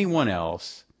of anyone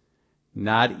else,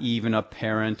 not even a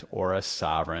parent or a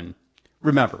sovereign.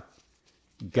 Remember,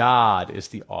 God is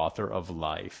the author of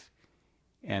life.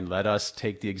 And let us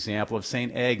take the example of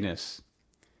St. Agnes,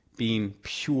 being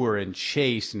pure and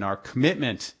chaste in our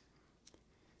commitment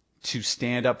to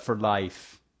stand up for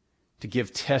life, to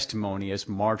give testimony as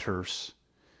martyrs,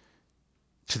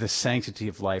 to the sanctity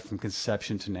of life from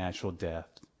conception to natural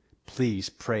death. Please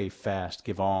pray, fast,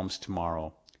 give alms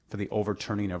tomorrow for the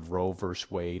overturning of Roe v.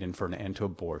 Wade and for an end to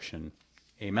abortion.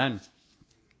 Amen.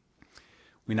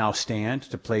 We now stand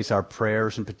to place our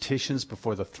prayers and petitions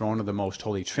before the throne of the Most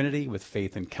Holy Trinity with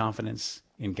faith and confidence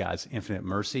in God's infinite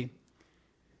mercy.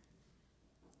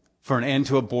 For an end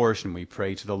to abortion, we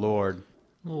pray to the Lord.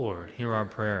 Lord, hear our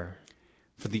prayer.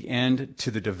 For the end to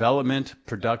the development,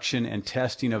 production, and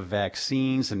testing of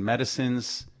vaccines and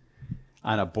medicines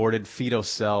on aborted fetal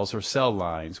cells or cell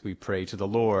lines, we pray to the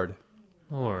Lord.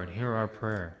 Lord, hear our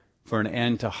prayer. For an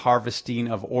end to harvesting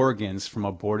of organs from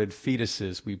aborted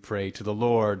fetuses, we pray to the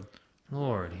Lord.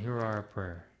 Lord, hear our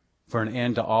prayer. For an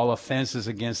end to all offenses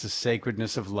against the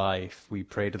sacredness of life, we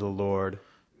pray to the Lord.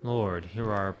 Lord,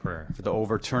 hear our prayer. For the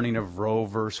overturning of Roe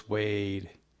v. Wade,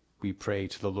 we pray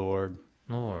to the Lord.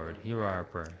 Lord, hear our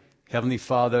prayer. Heavenly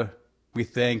Father, we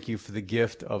thank you for the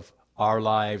gift of our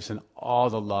lives and all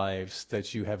the lives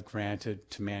that you have granted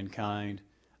to mankind.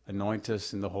 Anoint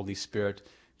us in the Holy Spirit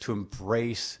to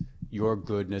embrace your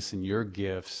goodness and your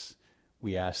gifts.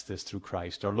 We ask this through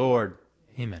Christ our Lord.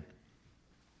 Amen.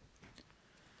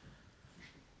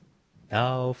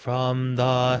 Now from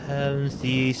the heavens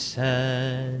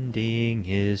descending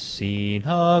is seen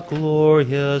a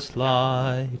glorious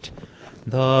light,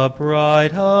 the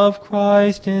bride of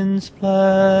Christ in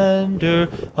splendor,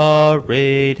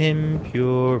 arrayed in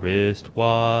purest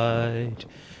white.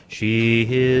 She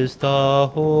is the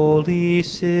holy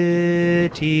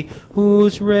city,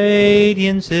 whose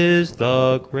radiance is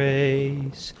the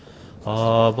grace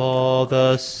of all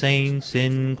the saints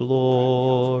in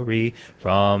glory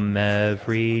from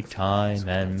every time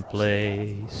and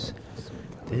place.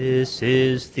 This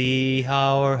is the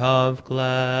hour of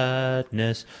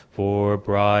gladness for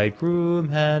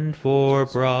bridegroom and for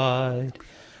bride.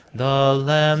 The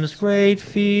Lamb's great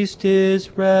feast is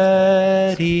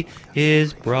ready,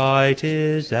 his bride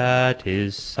is at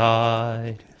his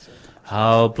side.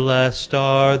 How blessed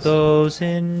are those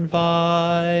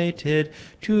invited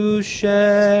to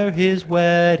share his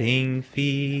wedding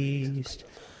feast.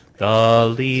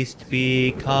 The least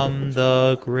become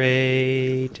the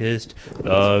greatest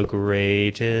are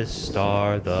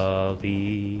the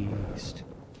least.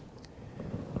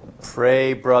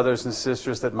 Pray, brothers and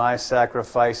sisters, that my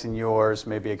sacrifice and yours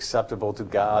may be acceptable to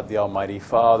God, the Almighty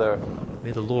Father.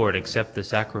 May the Lord accept the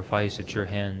sacrifice at your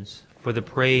hands, for the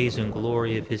praise and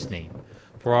glory of his name,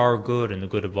 for our good and the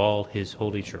good of all his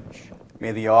holy church.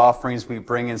 May the offerings we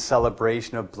bring in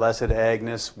celebration of Blessed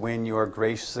Agnes win your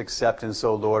gracious acceptance,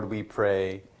 O Lord, we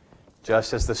pray,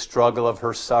 just as the struggle of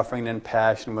her suffering and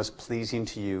passion was pleasing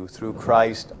to you, through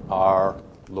Christ our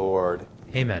Lord.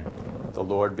 Amen. The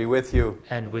Lord be with you.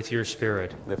 And with your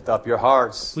spirit. Lift up your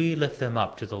hearts. We lift them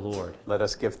up to the Lord. Let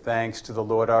us give thanks to the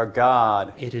Lord our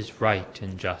God. It is right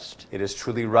and just. It is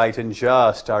truly right and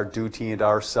just, our duty and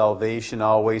our salvation,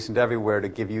 always and everywhere, to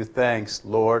give you thanks,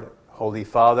 Lord, Holy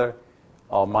Father,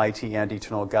 Almighty and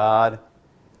eternal God.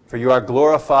 For you are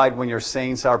glorified when your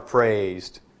saints are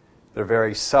praised. Their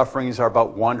very sufferings are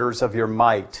but wonders of your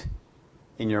might.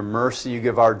 In your mercy you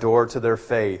give ardor to their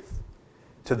faith.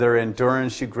 To their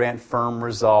endurance you grant firm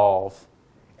resolve,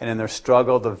 and in their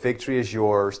struggle the victory is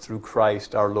yours through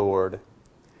Christ our Lord.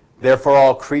 Therefore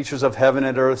all creatures of heaven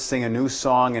and earth sing a new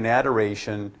song in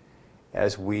adoration,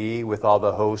 as we, with all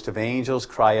the host of angels,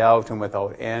 cry out, and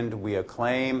without end we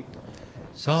acclaim,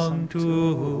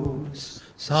 Sanctus,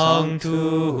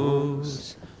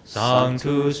 Sanctus,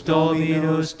 Sanctus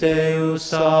Dominus Deus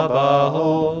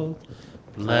Sabaoth,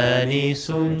 pleni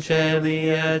sunt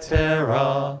caeli et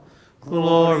terra,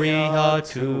 gloria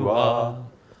tua,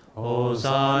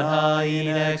 Hosanna in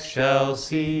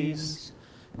excelsis,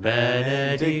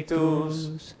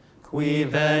 benedictus, qui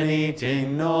venit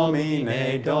in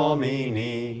nomine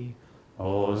Domini,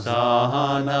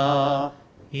 Hosanna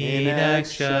in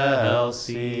excelsis.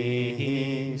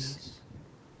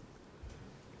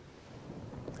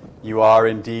 You are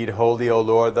indeed holy, O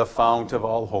Lord, the fount of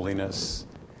all holiness.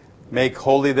 Make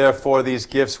holy, therefore, these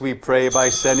gifts, we pray, by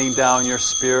sending down your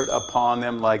Spirit upon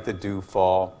them like the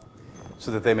dewfall,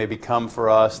 so that they may become for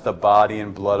us the body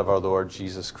and blood of our Lord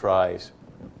Jesus Christ.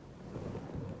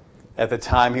 At the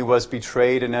time he was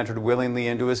betrayed and entered willingly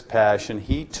into his passion,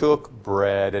 he took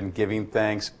bread and, giving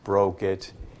thanks, broke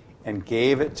it and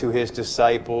gave it to his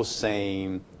disciples,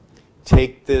 saying,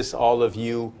 Take this, all of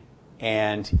you,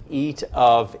 and eat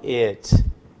of it.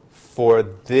 For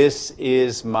this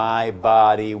is my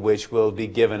body, which will be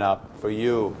given up for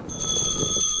you.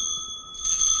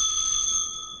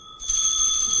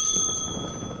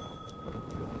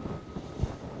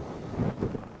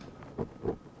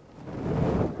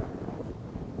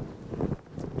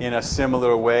 In a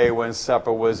similar way, when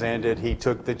supper was ended, he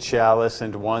took the chalice,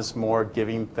 and once more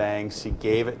giving thanks, he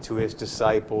gave it to his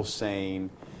disciples, saying,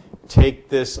 "Take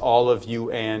this, all of you,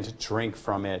 and drink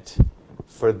from it.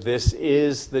 For this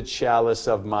is the chalice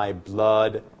of my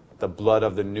blood, the blood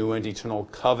of the new and eternal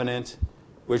covenant,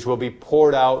 which will be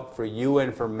poured out for you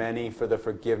and for many for the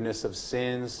forgiveness of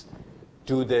sins.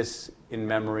 Do this in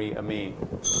memory of me."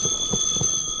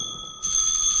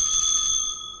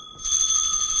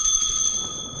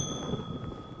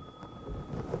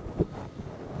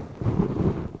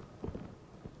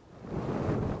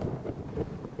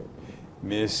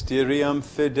 Mysterium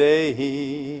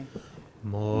Fidei,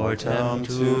 mortem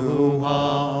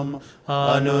tuam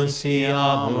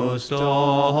annunciamus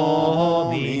Domine,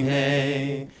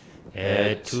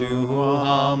 et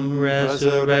tuam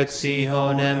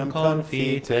resurrectionem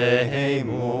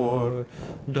confiteamur,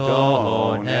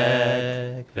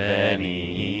 donec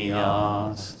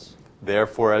venias.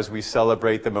 Therefore, as we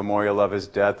celebrate the memorial of his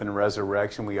death and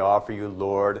resurrection, we offer you,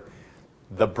 Lord,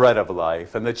 the bread of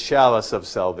life and the chalice of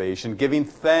salvation, giving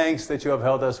thanks that you have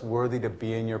held us worthy to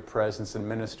be in your presence and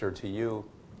minister to you.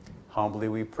 Humbly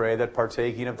we pray that,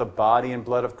 partaking of the body and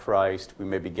blood of Christ, we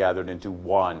may be gathered into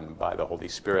one by the Holy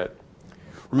Spirit.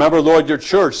 Remember, Lord, your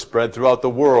church spread throughout the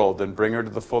world, and bring her to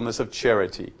the fullness of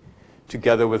charity,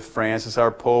 together with Francis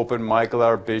our Pope and Michael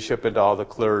our Bishop and all the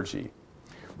clergy.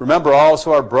 Remember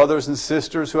also our brothers and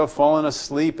sisters who have fallen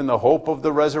asleep in the hope of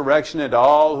the resurrection, and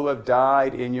all who have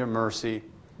died in your mercy.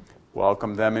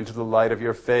 Welcome them into the light of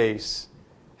your face.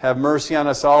 Have mercy on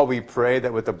us all, we pray,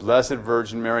 that with the Blessed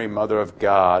Virgin Mary, Mother of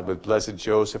God, with blessed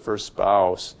Joseph, her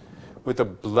spouse, with the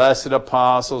blessed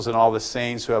apostles and all the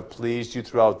saints who have pleased you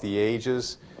throughout the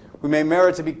ages, we may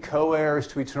merit to be co-heirs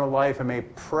to eternal life and may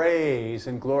praise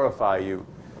and glorify you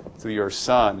through your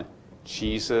Son,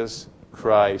 Jesus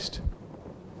Christ.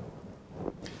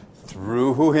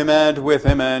 Through him and with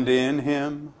him and in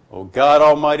him, O God,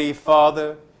 Almighty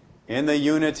Father, in the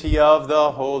unity of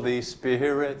the Holy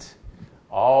Spirit,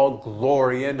 all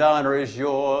glory and honor is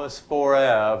yours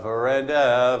forever and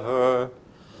ever.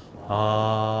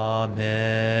 Amen.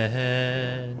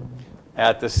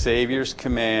 At the Savior's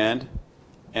command,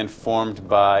 and formed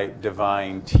by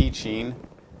divine teaching,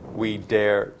 we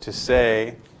dare to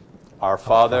say, Our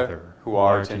Father, who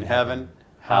art in heaven,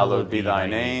 hallowed be thy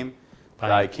name.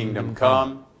 Thy kingdom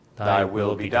come, thy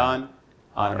will be done,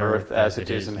 on earth as it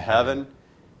is in heaven.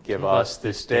 Give us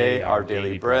this day our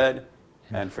daily bread,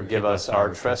 and forgive us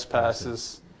our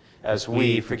trespasses, as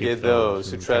we forgive those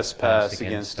who trespass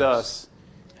against us.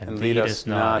 And lead us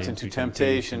not into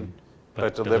temptation,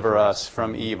 but deliver us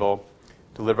from evil.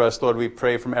 Deliver us, Lord, we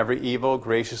pray, from every evil.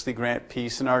 Graciously grant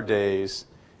peace in our days,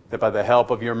 that by the help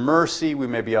of your mercy we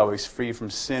may be always free from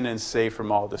sin and safe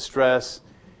from all distress,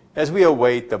 as we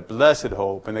await the blessed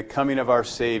hope and the coming of our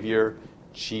Savior,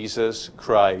 Jesus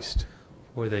Christ.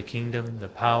 For the kingdom, the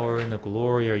power, and the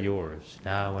glory are yours,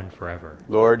 now and forever.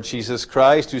 Lord Jesus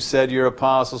Christ, who said to your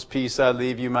apostles, "Peace I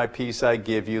leave you, my peace I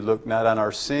give you," look not on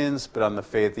our sins, but on the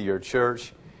faith of your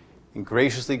church, and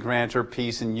graciously grant her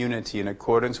peace and unity in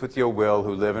accordance with your will,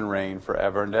 who live and reign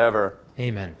forever and ever.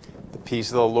 Amen. The peace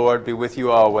of the Lord be with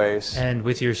you always. And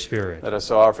with your spirit. Let us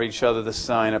offer each other the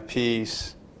sign of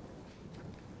peace.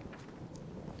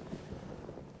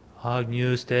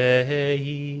 Agnus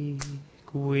Dei,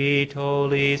 qui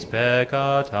tollis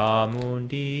peccata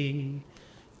mundi,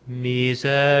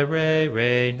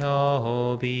 miserere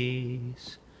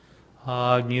nobis.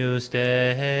 Agnus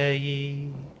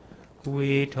Dei,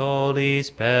 qui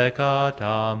tollis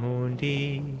peccata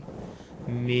mundi,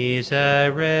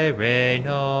 miserere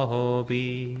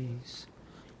nobis.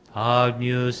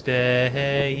 Agnus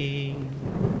Dei,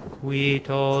 qui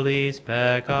tollis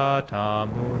peccata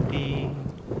mundi,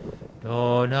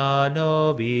 dona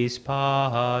nobis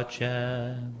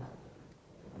pacem.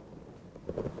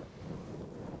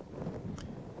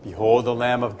 Behold the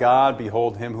Lamb of God,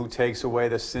 behold him who takes away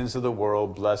the sins of the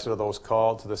world. Blessed are those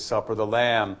called to the supper of the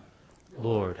Lamb.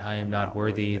 Lord, I am not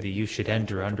worthy that you should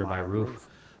enter under my roof,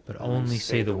 but only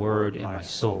say the word, and my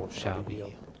soul shall be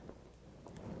healed.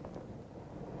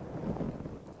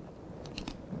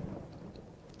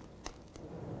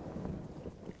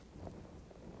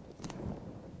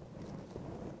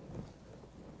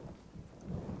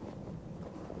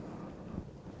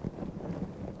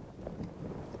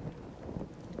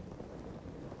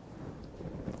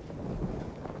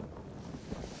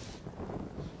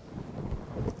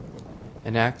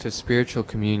 An act of spiritual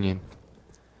communion.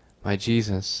 My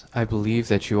Jesus, I believe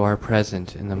that you are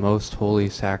present in the most holy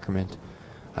sacrament.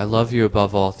 I love you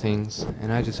above all things,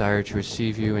 and I desire to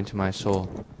receive you into my soul.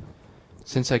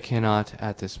 Since I cannot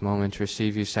at this moment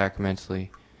receive you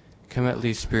sacramentally, come at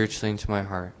least spiritually into my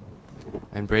heart.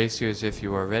 I embrace you as if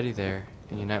you are already there,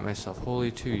 and unite myself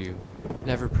wholly to you.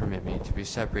 Never permit me to be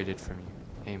separated from you.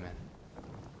 Amen.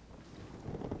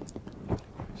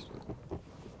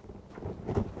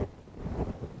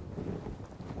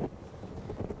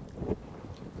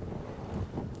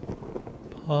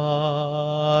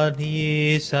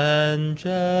 Panis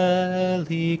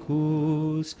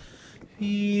angelicus,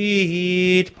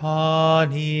 fit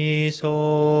panis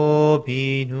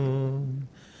hominum,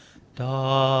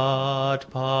 dat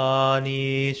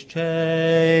panis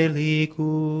celicus,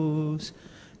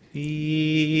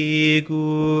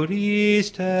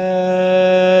 figuris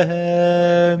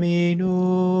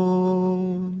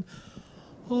terminum,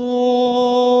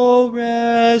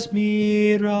 ores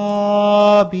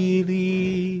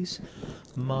mirabilis,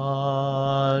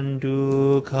 manducat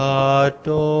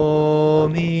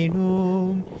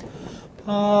Dominum,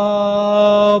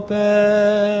 pauper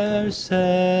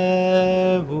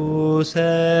servus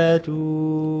et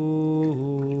humilis.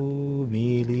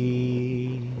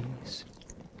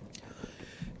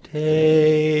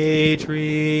 Te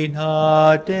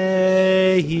trina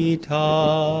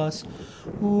deitas,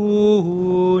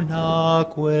 unaque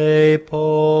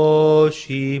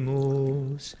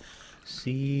poscimus,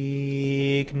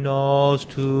 signos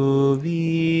tu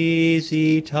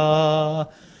visita,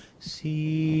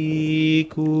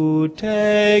 sicut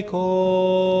te colimus,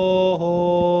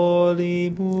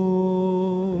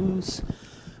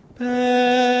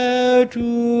 per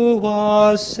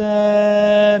tuas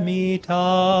semitas,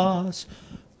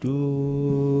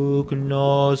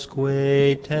 dugnosque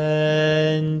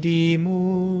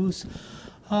tendimus,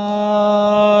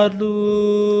 ad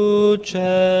lucem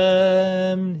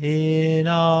in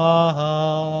habitas.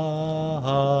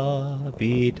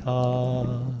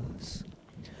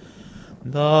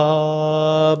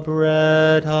 The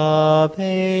bread of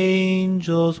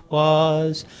angels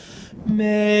was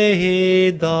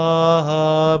made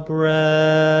the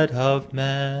bread of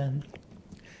man.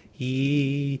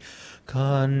 He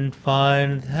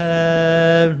confined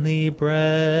heavenly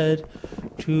bread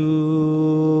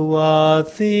to a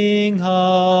thing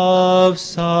of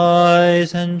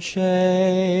size and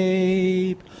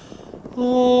shape.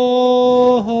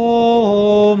 Oh,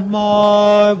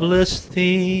 marvelous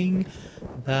thing,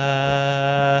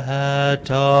 that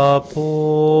a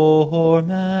poor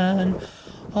man,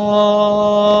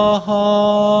 a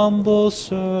humble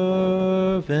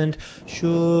servant,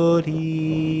 should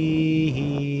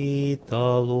eat the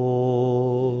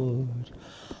Lord.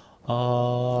 Amen.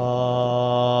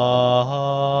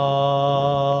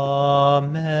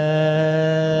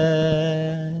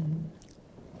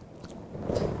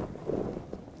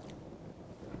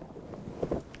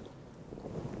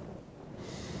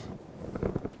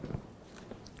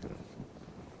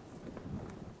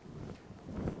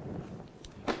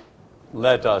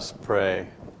 Let us pray.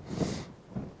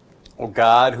 O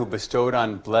God, who bestowed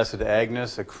on Blessed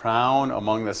Agnes a crown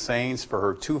among the saints for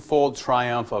her twofold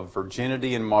triumph of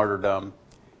virginity and martyrdom,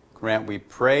 grant, we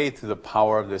pray, through the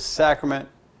power of this sacrament,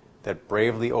 that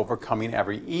bravely overcoming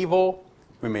every evil,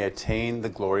 we may attain the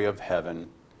glory of heaven.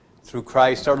 Through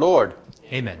Christ our Lord.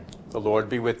 Amen. The Lord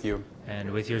be with you. And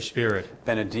with your spirit.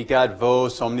 Benedicat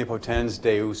vos omnipotens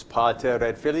Deus, Pater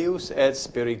et Filius et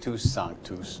Spiritus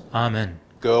Sanctus. Amen.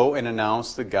 Go and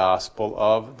announce the gospel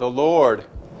of the Lord.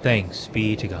 Thanks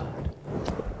be to God.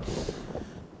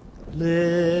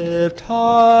 Lift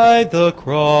high the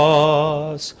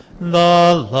cross,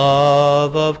 the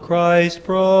love of Christ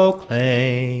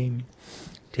proclaim,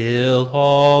 till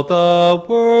all the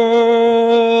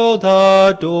world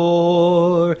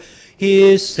adore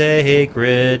his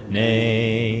sacred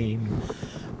name.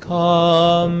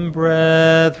 Come,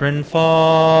 brethren,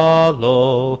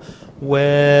 follow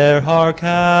where our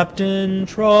captain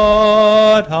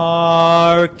trod,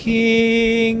 our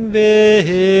King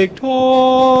victorious,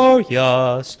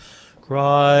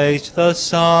 Christ the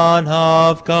Son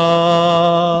of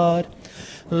God.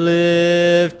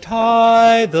 Lift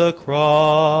high the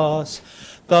cross,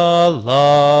 the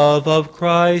love of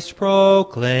Christ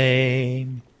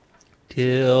proclaim,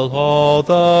 till all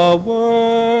the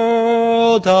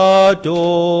world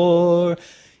adore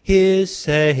his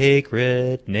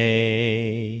sacred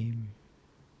name.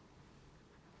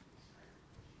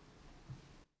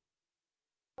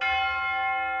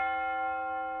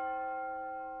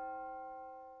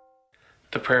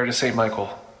 The prayer to Saint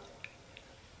Michael.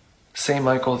 Saint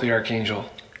Michael the Archangel,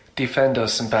 defend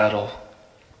us in battle.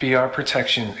 Be our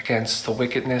protection against the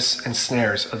wickedness and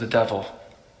snares of the devil.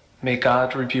 May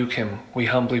God rebuke him, we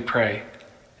humbly pray.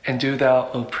 And do thou,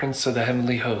 O Prince of the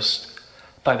heavenly host,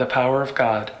 by the power of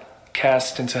God,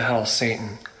 cast into hell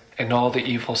Satan and all the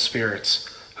evil spirits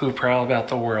who prowl about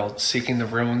the world seeking the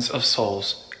ruins of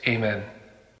souls. Amen.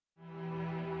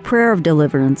 Prayer of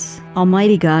Deliverance.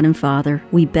 Almighty God and Father,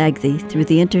 we beg Thee, through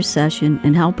the intercession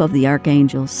and help of the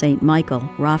archangels, Saint Michael,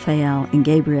 Raphael, and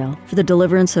Gabriel, for the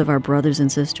deliverance of our brothers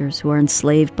and sisters who are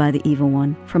enslaved by the evil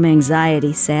one, from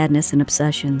anxiety, sadness, and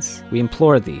obsessions. We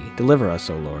implore Thee, deliver us,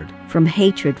 O Lord. From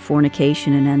hatred,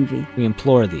 fornication, and envy. We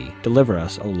implore Thee, deliver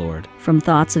us, O Lord. From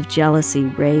thoughts of jealousy,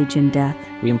 rage, and death.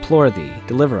 We implore Thee,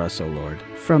 deliver us, O Lord.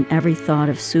 From every thought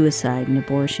of suicide and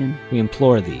abortion. We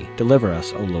implore Thee, deliver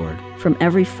us, O Lord. From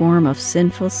every form of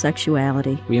sinful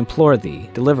sexuality. We implore Thee,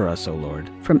 deliver us, O Lord.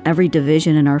 From every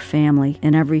division in our family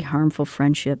and every harmful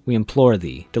friendship. We implore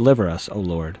Thee, deliver us, O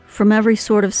Lord. From every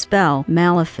sort of spell,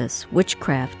 malefice,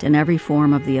 witchcraft, and every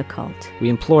form of the occult. We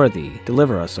implore Thee,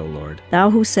 deliver us, O Lord. Thou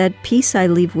who said, Peace I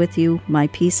leave with you, my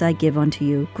peace I give unto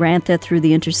you, grant that through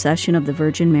the intercession of the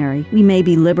Virgin Mary, we may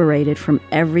be liberated from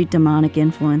every demonic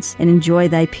influence and enjoy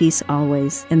Thy peace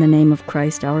always. In the name of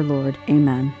Christ our Lord.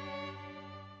 Amen.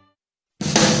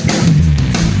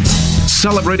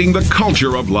 Celebrating the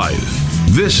culture of life.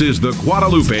 This is the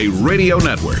Guadalupe Radio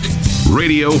Network.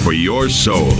 Radio for your soul.